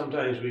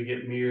 sometimes we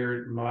get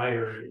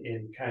mired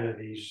in kind of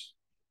these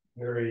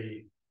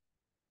very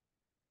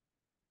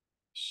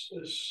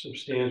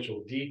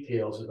substantial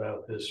details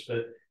about this,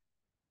 but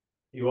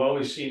you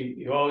always need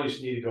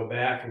to go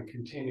back and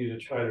continue to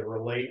try to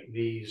relate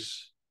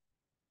these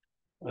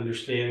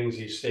understandings,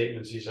 these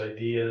statements, these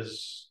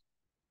ideas,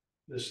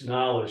 this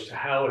knowledge to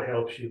how it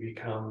helps you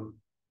become,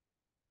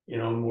 a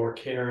more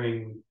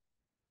caring,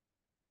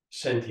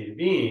 sentient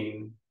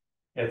being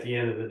at the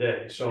end of the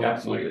day. So my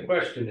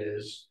question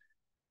is,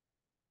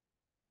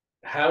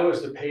 how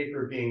is the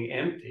paper being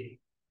empty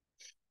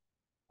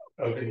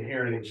of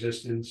inherent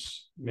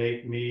existence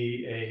make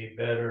me a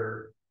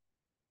better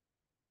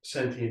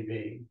sentient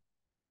being?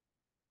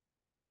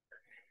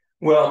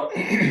 Well,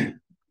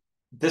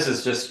 this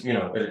is just,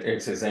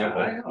 it's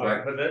example. I know,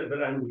 right?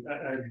 but I'm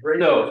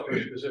bringing this to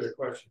a specific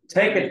question.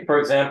 Take it, for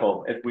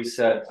example, if we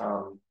said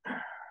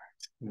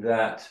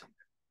that,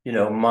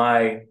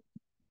 my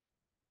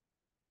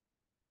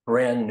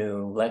brand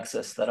new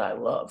Lexus that I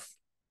love.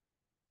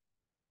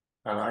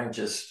 And I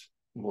just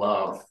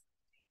love.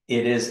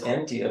 It is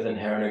empty of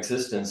inherent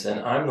existence, and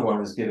I'm the one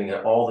who's giving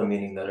it all the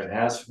meaning that it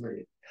has for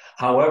me.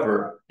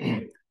 However,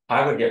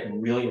 I would get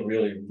really,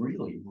 really,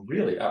 really,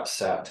 really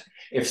upset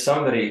if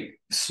somebody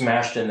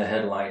smashed in the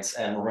headlights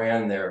and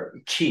ran their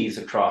keys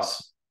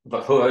across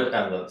the hood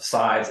and the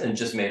sides and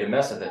just made a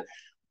mess of it.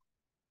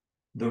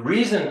 The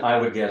reason I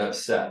would get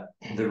upset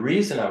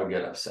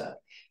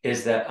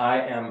is that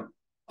I am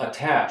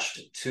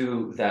attached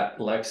to that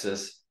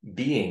Lexus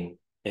being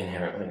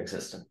inherently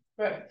existent.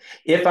 Right.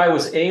 If I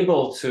was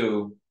able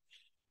to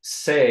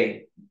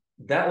say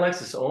that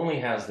Lexus only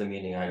has the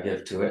meaning I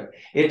give to it,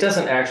 it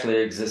doesn't actually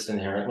exist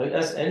inherently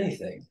as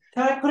anything.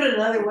 Can I put it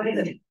another way?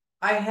 That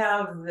I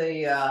have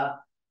the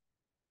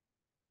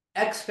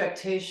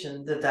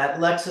expectation that that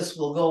Lexus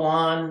will go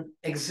on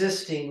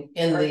existing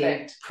in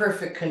the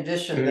perfect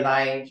condition that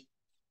I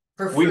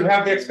prefer. We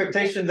have the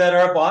expectation that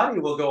our body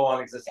will go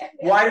on existing.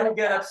 Why do we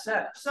get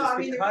upset? So, it's I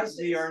mean, because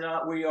we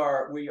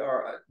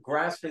are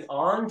grasping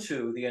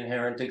onto the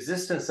inherent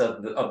existence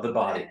of the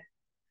body.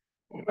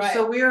 Right.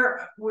 So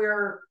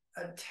we're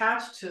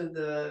attached to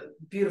the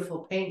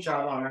beautiful paint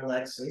job on our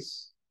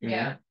Lexus.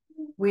 Yeah.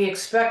 We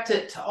expect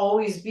it to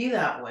always be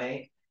that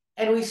way.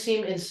 And we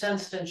seem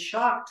incensed and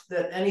shocked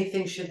that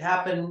anything should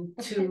happen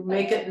to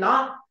make it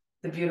not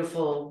the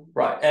beautiful.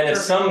 Right. And if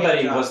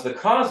somebody was the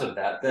cause of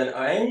that, then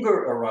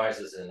anger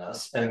arises in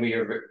us, and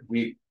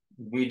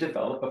we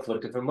develop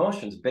afflictive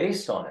emotions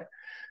based on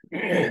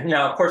it.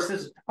 Now, of course,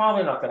 this is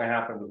probably not going to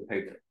happen with the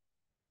paper.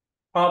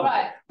 Probably.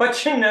 Right.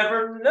 But you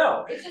never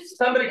know.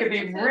 Somebody could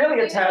be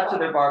really attached to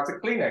their box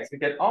of Kleenex and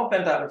get all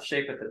bent out of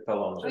shape if it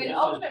fell on them. I mean,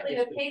 ultimately,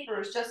 the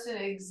paper is just an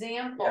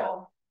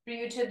example for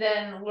you to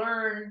then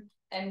learn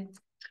and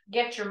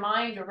get your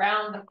mind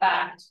around the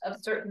fact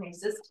of certain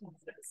existences,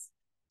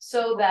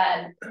 so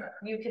that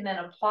you can then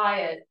apply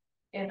it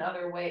in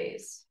other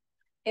ways,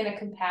 in a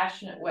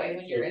compassionate way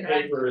when you're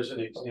interacting. Paper is an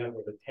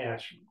example of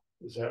attachment.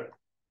 Is that?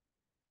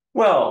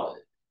 Well,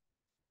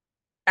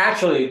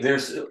 actually,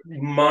 there's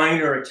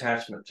minor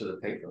attachment to the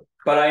paper,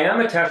 but I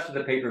am attached to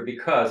the paper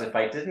because if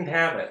I didn't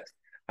have it,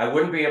 I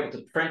wouldn't be able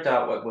to print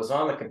out what was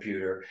on the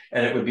computer,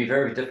 and it would be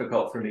very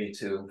difficult for me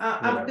to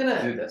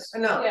do this.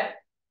 No. Yeah.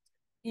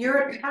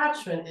 Your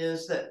attachment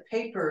is that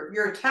paper,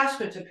 your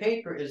attachment to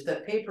paper is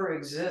that paper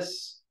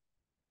exists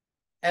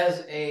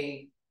as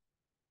a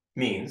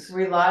means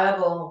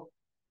reliable,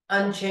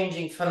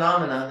 unchanging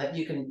phenomenon that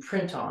you can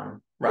print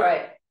on.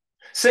 Right.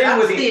 Same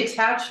with the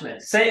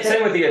attachment.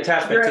 Same with the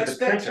attachment to the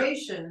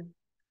expectation, printer.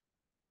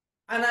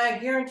 And I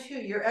guarantee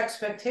you, your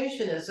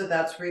expectation is that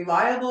that's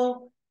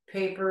reliable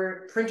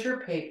paper, printer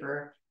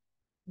paper,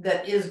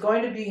 that is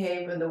going to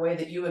behave in the way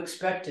that you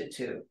expect it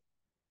to.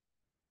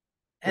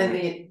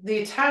 And the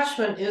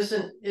attachment is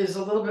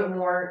a little bit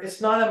more, it's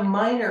not a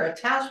minor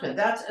attachment.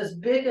 That's as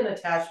big an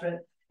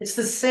attachment. It's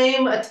the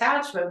same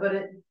attachment, but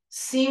it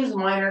seems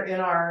minor in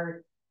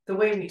the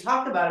way we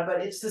talk about it,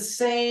 but it's the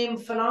same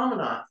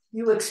phenomenon.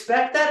 You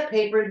expect that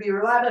paper to be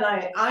reliable.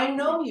 And I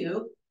know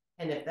you,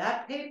 and if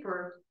that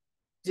paper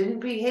didn't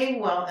behave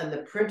well and the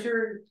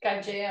printer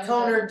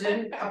toner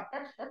didn't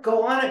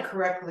go on it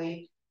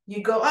correctly,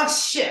 you go, oh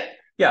shit.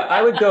 Yeah,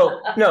 I would go,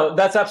 no,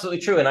 that's absolutely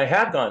true. And I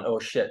have gone, oh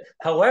shit.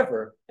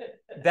 However,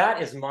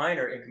 that is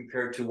minor in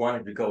compared to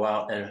wanting to go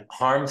out and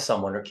harm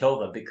someone or kill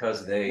them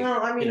because they, no,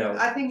 I mean,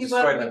 I think you've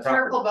got to be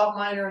careful about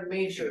minor and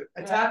major.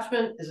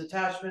 Attachment is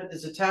attachment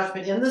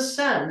in the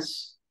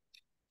sense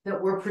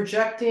that we're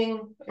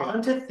projecting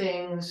onto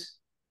things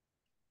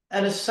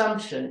an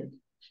assumption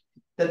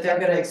that they're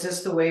going to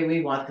exist the way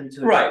we want them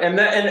to. Right,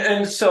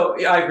 and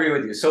so I agree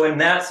with you. So in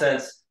that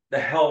sense, the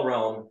hell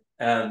realm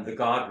and the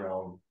God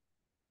realm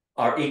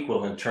are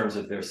equal in terms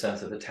of their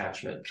sense of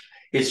attachment.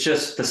 It's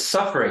just the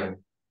suffering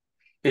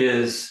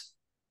is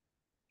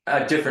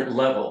at different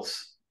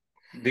levels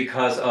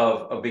because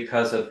of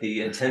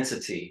the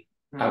intensity.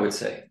 I would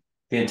say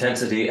the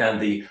intensity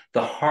and the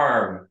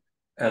harm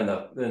and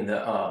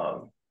the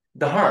harm.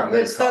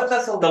 That's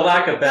the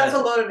lack of benefit. That's a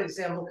loaded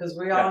example because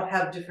we all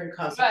have different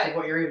concepts of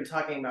what you're even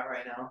talking about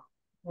right now.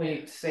 When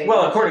you say,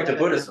 well, according to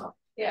Buddhism.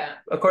 Yeah.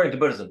 According to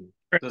Buddhism,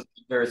 there's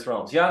various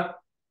realms. Yeah.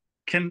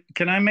 Can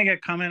I make a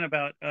comment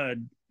about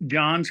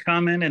John's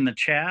comment in the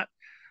chat?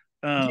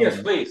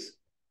 Yes, please.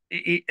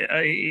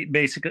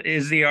 Basically,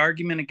 is the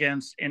argument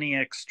against any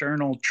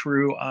external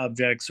true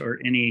objects or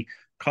any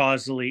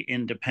causally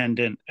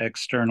independent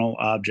external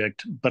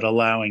object, but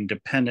allowing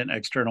dependent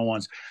external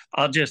ones?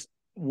 Which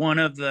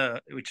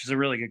is a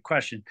really good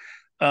question.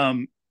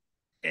 And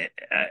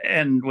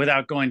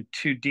without going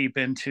too deep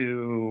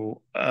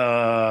into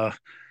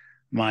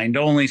mind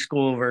only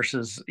school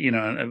versus,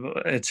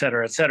 et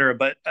cetera,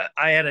 but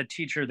I had a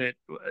teacher that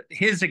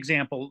his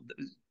example,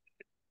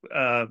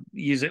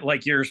 use it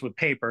like yours with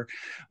paper,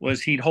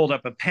 was he'd hold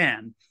up a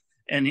pen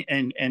and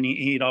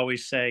he'd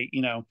always say,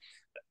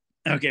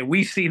 okay,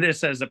 we see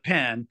this as a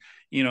pen.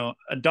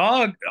 A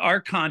dog,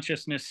 our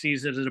consciousness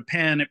sees it as a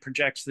pen. It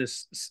projects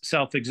this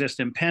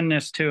self-existent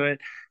penness to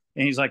it.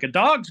 And he's like, a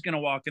dog's going to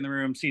walk in the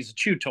room, sees a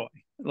chew toy.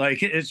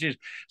 Like it's just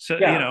so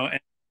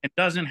it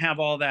doesn't have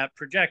all that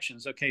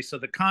projections. Okay, so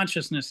the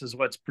consciousness is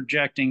what's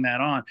projecting that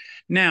on.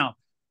 Now,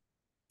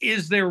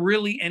 is there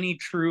really any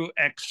true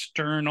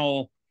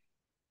external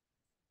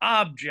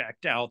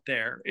object out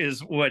there?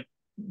 Is what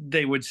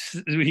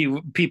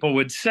people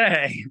would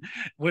say,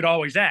 would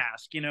always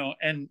ask,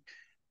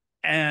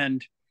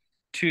 and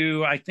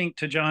to, I think,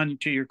 to John,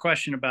 to your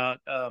question about,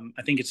 I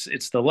think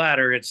it's the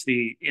latter. It's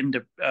the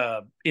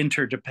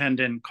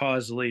interdependent,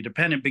 causally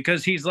dependent,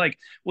 because he's like,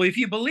 well, if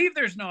you believe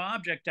there's no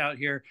object out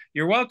here,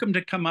 you're welcome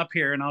to come up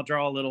here and I'll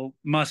draw a little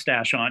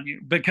mustache on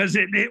you because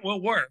it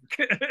will work.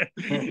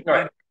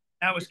 Right.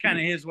 That was kind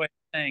of his way of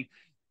saying,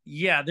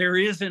 yeah, there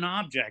is an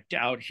object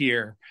out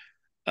here.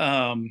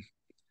 But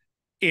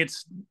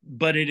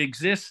it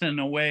exists in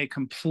a way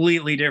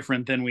completely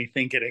different than we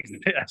think it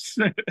exists.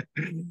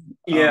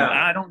 Yeah.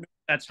 I don't know if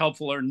that's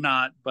helpful or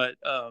not, but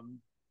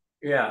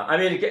yeah, I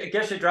mean,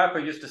 Geshe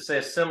Drakpa used to say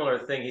a similar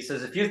thing. He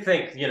says, if you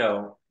think,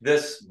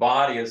 this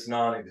body is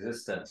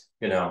non-existent,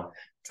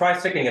 try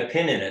sticking a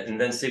pin in it and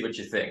then see what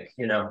you think,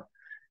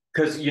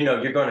 because,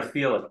 you're going to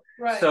feel it.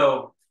 Right.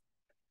 So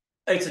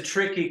it's a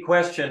tricky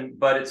question,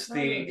 but it's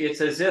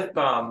as if,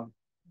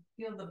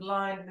 feel the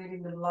blind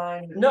leading the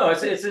blind. No,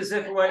 it's as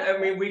if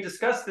we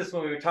discussed this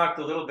when we talked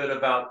a little bit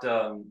about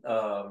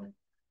the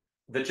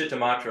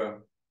Chittamatra,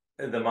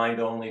 the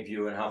mind-only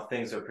view, and how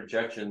things are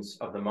projections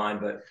of the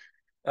mind. But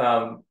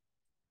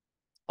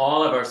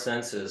all of our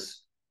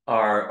senses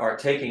are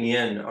taking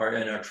in and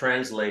are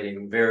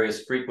translating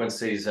various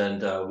frequencies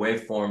and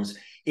waveforms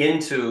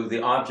into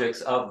the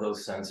objects of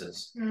those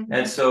senses. Mm-hmm.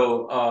 And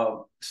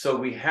so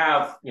we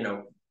have,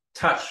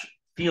 touch,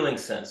 feeling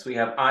sense, we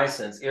have eye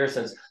sense, ear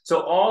sense.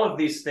 So all of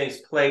these things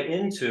play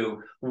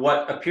into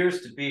what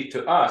appears to be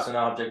to us an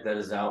object that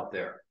is out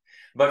there.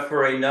 But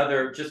for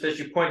another, just as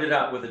you pointed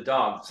out with a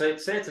dog, say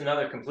it's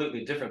another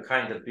completely different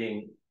kind of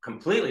being,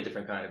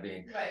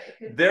 right.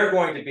 They're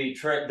going to be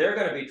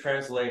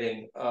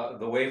translating the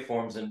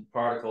waveforms and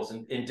particles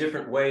in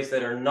different ways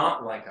that are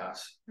not like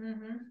us.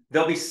 Mm-hmm.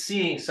 They'll be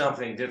seeing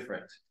something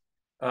different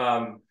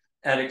and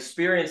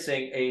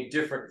experiencing a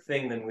different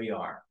thing than we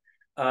are.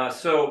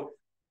 So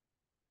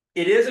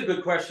it is a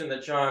good question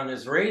that John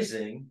is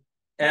raising,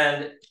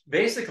 and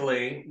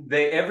basically,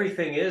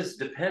 everything is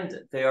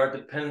dependent. They are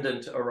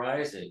dependent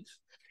arisings,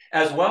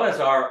 as well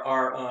as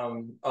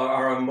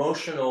our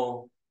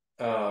emotional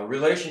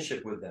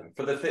relationship with them.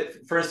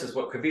 For instance,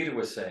 what Kavita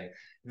was saying,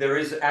 there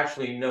is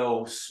actually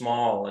no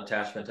small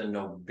attachment and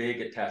no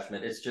big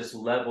attachment. It's just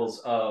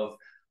levels of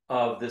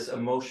this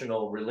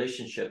emotional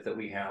relationship that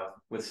we have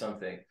with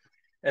something,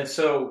 and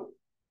so.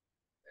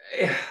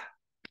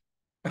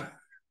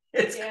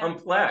 It's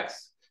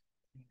complex.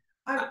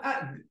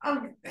 I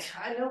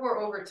know we're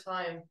over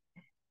time,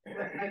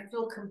 but I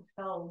feel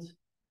compelled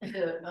to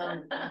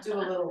do a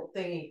little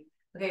thingy.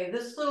 Okay,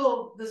 this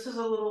is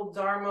a little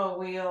Dharma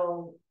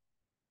wheel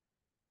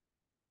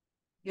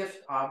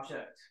gift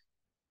object.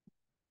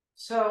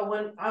 So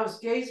when I was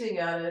gazing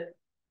at it,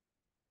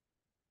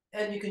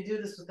 and you can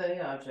do this with any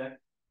object,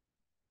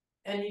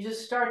 and you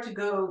just start to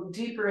go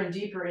deeper and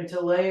deeper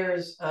into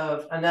layers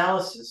of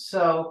analysis.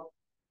 So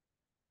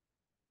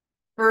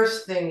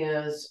first thing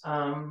is,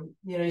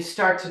 you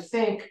start to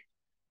think,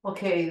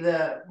 okay,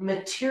 the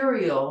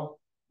material,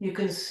 you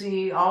can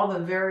see all the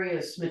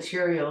various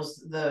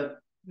materials, the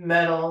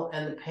metal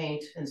and the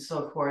paint and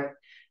so forth.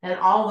 And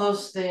all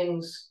those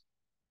things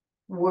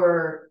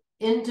were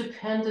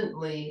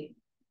independently,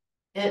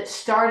 it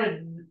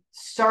started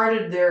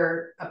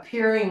their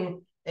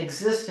appearing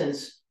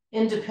existence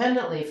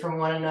independently from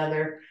one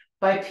another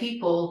by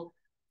people.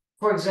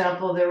 For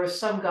example, there was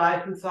some guy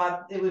who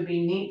thought it would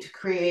be neat to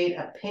create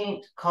a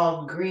paint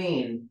called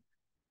green.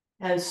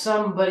 And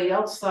somebody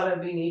else thought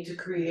it'd be neat to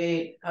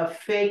create a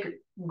fake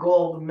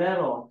gold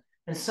medal.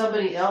 And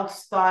somebody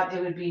else thought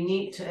it would be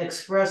neat to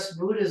express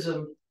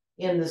Buddhism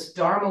in this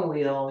Dharma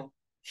wheel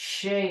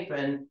shape.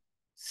 And,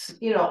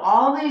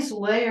 all these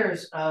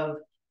layers of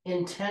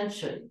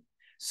intention.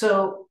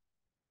 So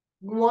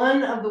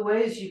one of the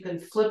ways you can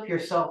flip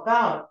yourself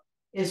out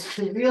is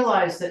to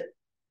realize that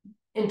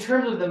in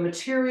terms of the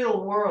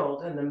material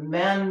world and the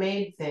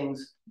man-made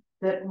things,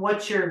 that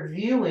what you're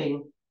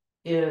viewing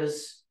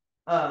is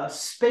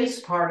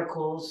space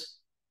particles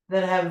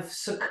that have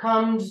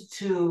succumbed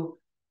to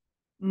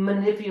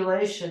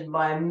manipulation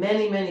by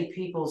many, many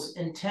people's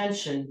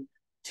intention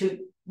to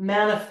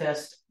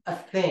manifest a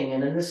thing.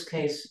 And in this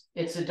case,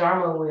 it's a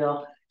Dharma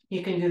wheel.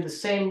 You can do the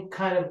same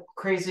kind of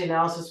crazy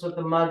analysis with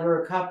a mug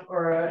or a cup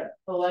or a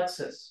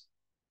Lexus.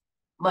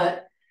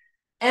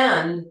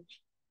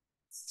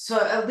 So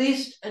at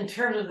least in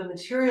terms of the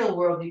material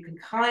world, you can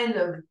kind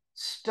of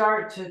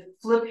start to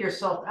flip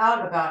yourself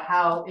out about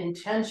how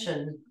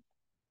intention,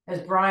 as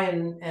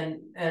Brian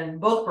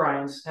and both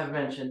Brians have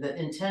mentioned, that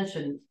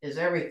intention is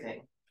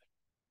everything.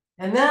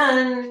 And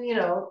then,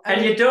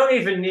 And you don't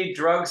even need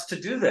drugs to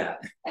do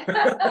that.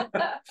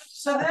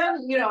 So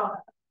then,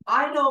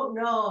 I don't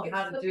know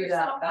how to do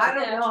that. I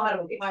don't know how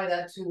to apply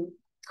that to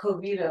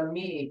Kavita,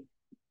 me.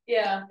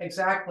 Yeah.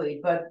 Exactly.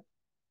 But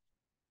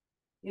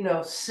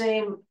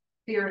same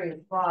theory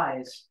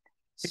applies.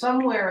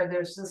 Somewhere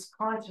there's this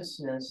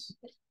consciousness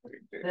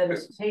that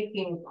is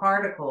taking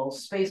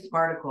particles, space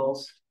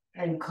particles,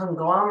 and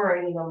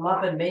conglomerating them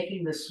up and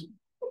making this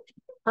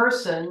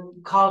person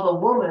called a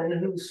woman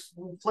who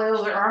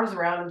flails her arms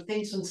around and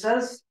thinks and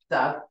says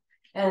stuff.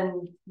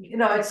 And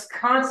it's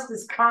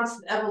this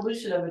constant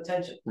evolution of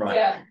attention. Right.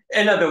 Yeah.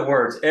 In other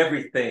words,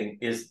 everything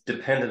is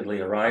dependently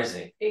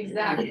arising.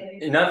 Exactly.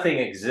 Nothing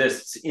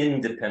exists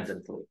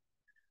independently.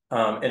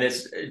 And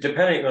it's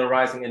dependently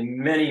arising in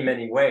many,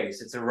 many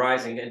ways. It's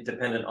arising and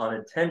dependent on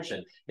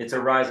attention. It's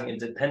arising and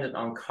dependent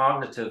on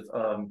cognitive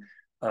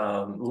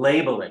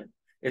labeling.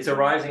 It's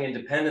arising in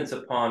dependence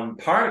upon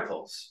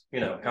particles,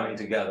 coming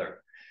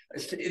together.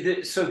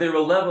 So there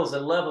are levels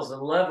and levels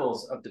and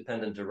levels of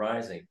dependent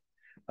arising.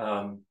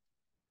 You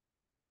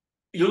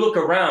look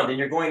around and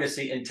you're going to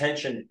see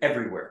intention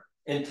everywhere.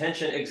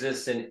 Intention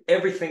exists in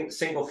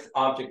single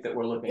object that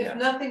we're looking at.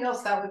 If nothing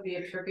else, that would be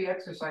a trippy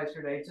exercise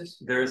today.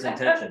 Just there is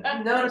intention.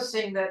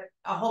 Noticing that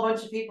a whole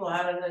bunch of people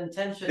had an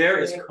intention. There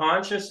is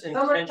conscious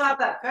intention. Someone thought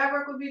that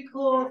fabric would be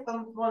cool.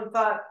 Someone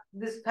thought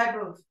this type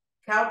of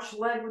couch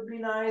leg would be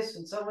nice,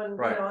 and someone,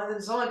 right. And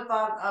then someone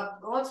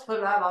thought, let's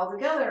put that all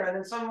together, and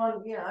then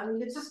someone,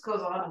 it just goes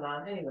on and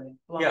on. Anyway,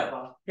 blah,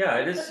 blah. Yeah,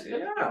 it is.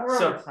 Yeah.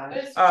 So,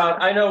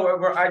 I know.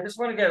 I just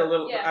want to get a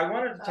little. Yeah. I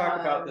wanted to talk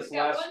about this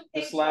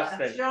last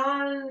thing.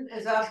 John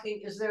is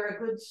asking, is there a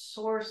good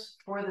source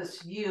for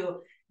this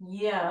view?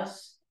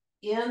 Yes,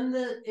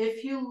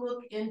 if you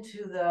look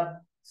into the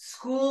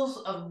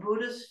schools of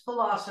Buddhist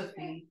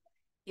philosophy,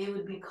 it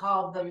would be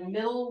called the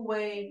Middle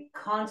Way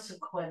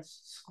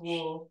Consequence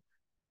School,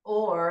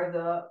 or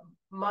the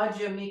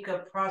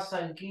Madhyamika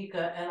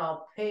Prasangika, and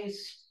I'll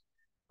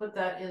put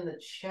that in the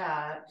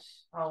chat.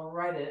 I'll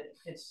write it.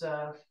 It's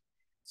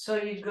so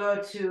you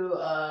go to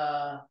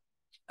a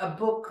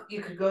book,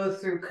 you could go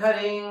through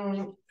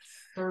Cutting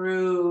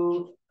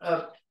Through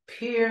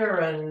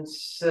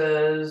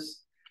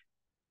Appearances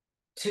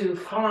to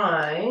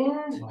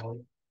find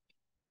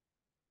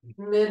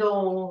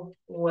Middle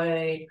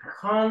Way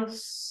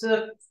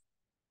Consequence,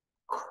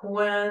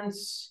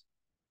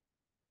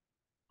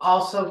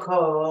 also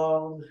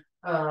called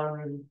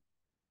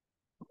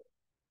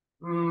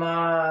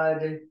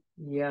Madhyamika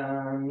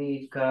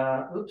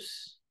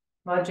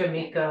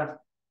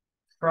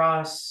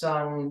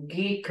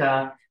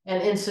Prasangika.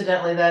 And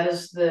incidentally, that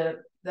is the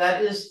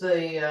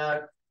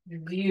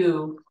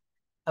view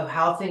of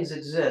how things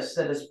exist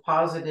that is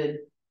posited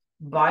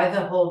by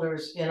the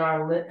holders in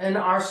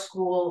our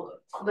school,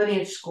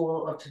 lineage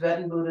school of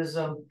Tibetan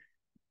Buddhism,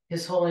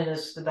 His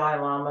Holiness the Dalai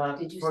Lama,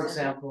 for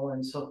example,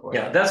 and so forth.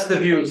 Yeah, that's the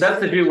view. That's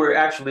the view we're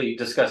actually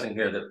discussing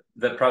here.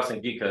 That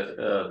Prasangika,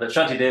 that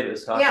Shantideva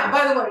is talking. Yeah. About.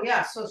 By the way,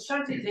 yeah. So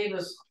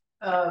Shantideva's.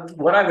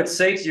 What I would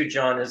say to you,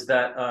 John, is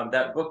that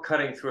that book,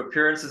 Cutting Through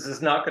Appearances,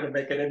 is not going to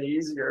make it any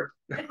easier.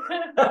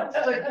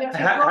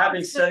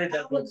 Having studied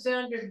that book,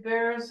 Alexander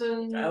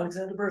Berzin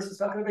is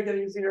not going to make it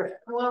easier.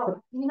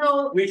 Well,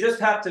 we just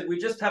have to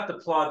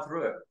plod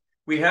through it.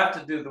 We have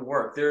to do the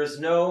work. There is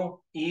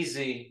no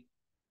easy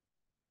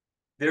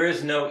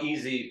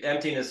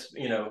emptiness.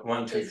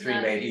 1, 2,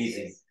 3 made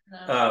easy.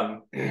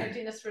 No.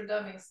 Emptiness for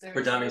dummies.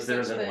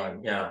 There isn't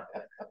one. Yeah.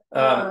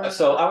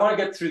 So I want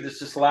to get through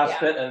this last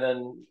bit, and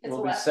then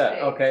we'll be set.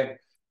 Page. Okay.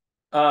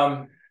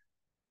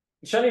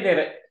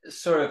 Shantideva,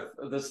 sort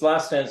of this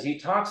last stanza, he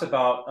talks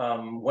about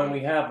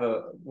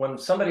when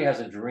somebody has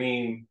a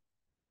dream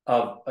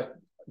of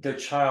their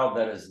child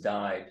that has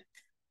died.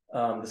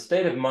 The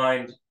state of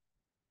mind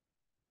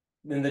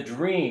in the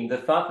dream, the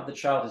thought that the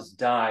child has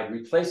died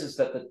replaces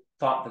the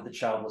thought that the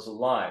child was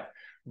alive.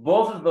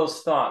 Both of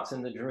those thoughts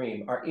in the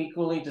dream are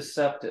equally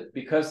deceptive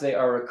because they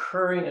are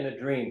occurring in a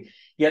dream.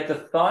 Yet the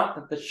thought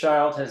that the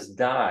child has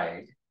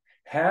died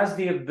has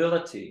the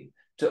ability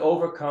to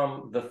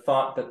overcome the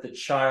thought that the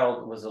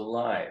child was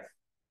alive.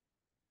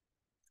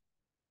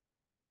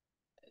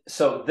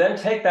 So then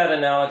take that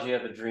analogy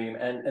of a dream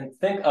and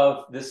think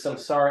of this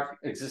samsaric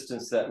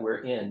existence that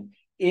we're in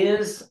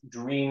is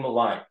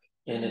dream-like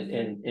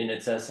in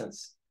its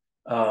essence,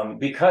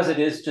 because it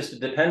is just a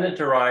dependent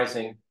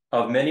arising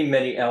of many,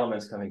 many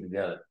elements coming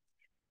together.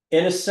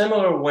 In a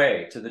similar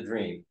way to the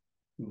dream,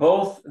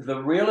 both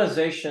the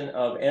realization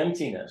of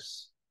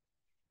emptiness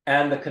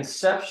and the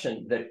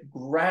conception that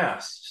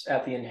grasps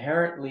at the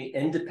inherently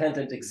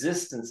independent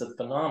existence of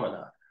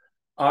phenomena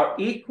are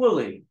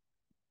equally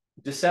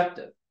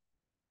deceptive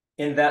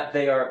in that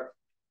they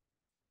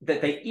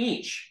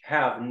each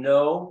have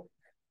no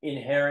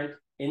inherent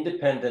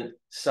independent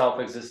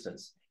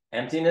self-existence.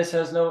 Emptiness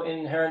has no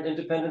inherent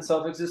independent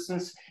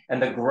self-existence,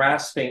 and the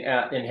grasping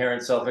at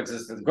inherent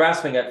self-existence,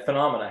 grasping at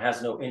phenomena,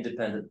 has no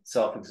independent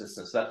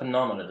self-existence. That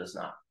phenomena does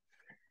not.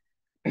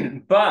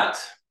 But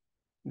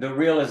the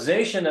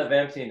realization of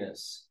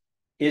emptiness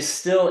is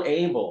still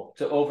able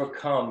to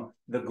overcome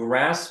the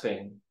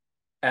grasping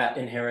at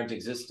inherent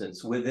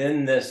existence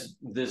within this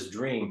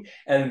dream,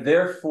 and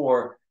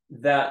therefore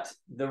that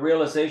the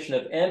realization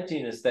of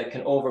emptiness that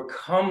can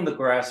overcome the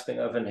grasping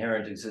of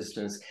inherent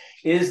existence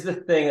is the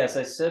thing, as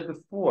I said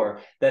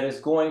before, that is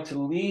going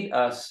to lead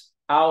us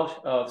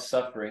out of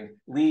suffering,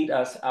 lead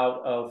us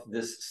out of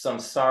this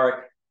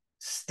samsaric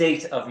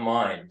state of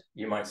mind,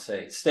 you might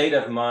say, state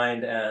of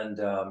mind and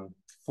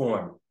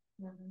form.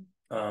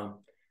 Mm-hmm.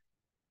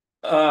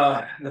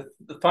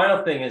 The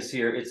final thing is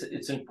here,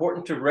 it's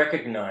important to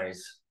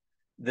recognize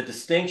the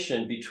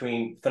distinction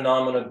between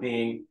phenomena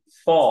being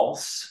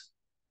false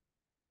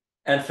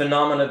and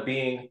phenomena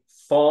being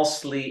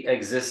falsely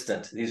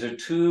existent. These are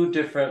two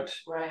different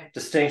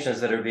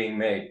distinctions that are being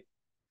made.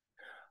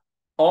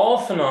 All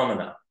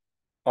phenomena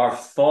are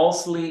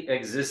falsely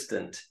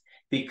existent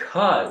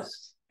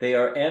because they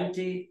are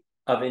empty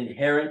of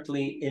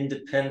inherently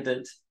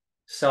independent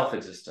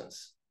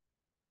self-existence.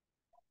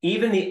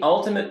 Even the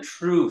ultimate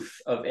truth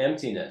of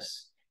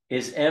emptiness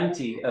is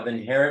empty of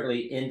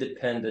inherently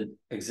independent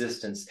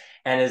existence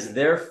and is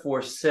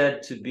therefore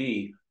said to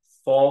be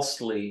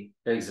falsely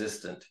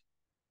existent.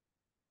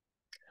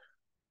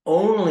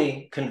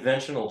 Only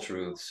conventional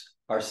truths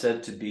are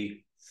said to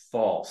be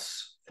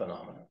false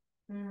phenomena.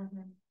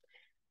 Mm-hmm.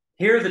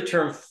 Here, the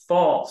term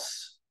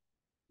false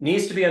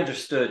needs to be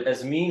understood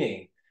as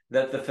meaning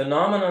that the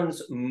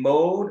phenomenon's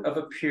mode of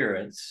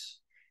appearance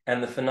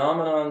and the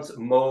phenomenon's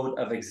mode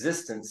of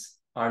existence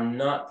are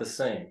not the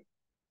same.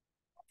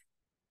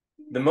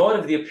 The mode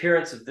of the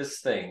appearance of this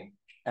thing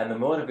and the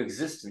mode of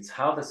existence,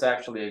 how this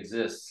actually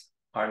exists,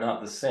 are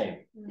not the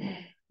same.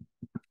 Mm-hmm.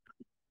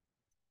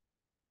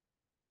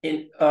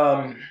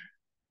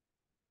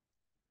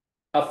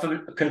 A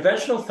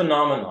conventional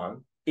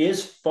phenomenon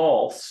is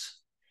false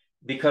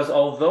because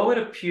although it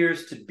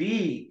appears to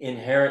be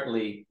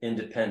inherently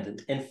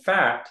independent, in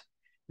fact,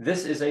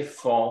 this is a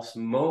false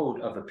mode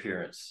of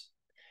appearance.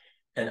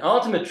 An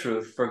ultimate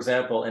truth, for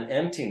example, an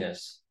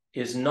emptiness,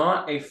 is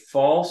not a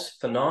false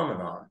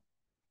phenomenon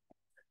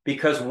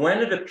because when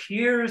it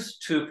appears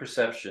to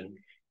perception,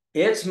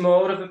 its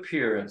mode of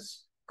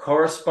appearance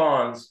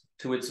corresponds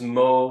to its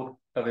mode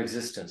of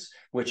existence,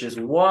 which is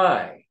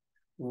why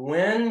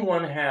when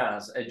one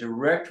has a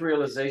direct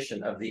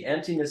realization of the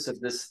emptiness of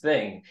this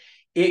thing,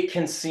 it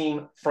can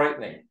seem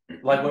frightening.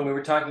 Like when we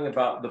were talking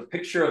about the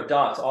picture of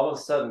dots all of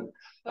a sudden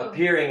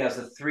appearing as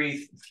a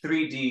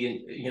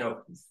 3D,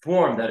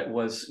 form that it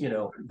was,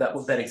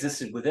 that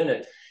existed within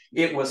it,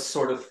 it was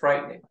sort of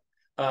frightening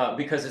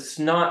because it's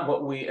not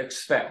what we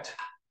expect,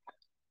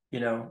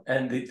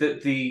 and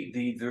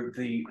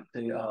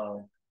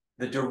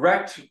the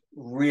direct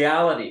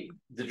reality,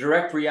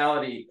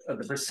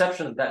 the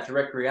perception of that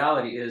direct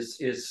reality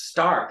is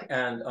stark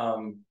and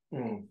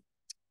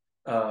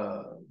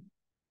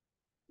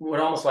would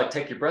almost like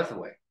take your breath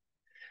away.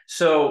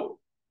 So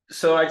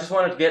I just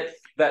wanted to get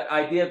that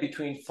idea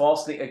between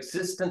falsely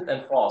existent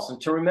and false,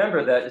 and to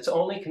remember that it's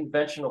only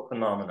conventional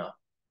phenomena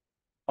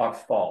are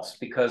false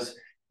because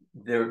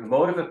their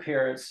mode of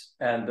appearance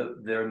and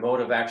their mode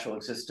of actual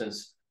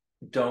existence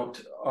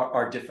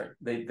are different.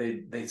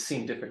 They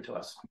seem different to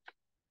us.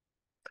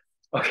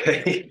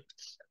 Okay,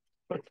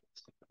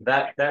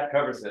 that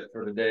covers it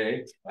for the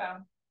day. Wow,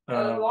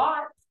 a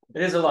lot.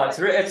 It is a lot.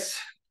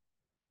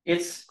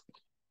 It's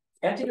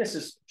emptiness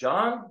is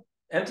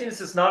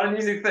emptiness is not an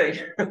easy thing,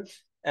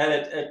 and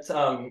it's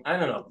I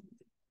don't know.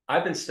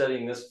 I've been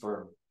studying this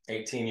for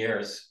 18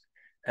 years,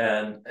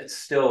 and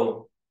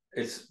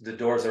the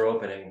doors are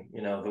opening.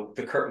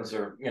 The curtains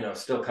are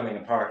still coming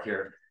apart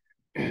here.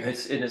 I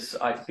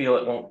feel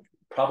it won't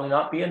probably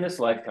not be in this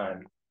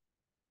lifetime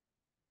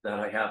that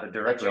I have a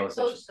direct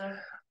realization.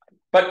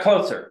 But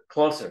closer,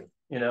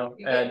 You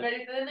get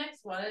ready for the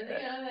next one, and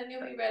then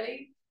you'll be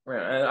ready.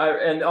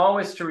 And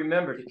always to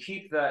remember to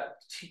keep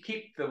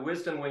the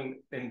wisdom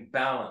wing in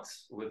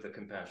balance with the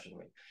compassion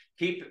wing.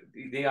 Keep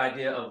the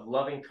idea of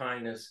loving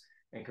kindness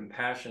and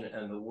compassion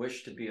and the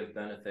wish to be of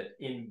benefit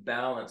in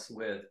balance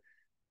with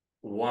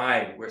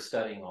why we're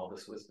studying all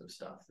this wisdom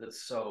stuff.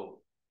 That's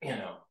so,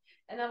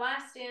 And the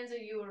last stanza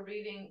you were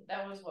reading,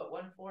 that was what,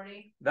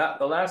 140?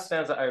 The last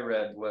stanza I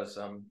read was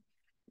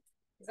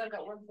Is that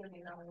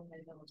 139?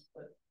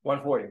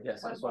 140,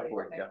 yes, it's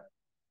 140, okay. Yeah.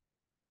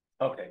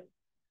 Okay.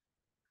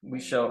 We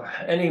shall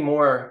any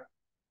more,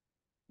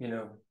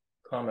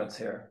 comments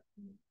here.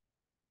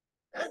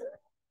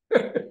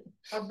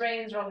 Our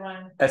brains are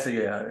running. I see,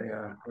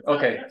 yeah.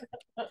 Okay.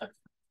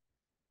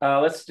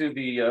 Let's do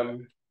the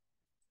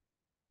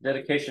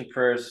dedication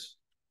prayers.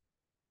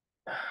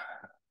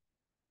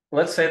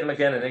 Let's say them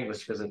again in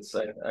English because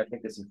I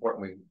think it's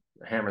important we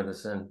hammer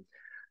this in.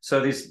 So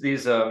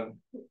these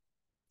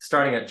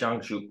starting at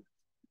Jiangzhu.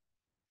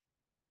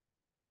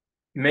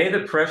 May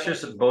the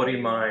precious Bodhi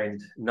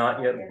mind,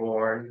 not yet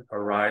born,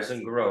 arise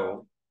and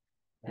grow.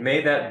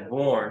 May that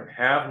born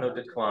have no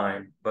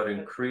decline, but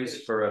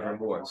increase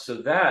forevermore.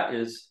 So that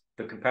is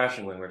the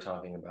compassion wing we're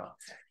talking about.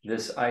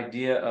 This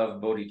idea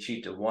of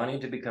bodhicitta, wanting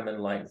to become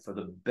enlightened for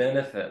the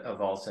benefit of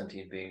all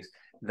sentient beings.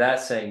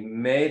 That's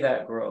saying, may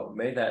that grow,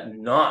 may that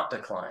not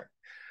decline.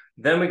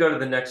 Then we go to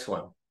the next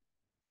one.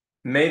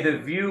 May the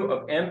view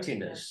of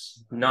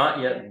emptiness,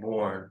 not yet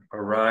born,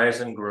 arise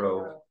and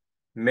grow.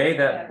 May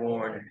that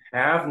born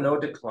have no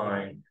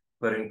decline,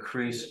 but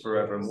increase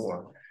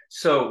forevermore.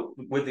 So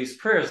with these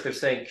prayers, they're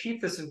saying,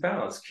 keep this in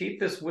balance, keep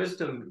this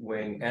wisdom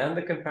wing and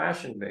the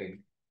compassion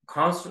wing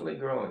constantly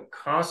growing,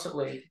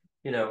 constantly,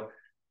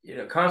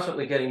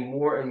 constantly getting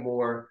more and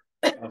more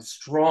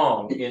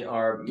strong in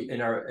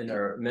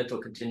our mental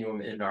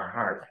continuum, in our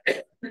heart.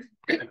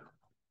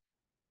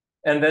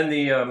 And then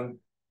the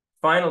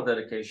final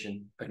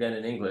dedication, again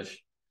in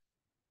English.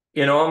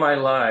 In all my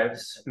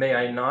lives, may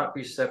I not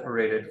be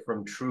separated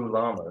from true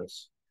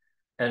lamas,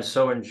 and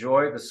so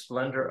enjoy the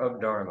splendor of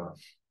Dharma,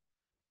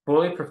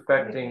 fully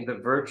perfecting the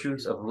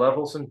virtues of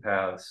levels and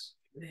paths.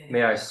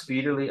 May I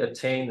speedily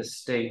attain the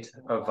state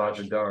of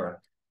Vajradhara.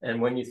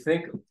 And when you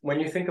think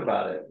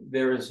about it,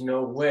 there is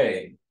no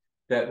way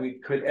that we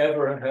could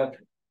ever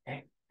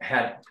have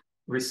had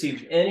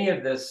received any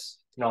of this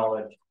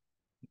knowledge,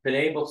 been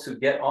able to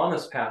get on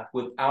this path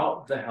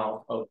without the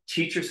help of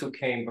teachers who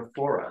came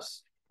before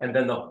us, and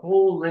then the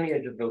whole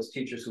lineage of those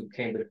teachers who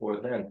came before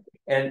them.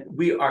 And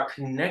we are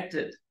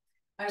connected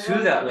to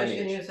that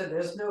lineage. You said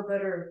there's no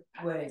better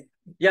way.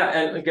 Yeah,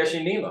 and Geshe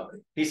Nima,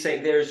 he's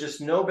saying there's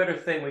just no better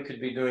thing we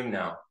could be doing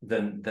now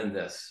than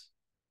this.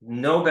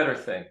 No better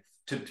thing.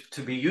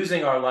 To be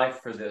using our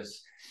life for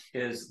this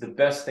is the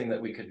best thing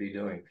that we could be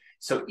doing.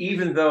 So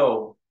even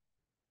though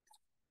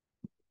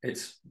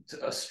it's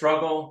a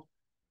struggle,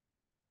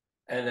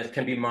 and it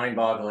can be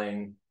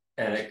mind-boggling,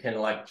 and it can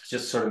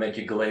just sort of make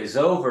you glaze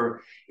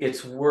over,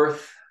 it's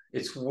worth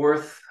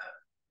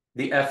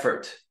the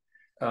effort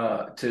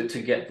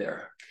to get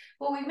there.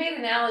 Well, we've made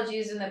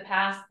analogies in the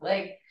past,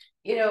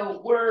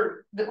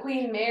 we're the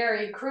Queen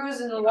Mary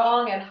cruising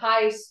along at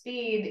high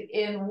speed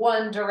in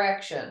one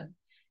direction.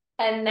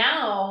 And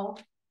now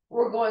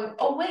we're going,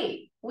 oh,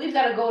 wait, we've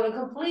got to go in a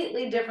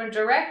completely different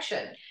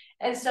direction.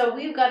 And so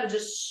we've got to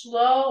just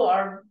slow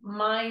our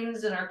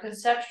minds and our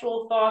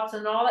conceptual thoughts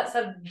and all that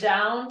stuff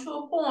down to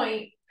a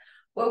point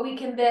where we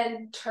can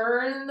then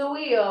turn the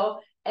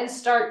wheel and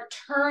start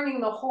turning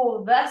the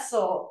whole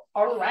vessel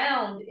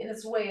around in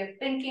its way of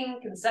thinking,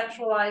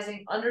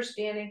 conceptualizing,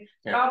 understanding,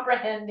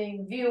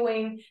 comprehending,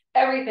 viewing,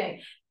 everything.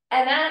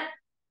 And that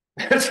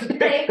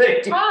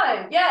takes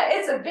time. Yeah,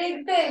 it's a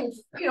big thing,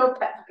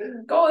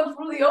 going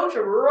through the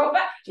ocean real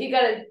fast. You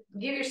got to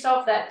give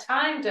yourself that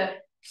time to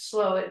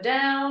slow it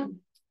down,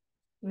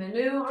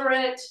 maneuver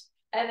it,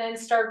 and then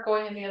start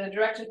going in the other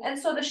direction. And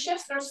so the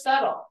shifts are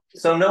subtle.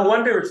 So no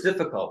wonder it's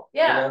difficult.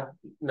 Yeah.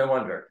 No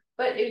wonder.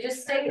 But you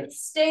just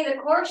stay the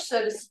course,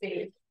 so to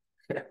speak.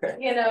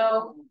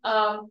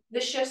 The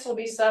shifts will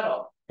be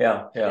subtle.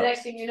 Yeah. The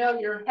next thing you know,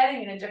 you're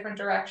heading in a different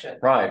direction.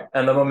 Right.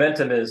 And the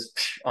momentum is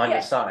on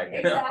your side.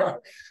 Exactly.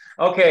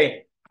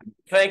 Okay.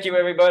 Thank you,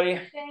 everybody.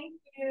 Thank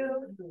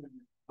you.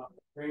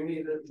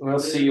 We'll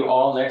see you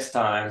all next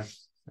time.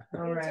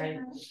 All right.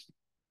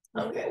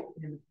 Okay.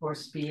 And the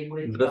force be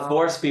with The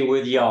force be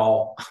with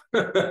y'all.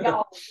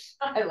 Y'all.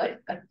 I like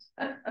that.